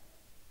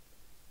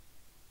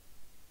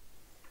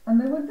 And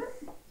they would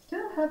then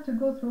still have to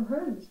go through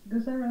hurdles,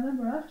 because I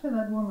remember after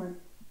that woman,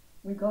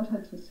 we got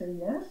her to say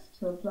yes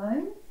to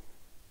applying.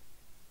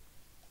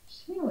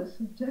 She was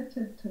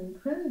subjected to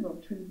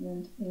incredible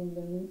treatment in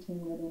the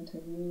meeting that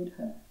interviewed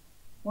her.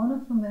 One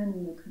of the men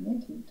in the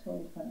committee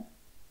told her,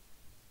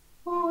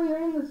 oh,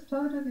 you're in the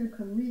start of your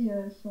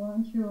career, so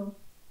aren't you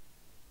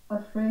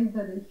afraid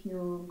that if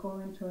you go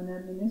into an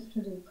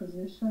administrative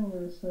position,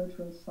 your research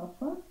will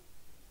suffer?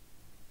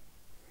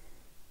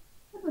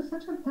 It was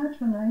such a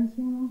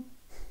patronizing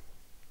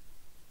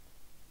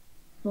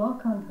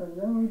block on her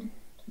road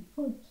to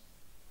put.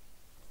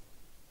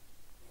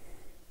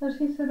 So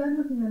she said, I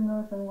don't even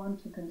know if I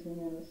want to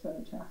continue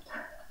research after.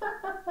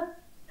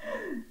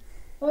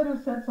 I would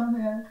have said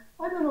something like,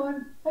 I don't know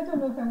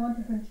if I want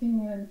to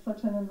continue in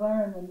such an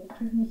environment that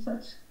treats me so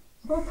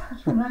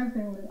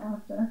patronizingly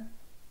after.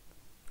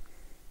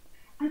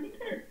 I think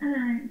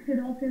it could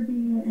also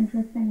be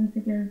interesting to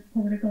give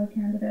political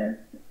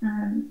candidates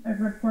a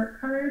report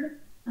card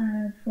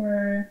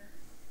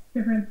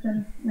for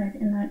instance, like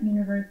in that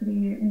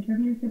university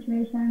interview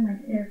situation,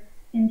 like if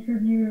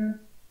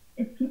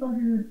people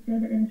who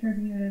did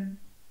interviews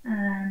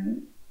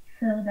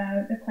filled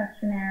out the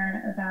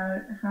questionnaire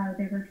about how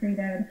they were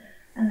treated,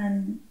 and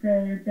then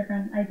the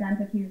different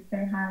identities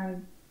they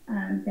had,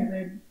 they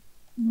would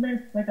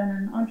list, like on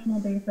an optional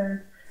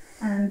basis,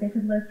 they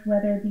could list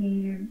whether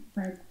the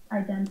like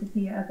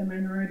identity as a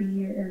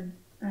minority is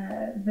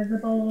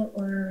visible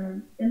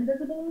or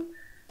invisible,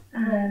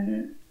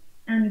 and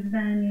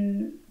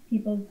then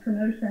people's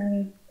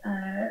promotions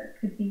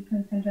could be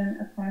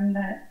contingent upon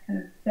that kind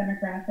of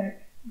demographic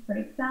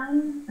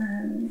breakdown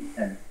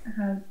of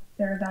how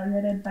they're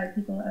evaluated by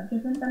people of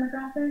different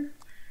demographics.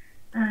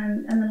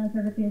 And then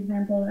also with the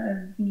example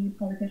of the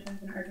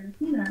politicians in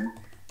Argentina,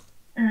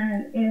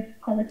 if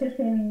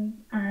politicians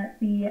at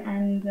the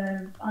end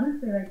of,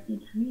 honestly, like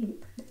each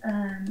week,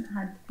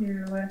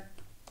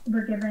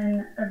 were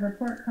given a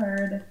report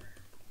card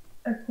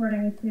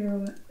according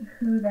to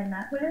who they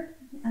met with,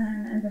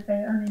 and if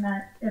they only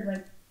met, if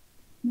like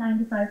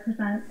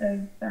 95%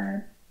 of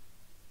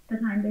the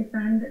time they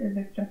spend is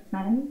with just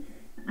men,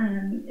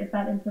 if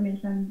that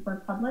information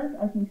were public,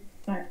 I think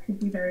that could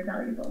be very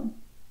valuable.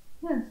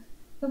 Yes,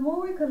 the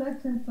more we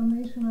collect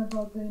information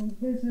about the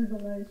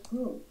invisibilized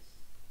groups,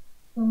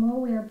 the more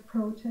we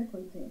approach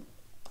equity,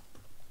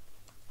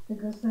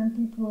 because then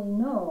people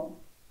know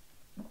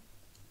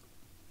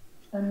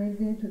and we'll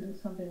be able to do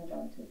something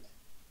about it.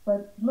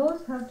 But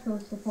laws have to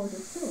support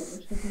it too.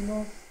 There should be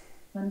laws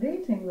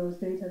mandating those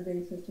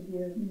databases to be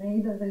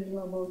made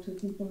available to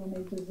people who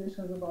make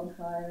decisions about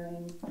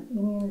hiring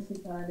in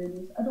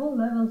municipalities at all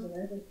levels of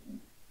everything.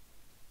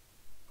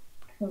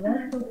 So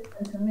that's where it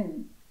can come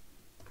in.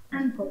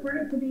 And for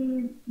it to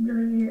be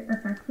really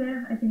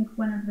effective, I think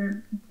one of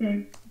the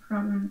big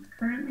problems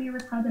currently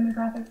with how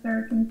demographics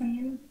are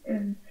contained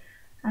is,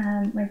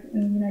 like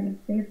in the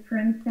United States, for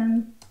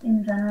instance,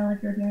 in general,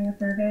 if you're doing a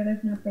survey,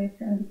 there's no place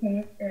to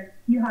indicate if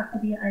you have to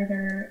be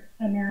either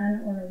a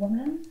man or a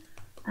woman.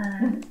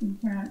 You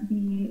can't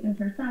be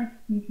intersex,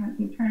 you can't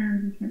be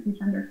trans, you can't be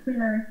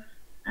genderqueer.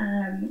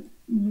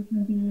 You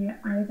can be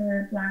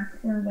either black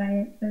or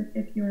white, but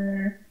if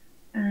you're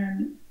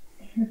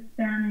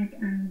Hispanic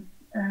and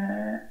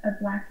a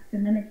black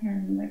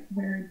Dominican, like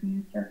where do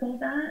you circle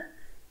that?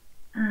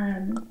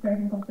 So I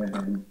think also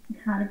those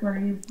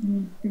categories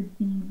need to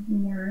be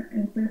more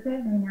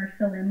inclusive and more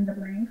fill in the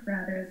blank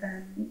rather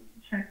than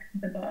check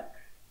the box,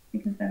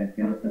 because that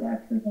assumes the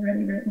box is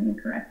already written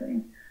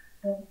correctly.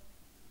 So,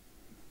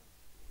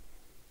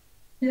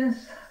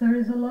 yes, there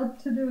is a lot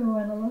to do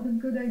and a lot of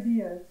good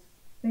ideas.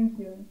 Thank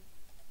you.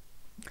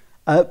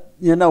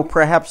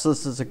 Perhaps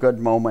this is a good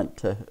moment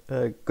to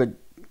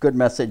good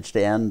message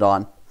to end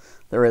on.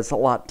 There is a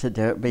lot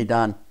to be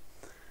done.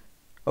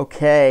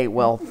 Okay,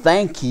 well,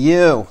 thank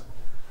you.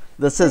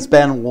 This has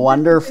been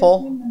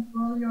wonderful. Thank you for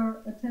all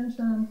your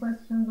attention and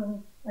questions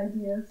and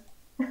ideas.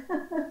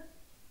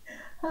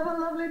 Have a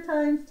lovely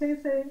time. Stay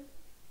safe.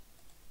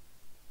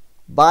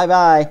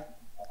 Bye-bye.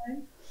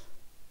 Bye.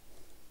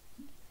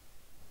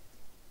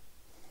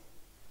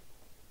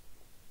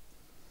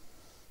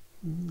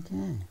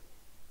 Okay.